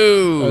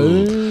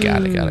 Oh.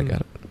 Got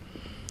it.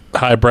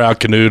 Highbrow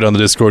Canoed on the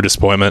Discord,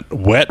 disappointment.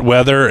 Wet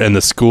weather and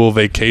the school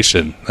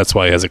vacation. That's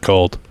why he has it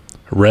cold.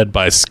 Read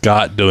by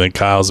Scott doing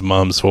Kyle's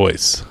mom's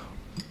voice.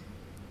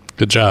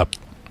 Good job.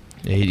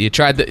 Yeah, you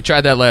tried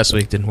that last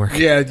week. Didn't work.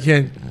 Yeah.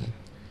 You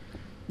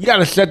got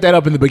to set that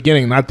up in the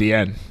beginning, not the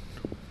end.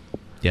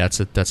 Yeah,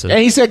 that's it. And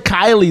he said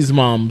Kylie's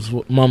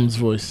mom's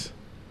voice.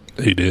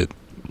 He did.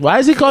 Why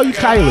does he call you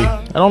Kylie?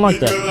 I don't like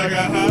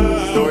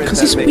that. Because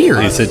he's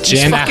weird. He's a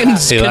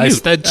Janice. He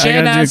likes the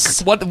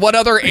Janice. What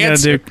other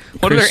answer?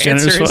 What other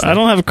answer is that? I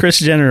don't have a Kris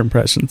Jenner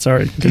impression.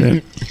 Sorry.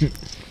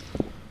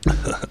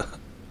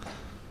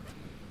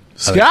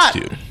 Scott.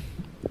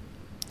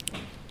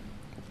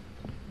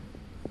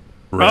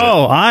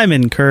 Oh, I'm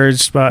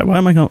encouraged by. Why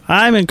am I going?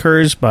 I'm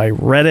encouraged by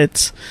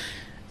Reddit,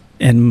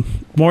 and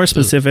more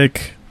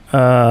specific,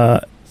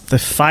 the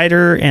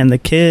fighter and the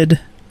kid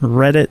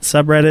Reddit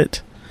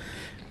subreddit,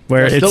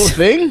 where That's it's still a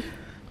thing.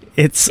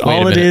 It's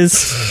all it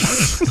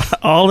is.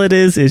 All it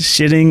is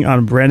shitting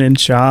on Brennan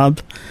Schaub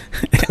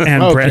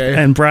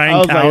and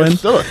Brian Callen. It's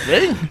still a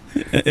thing.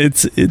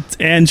 It's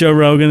and Joe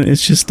Rogan.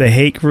 It's just a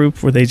hate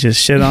group where they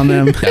just shit on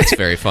them. That's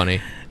very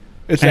funny.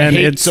 It's a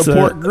hate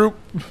support group.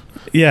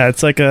 Yeah,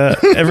 it's like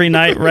every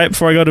night right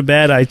before I go to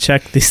bed, I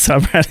check the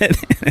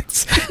subreddit.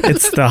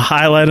 It's the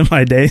highlight of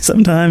my day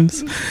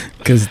sometimes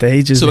because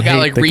they just so it got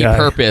like the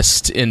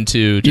repurposed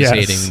into just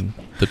hating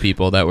the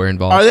people that were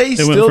involved. Are they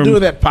still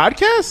doing that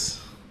podcast?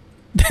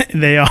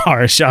 They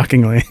are,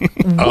 shockingly.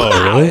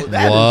 Oh, really?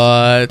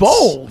 What?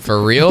 Bold.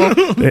 For real?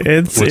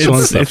 It's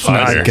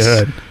not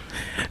good.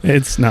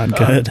 It's not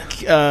good.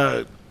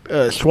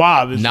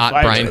 Schwab is not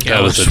Brian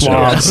That was a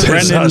Schwab. joke.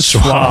 Brendan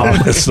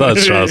Schwab. It's not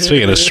Schwab.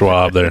 Speaking of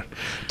Schwab, there,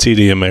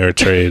 TD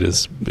Ameritrade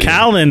is.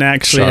 Calvin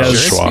actually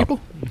has Schwab.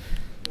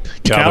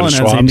 Calvin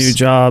has a new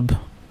job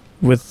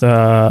with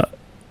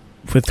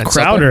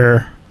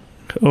Crowder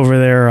over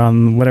there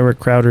on whatever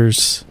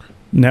Crowder's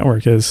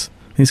network is.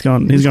 He's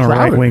going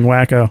right wing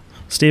wacko.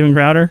 Steven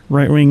Crowder,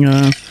 right wing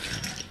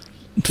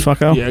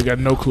fucko. Yeah, I got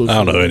no clue. I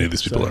don't know who any of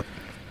these people are.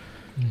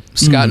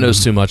 Scott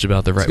knows too much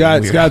about the right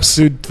wing. Scott's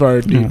sued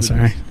for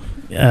sorry.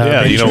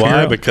 Yeah, you know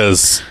why?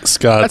 Because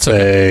Scott's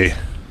a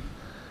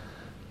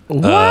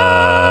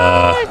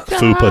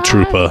Fupa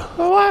Troopa.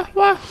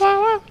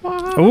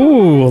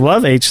 Ooh,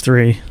 love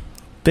H3.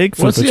 Big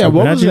Fupa Troopa.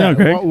 What How'd was you that?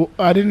 know, Greg?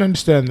 I didn't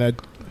understand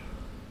that.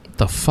 What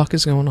the fuck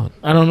is going on?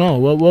 I don't know.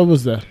 What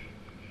was that?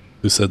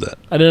 Who said that?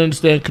 I didn't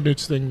understand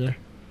Knut's thing there.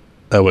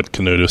 That wasn't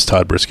Canute. It was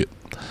Todd Brisket.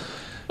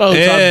 Oh,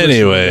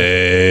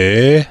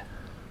 anyway.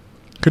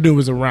 Knut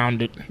was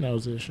around it. That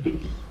was the issue.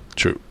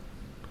 True.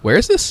 Where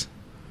is this?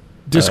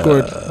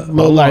 Discord.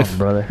 Low life.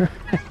 brother.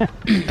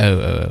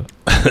 Oh.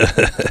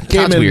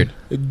 Todd's weird.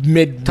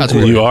 Todd's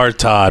weird. You are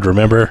Todd,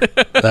 remember?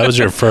 That was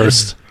your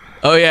first.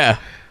 Oh, yeah.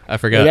 I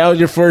forgot. Yeah, that was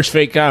your first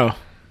fake Kyle.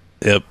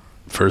 Yep.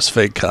 First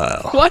fake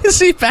Kyle. Why is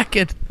he back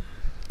in?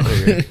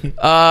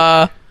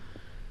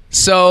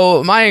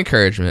 So, my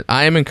encouragement.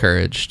 I am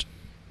encouraged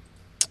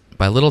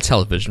by a little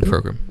television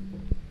program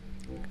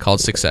called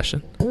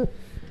Succession.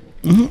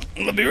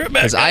 Mm-hmm. I'll be right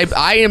back.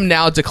 I am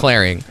now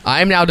declaring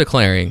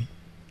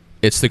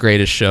it's the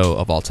greatest show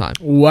of all time.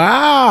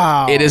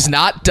 Wow. It is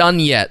not done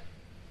yet.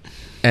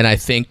 And I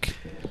think,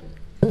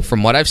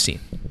 from what I've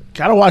seen,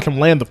 gotta watch him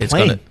land the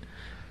plane.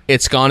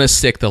 It's gonna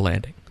stick the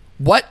landing.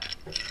 What?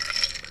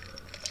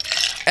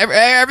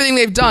 Everything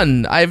they've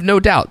done, I have no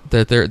doubt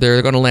that they're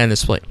going to land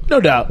this plane. No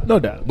doubt.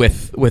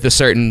 With a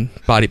certain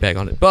body bag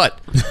on it.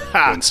 But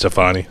and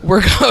Stefani,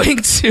 we're going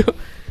to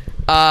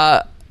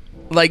the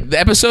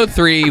episode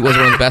 3 was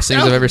one of the best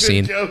things I've ever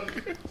seen. Joke.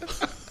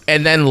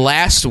 And then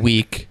last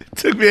week, it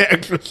took me an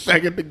extra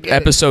second to get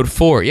episode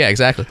 4. Yeah,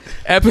 exactly.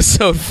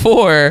 Episode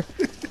 4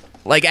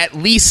 at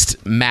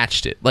least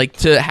matched it.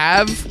 To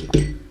have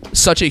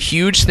such a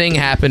huge thing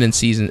happen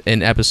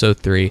in episode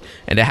 3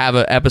 and to have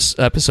an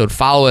episode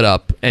follow it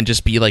up and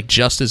just be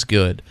just as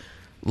good,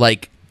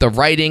 the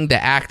writing,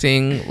 the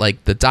acting,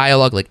 the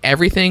dialogue,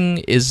 everything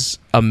is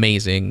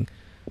amazing,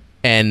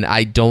 and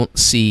I don't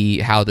see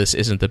how this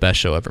isn't the best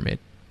show ever made.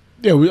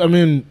 Yeah,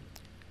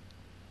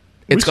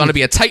 it's going to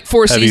be a tight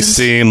 4 seasons. Have you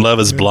seen Love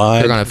Is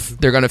Blind?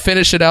 They're gonna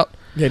finish it out.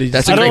 Yeah,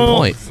 that's a great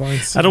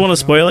point. I don't want to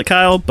spoil it,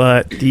 Kyle,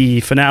 but the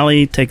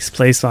finale takes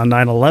place on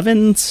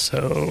 9/11,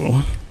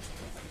 so.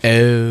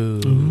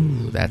 Oh,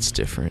 that's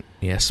different.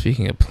 Yeah,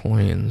 speaking of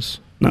planes.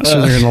 Not sure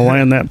they're going to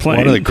land that plane.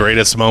 One of the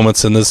greatest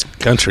moments in this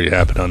country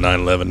happened on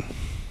 9/11.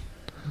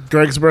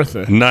 Greg's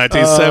birthday.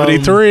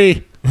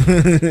 1973.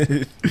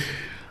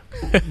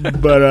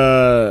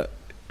 But,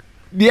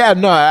 yeah,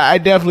 no, I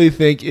definitely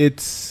think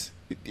it's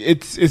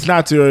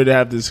not too early to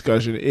have this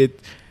discussion.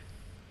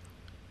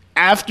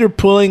 After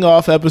pulling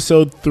off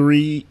episode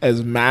 3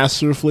 as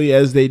masterfully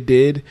as they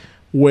did,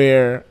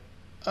 where...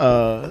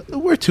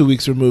 we're 2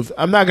 weeks removed.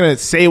 I'm not gonna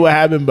say what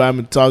happened, but I'm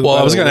gonna talk. Well,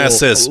 about I was gonna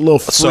ask this.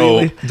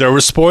 So there were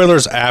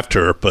spoilers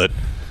after, but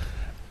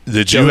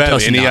did you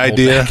have any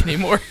idea?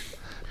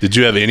 Did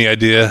you have any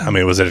idea? I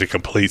mean, was it a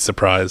complete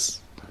surprise?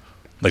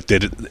 Were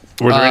there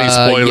any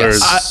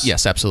spoilers?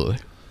 Yes, absolutely.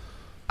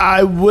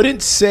 I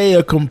wouldn't say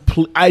a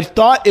complete. I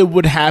thought it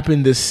would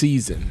happen this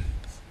season,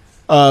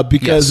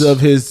 because of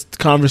his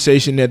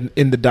conversation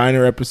in the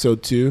diner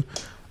episode 2.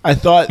 I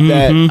thought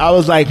that I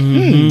was like,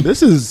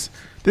 this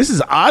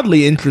is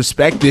oddly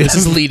introspective. This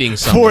is leading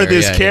somewhere, for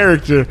this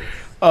character.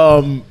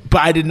 But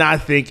I did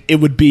not think it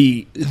would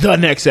be the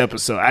next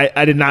episode.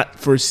 I did not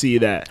foresee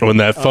that. When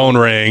that phone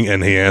rang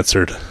and he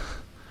answered.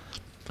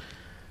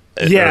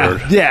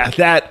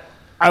 That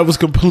I was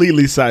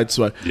completely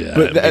sideswiped. Yeah,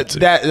 but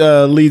that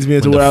leads me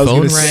into what I was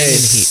going to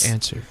say. When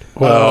the phone rang, he answered.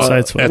 Well,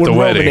 at the when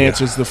wedding. Roman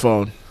answers the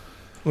phone.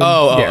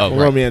 Right.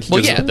 Roman answers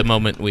the phone.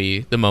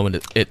 The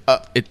moment it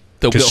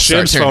because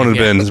Shim's phone had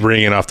been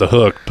ringing off the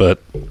hook,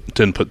 but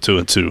didn't put 2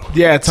 and 2.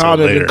 Yeah, Tom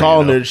had been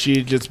calling her.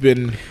 She'd just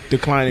been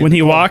declining. When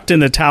he walked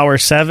into Tower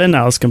 7,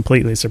 I was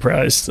completely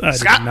surprised. I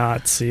did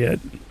not see it.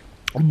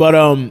 But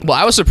well,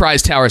 I was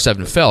surprised Tower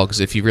 7 fell, because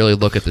if you really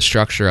look at the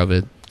structure of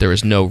it, there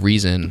was no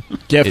reason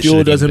jet it fuel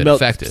should have doesn't been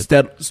melt affected.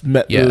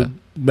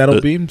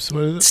 metal beams.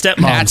 What is it?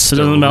 Stepmoms. That's It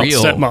the doesn't melt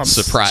real stepmoms.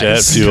 surprise.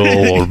 Jet fuel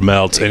will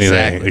melt anything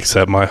Exactly.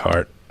 except my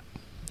heart.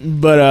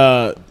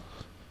 But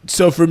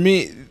so for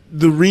me,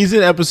 the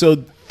reason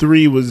episode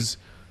 3 was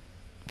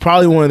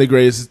probably one of the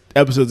greatest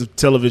episodes of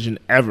television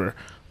ever.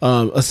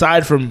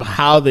 Aside from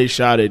how they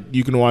shot it,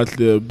 you can watch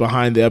the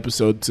behind the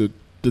episode to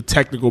the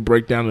technical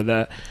breakdown of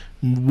that.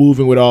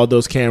 Moving with all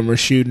those cameras,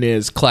 shooting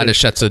is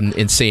Kladish's an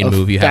insane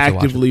movie. You have to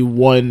watch it. effectively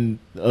one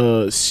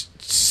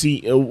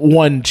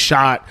one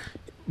shot,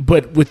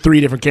 but with 3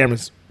 different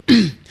cameras.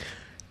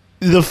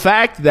 The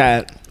fact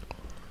that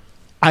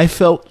I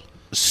felt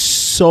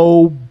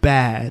so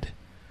bad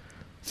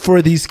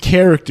for these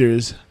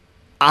characters,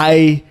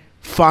 I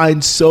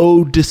find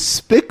so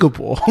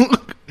despicable.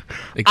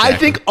 I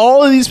think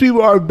all of these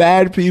people are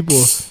bad people.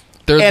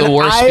 They're the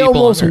worst I people on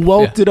almost earth.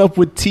 welted up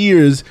with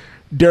tears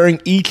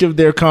during each of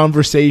their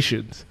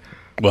conversations.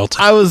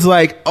 I was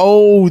like,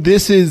 God,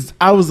 this is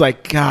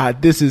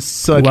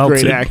such Welted.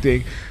 great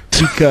acting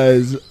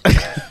because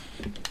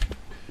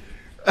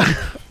I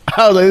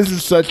was like, this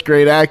is such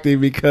great acting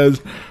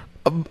because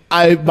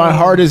my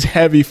heart is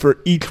heavy for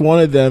each one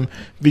of them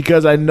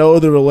because I know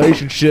the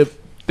relationship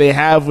they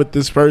have with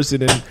this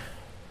person and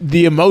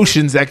the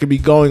emotions that could be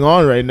going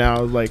on right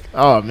now. Like,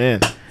 oh man,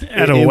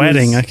 At a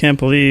wedding, I can't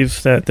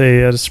believe that they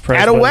had a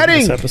surprise At a wedding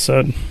this wedding!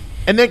 episode.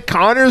 And then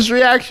Connor's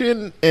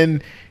reaction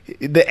and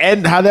the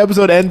end, how the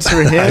episode ends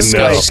for him. I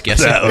know. like,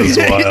 That was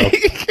wild.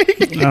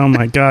 Oh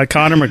my God,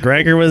 Conor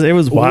McGregor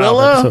was wild.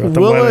 episode at the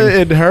Willa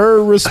wedding. and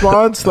her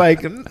response,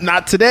 like,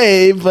 not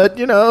today, but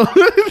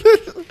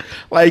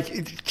like,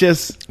 it's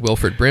just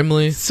Wilford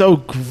Brimley. so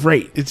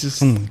great. It's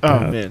just, oh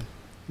God. man.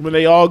 When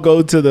they all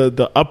go to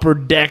the upper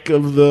deck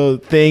of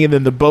the thing and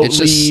then the boat It's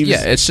just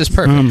leaves. it's just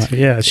perfect. Oh my,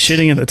 yeah,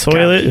 shitting in the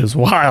toilet is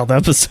wild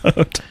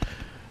episode.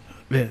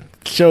 Man,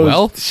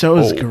 show's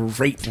oh.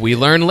 great. We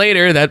learn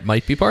later that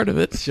might be part of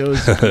it.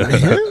 Show's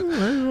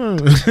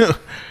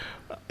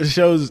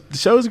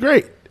show's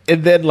great.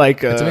 And then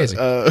like It's amazing.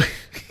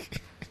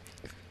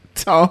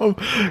 Tom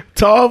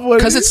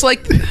Because it's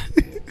like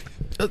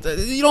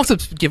you don't have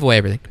to give away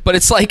everything, but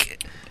it's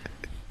like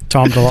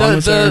Tom DeLonge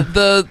was there.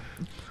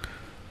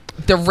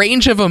 the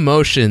range of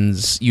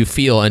emotions you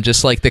feel and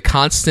just like the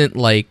constant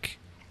like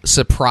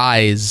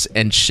surprise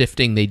and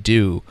shifting they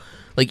do,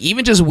 like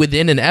even just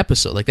within an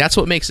episode, like that's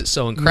what makes it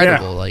so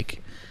incredible.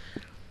 Like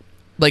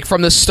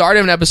from the start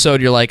of an episode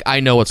you're like, I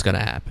know what's gonna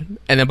happen,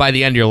 and then by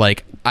the end you're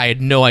like, I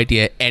had no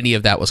idea any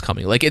of that was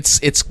coming. Like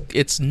it's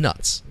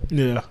nuts.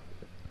 Yeah.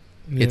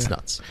 It's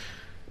nuts.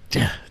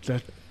 Yeah,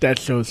 that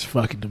show is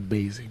fucking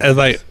amazing.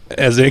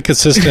 As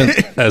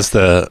inconsistent as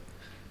the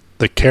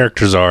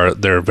characters are,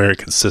 they're very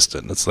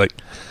consistent. It's like,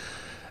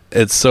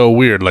 it's so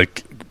weird.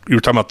 Like you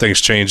were talking about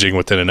things changing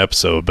within an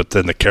episode, but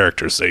then the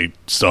characters, they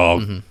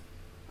still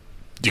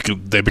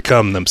they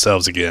become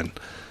themselves again.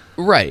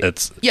 Right.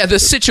 The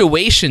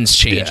situations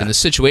change and the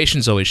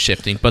situation's always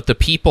shifting, but the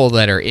people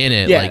that are in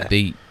it,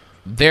 like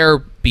they're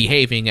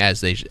behaving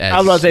as they. As I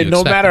was about to say, you no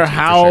expect matter them to, for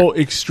how sure.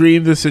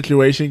 extreme the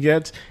situation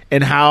gets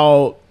and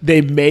how they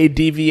may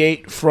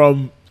deviate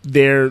from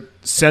their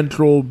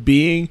central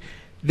being,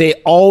 they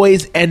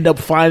always end up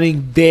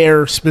finding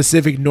their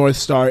specific North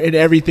Star, and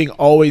everything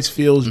always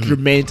feels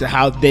germane to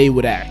how they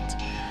would act.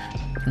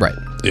 Right.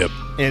 Yep.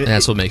 And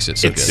that's what makes it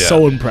so it's good.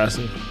 so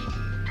impressive.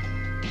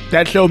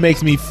 That show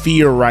makes me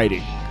fear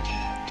writing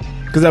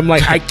because I'm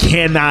like, I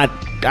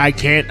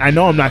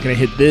know I'm not going to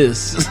hit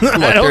this. Look,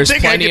 there's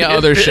plenty of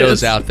other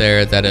shows out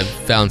there that have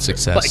found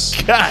success.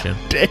 Like, God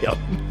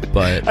damn.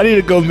 But I need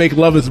to go make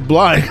Love Is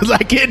Blind because I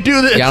can't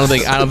do this. yeah,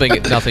 I don't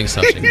think nothing's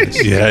touching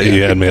this. Yeah,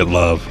 you had me at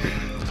love.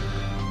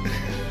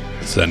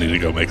 So I need to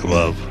go make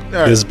love.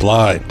 Right. Is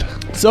blind.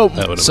 So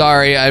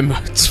sorry, I'm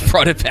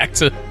brought it back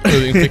to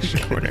moving picture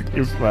corner.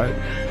 You're fine.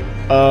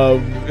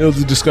 It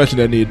was a discussion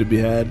that needed to be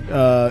had.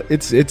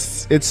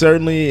 It's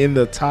certainly in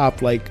the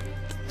top like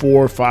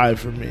 4 or 5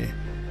 for me.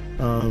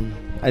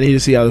 I need to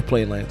see how the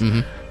plane lands.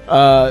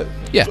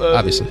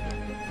 Obviously.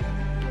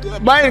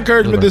 My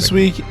encouragement this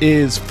week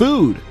is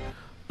food,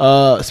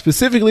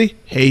 specifically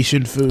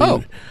Haitian food.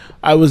 Oh.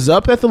 I was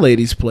up at the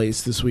lady's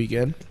place this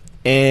weekend,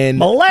 and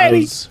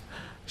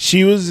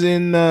she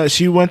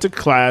went to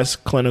class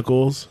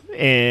clinicals,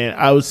 and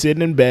I was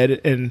sitting in bed,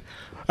 and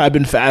I've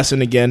been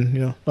fasting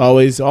again.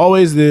 Always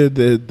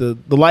the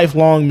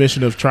lifelong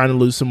mission of trying to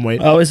lose some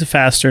weight. Always a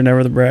faster,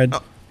 never the bride.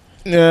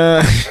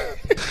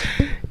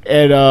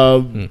 And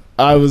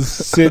I was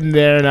sitting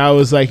there, and I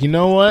was like, you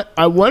know what?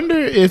 I wonder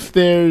if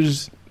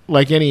there's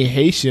like any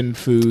Haitian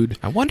food.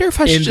 I wonder if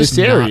I should just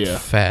not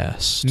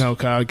fast. No,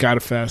 Kyle, I gotta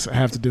fast. I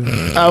have to do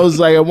it. I was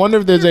like, I wonder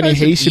if there's any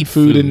Haitian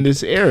food in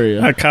this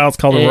area. Kyle's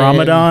called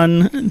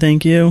Ramadan.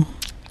 Thank you.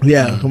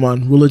 Yeah, come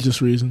on,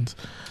 religious reasons.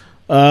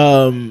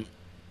 And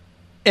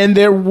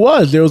there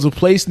was a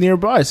place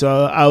nearby,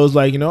 so I was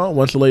like,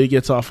 once the lady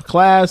gets off of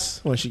class,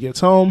 when she gets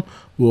home,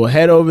 we'll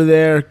head over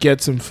there,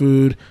 get some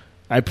food.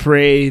 I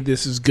pray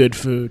this is good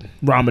food.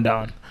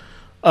 Ramadan.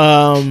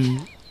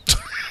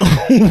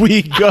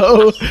 We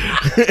go,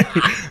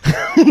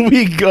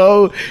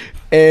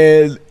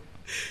 and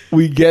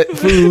We get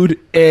food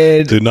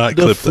and do not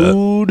the clip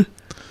food.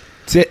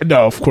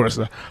 No, of course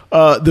not.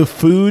 The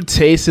food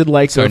tasted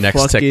like our a next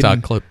fucking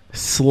TikTok clip.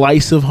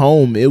 slice of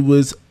home. It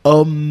was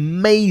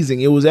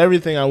amazing. It was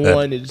everything I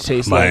wanted to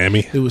taste.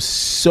 Miami. Like. It was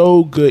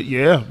so good.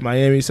 Yeah,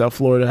 Miami, South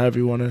Florida, however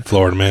you want to.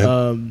 Florida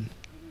man.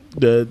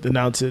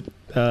 Announce it.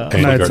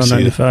 Nights on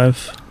 95.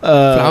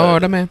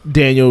 Florida man.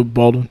 Daniel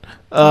Baldwin.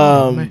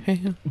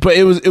 But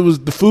it was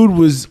the food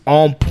was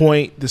on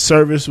point. The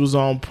service was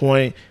on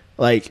point.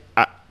 Like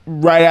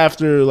right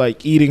after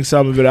like eating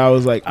some of it, I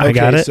was like, okay, I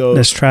got it. so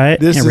let's try it.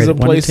 this and is rate a it 1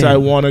 to place 10. I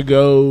want to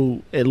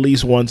go at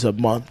least once a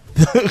month.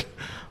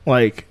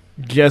 Like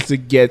just to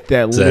get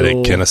that Is little. that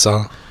in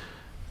Kennesaw?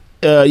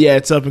 Yeah,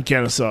 it's up in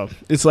Kennesaw.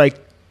 It's like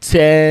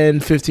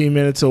 10-15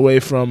 minutes away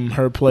from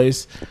her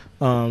place.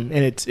 And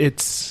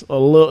it's a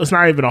little. It's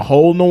not even a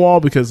hole in the wall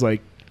because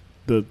like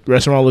the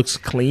restaurant looks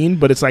clean,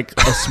 but it's like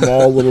a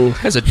small little.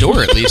 Has a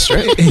door at least,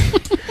 right?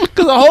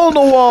 Because a hole in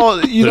the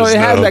wall, you know, There's it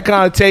has no- that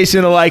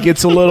connotation of like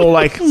it's a little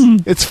like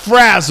it's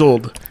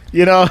frazzled.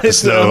 You know,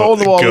 it's There's a hole in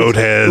the wall. goat looks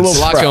a heads little A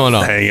lot going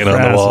on. hanging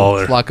on the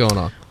wall. A lot going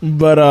on.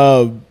 But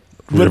no,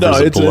 Rivers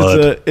of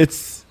blood.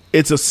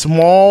 it's a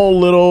small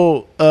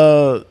little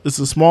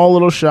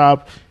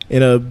shop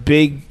in a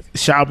big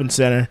shopping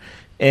center,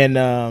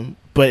 and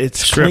but it's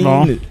Strip clean.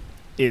 mall?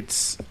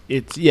 It's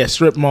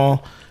strip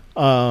mall,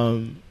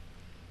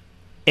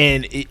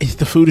 and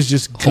the food is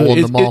just good. Hole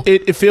in the mall.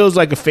 It feels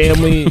like a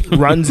family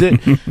runs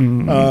it,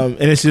 and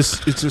it's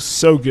just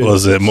so good.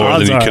 Was it more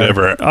than you could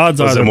ever? Odds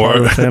are Was it they're part more?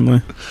 of the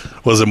family.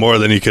 Was it more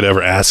than you could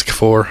ever ask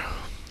for?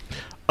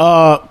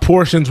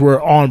 Portions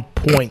were on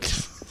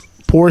point.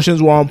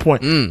 Portions were on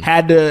point.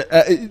 Had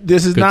to.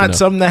 This is Good to not know.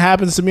 something that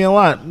happens to me a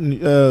lot.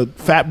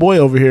 Fat boy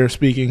over here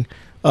speaking.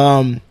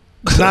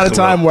 It's not a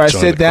time where I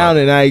Join sit the down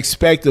club. and I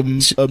expect a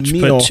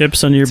meal Put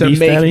chips on your to beef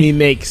make patty. me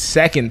make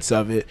seconds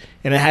of it,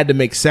 and I had to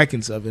make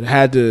seconds of it.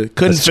 I couldn't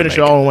That's finish it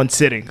Jamaican. all in one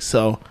sitting.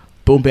 So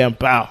boom, bam,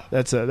 pow.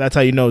 That's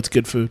how you know it's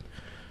good food.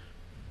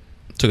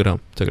 Took it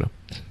home.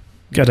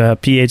 Got a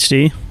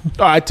PhD.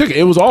 Oh, I took it.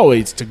 It was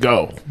always to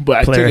go, but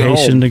I took Player it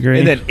Haitian home. degree.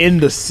 And then in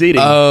the sitting,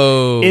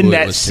 Oh, in it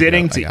that was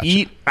sitting to to go. I got you.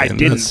 eat, I In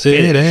didn't the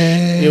city.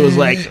 finish. It was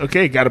like,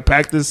 okay, got to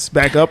pack this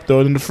back up, throw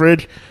it in the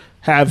fridge,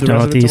 have the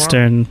rest of it tomorrow.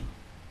 Northeastern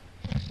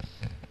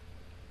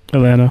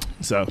Atlanta.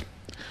 So,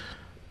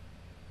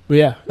 but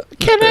yeah,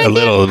 A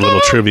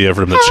little trivia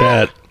from the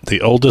chat.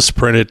 The oldest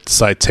printed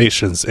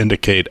citations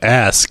indicate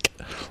 "ask"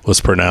 was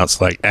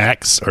pronounced like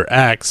 "axe" or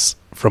 "axe"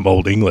 from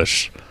Old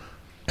English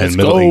and Let's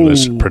Middle go.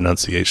 English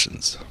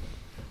pronunciations.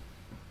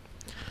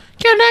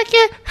 can I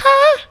get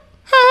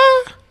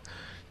high?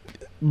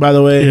 By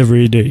the way,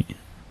 Every day.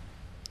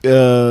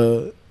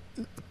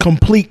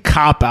 complete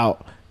cop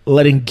out.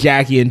 Letting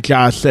Jackie and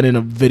Josh send in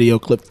a video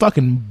clip.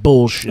 Fucking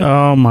bullshit.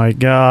 Oh my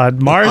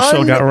God.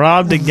 Marshall got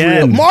robbed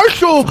again.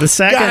 Marshall, The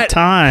second got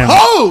time.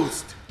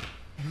 hosed.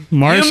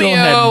 Marshall Yumio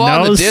had no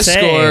on the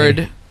say.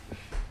 Discord.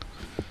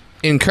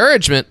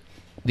 Encouragement.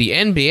 The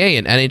NBA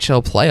and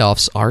NHL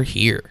playoffs are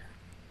here.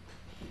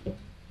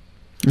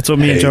 That's what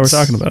me and Joe were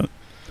talking about.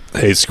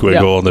 Hey, Squiggle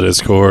Yeah. on the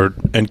Discord.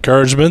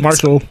 Encouragement.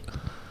 Marshall.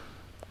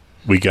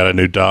 We got a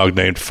new dog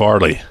named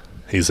Farley.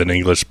 He's an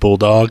English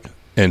bulldog,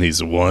 and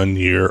he's 1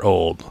 year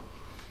old.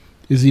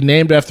 Is he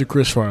named after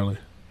Chris Farley?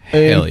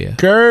 Hell yeah.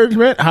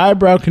 Encouragement.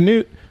 Highbrow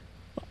Canute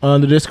on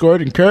the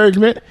Discord.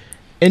 Encouragement.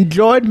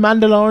 Enjoyed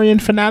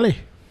Mandalorian finale.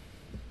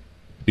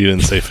 You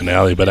didn't say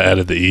finale, but I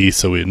added the E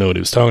so we know what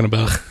he was talking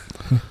about.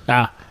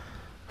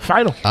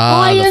 Final.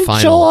 The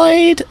final.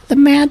 the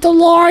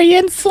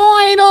Mandalorian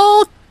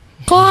final.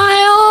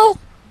 Kyle.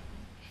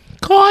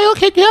 Kyle,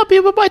 can you help me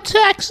with my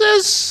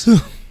taxes?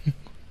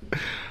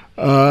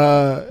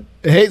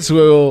 Hate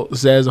Swiggle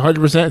says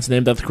 100% it's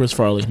named after Chris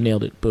Farley.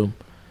 Nailed it. Boom.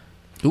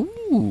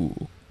 Ooh.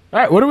 All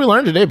right, what did we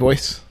learn today,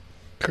 boys?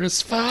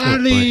 Chris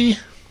Farley.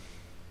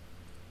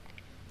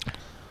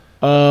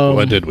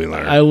 What did we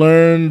learn? I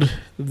learned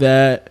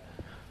that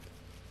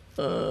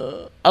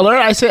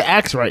I say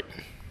axe right.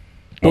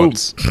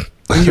 Once.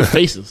 In your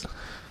faces.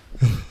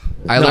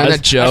 I learned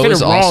that Joe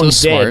is also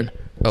smart.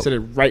 I said it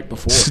right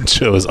before.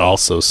 Joe is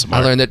also I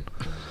smart. learned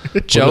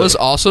that Joe is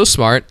also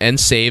smart and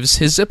saves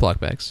his Ziploc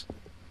bags.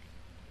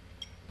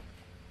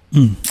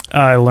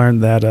 I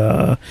learned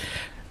that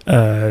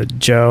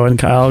Joe and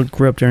Kyle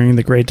grew up during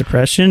the Great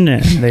Depression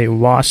and they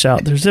wash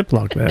out their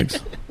Ziploc bags.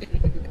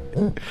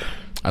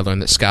 I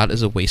learned that Scott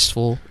is a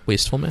wasteful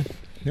man.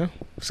 Yeah.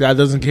 Scott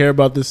doesn't care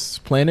about this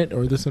planet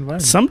or this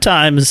environment.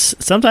 Sometimes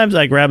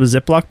I grab a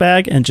Ziploc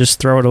bag and just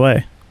throw it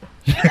away.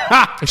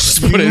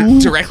 Just put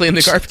it directly in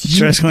the garbage.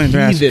 Directly in the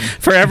trash. heathen.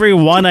 For every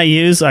one I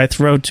use, I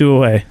throw two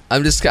away.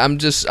 I'm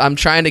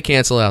trying to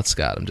cancel out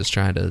Scott. I'm just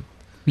trying to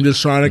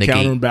negate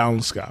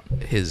counterbalance Scott.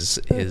 his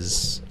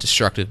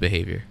destructive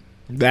behavior.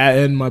 That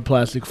and my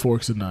plastic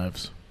forks and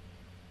knives.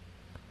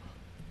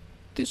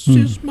 This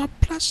is my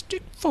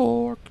plastic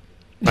fork.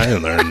 I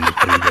didn't learn anything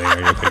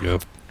I can think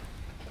of.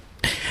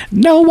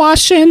 No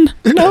washing,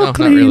 no not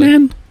cleaning.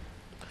 really.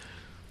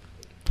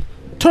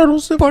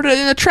 Turtles. Put it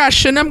in the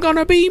trash and I'm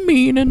gonna be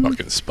meaning.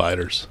 Fucking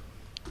spiders.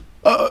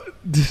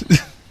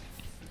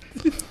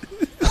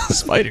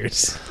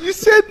 Spiders. You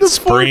said the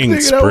Spring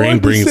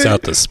brings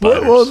out the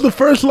spiders. What was the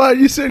first line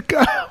you said,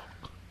 Kyle?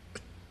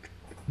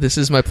 This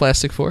is my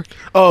plastic fork.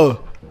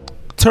 Oh,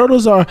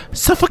 turtles are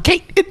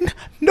suffocating,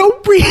 no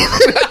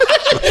breathing.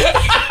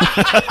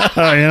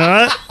 Oh, you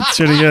know what? It's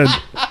pretty good.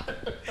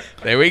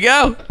 There we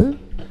go.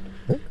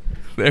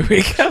 There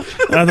we go. I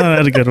thought I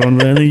had a good one,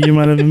 but I think you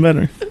might have been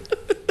better.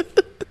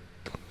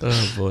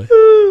 Oh boy,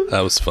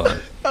 that was fun.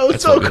 I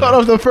was so caught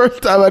off the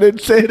first time I didn't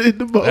say it in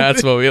the moment.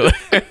 That's what we learned.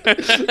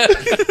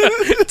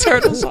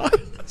 Turtles are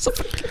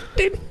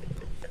suffocating.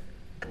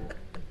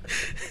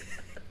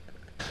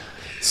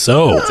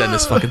 So, let's end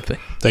this fucking thing.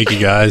 Thank you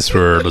guys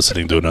for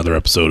listening to another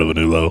episode of A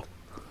New Low.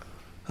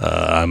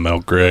 I'm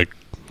Mel Greg.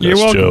 That's You're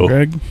welcome, Joe.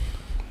 Greg.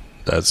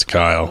 That's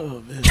Kyle. Oh,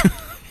 man.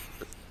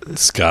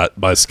 Scott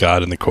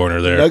in the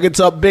corner there. Nuggets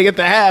up big at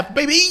the half,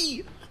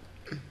 baby.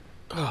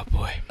 Oh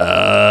boy.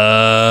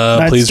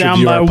 Please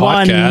review our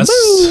podcast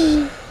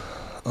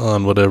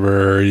on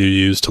whatever you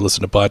use to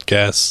listen to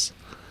podcasts.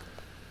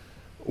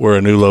 We're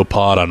A New Low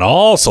Pod on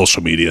all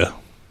social media.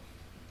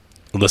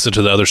 Listen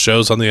to the other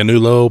shows on the A New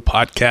Low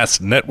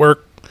Podcast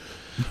Network.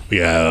 We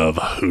have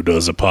Who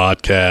Does a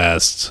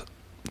Podcast,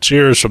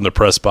 Cheers from the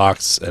Press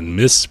Box, and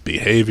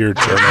Misbehavior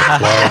Journal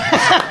Club,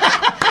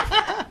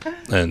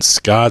 and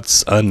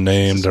Scott's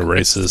Unnamed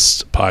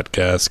Racist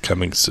Podcast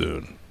coming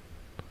soon.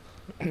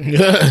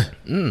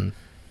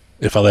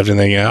 If I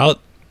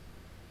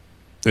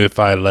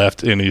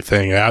left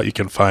anything out, you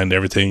can find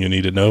everything you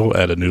need to know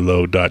at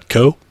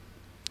anewlow.co.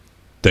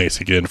 Thanks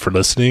again for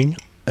listening,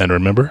 and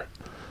remember,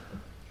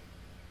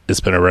 it's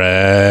been a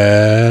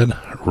rad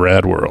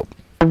world.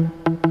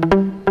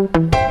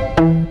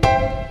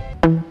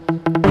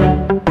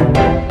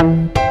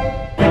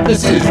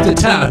 This is the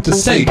time to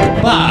say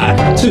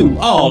goodbye to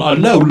all our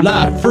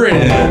low-life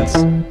friends.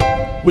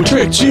 We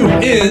tricked you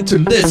into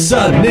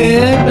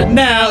listening, but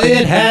now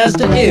it has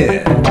to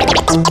end.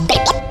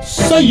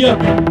 See ya.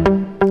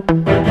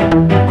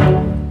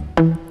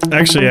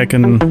 Actually, I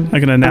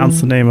can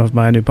announce the name of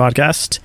my new podcast.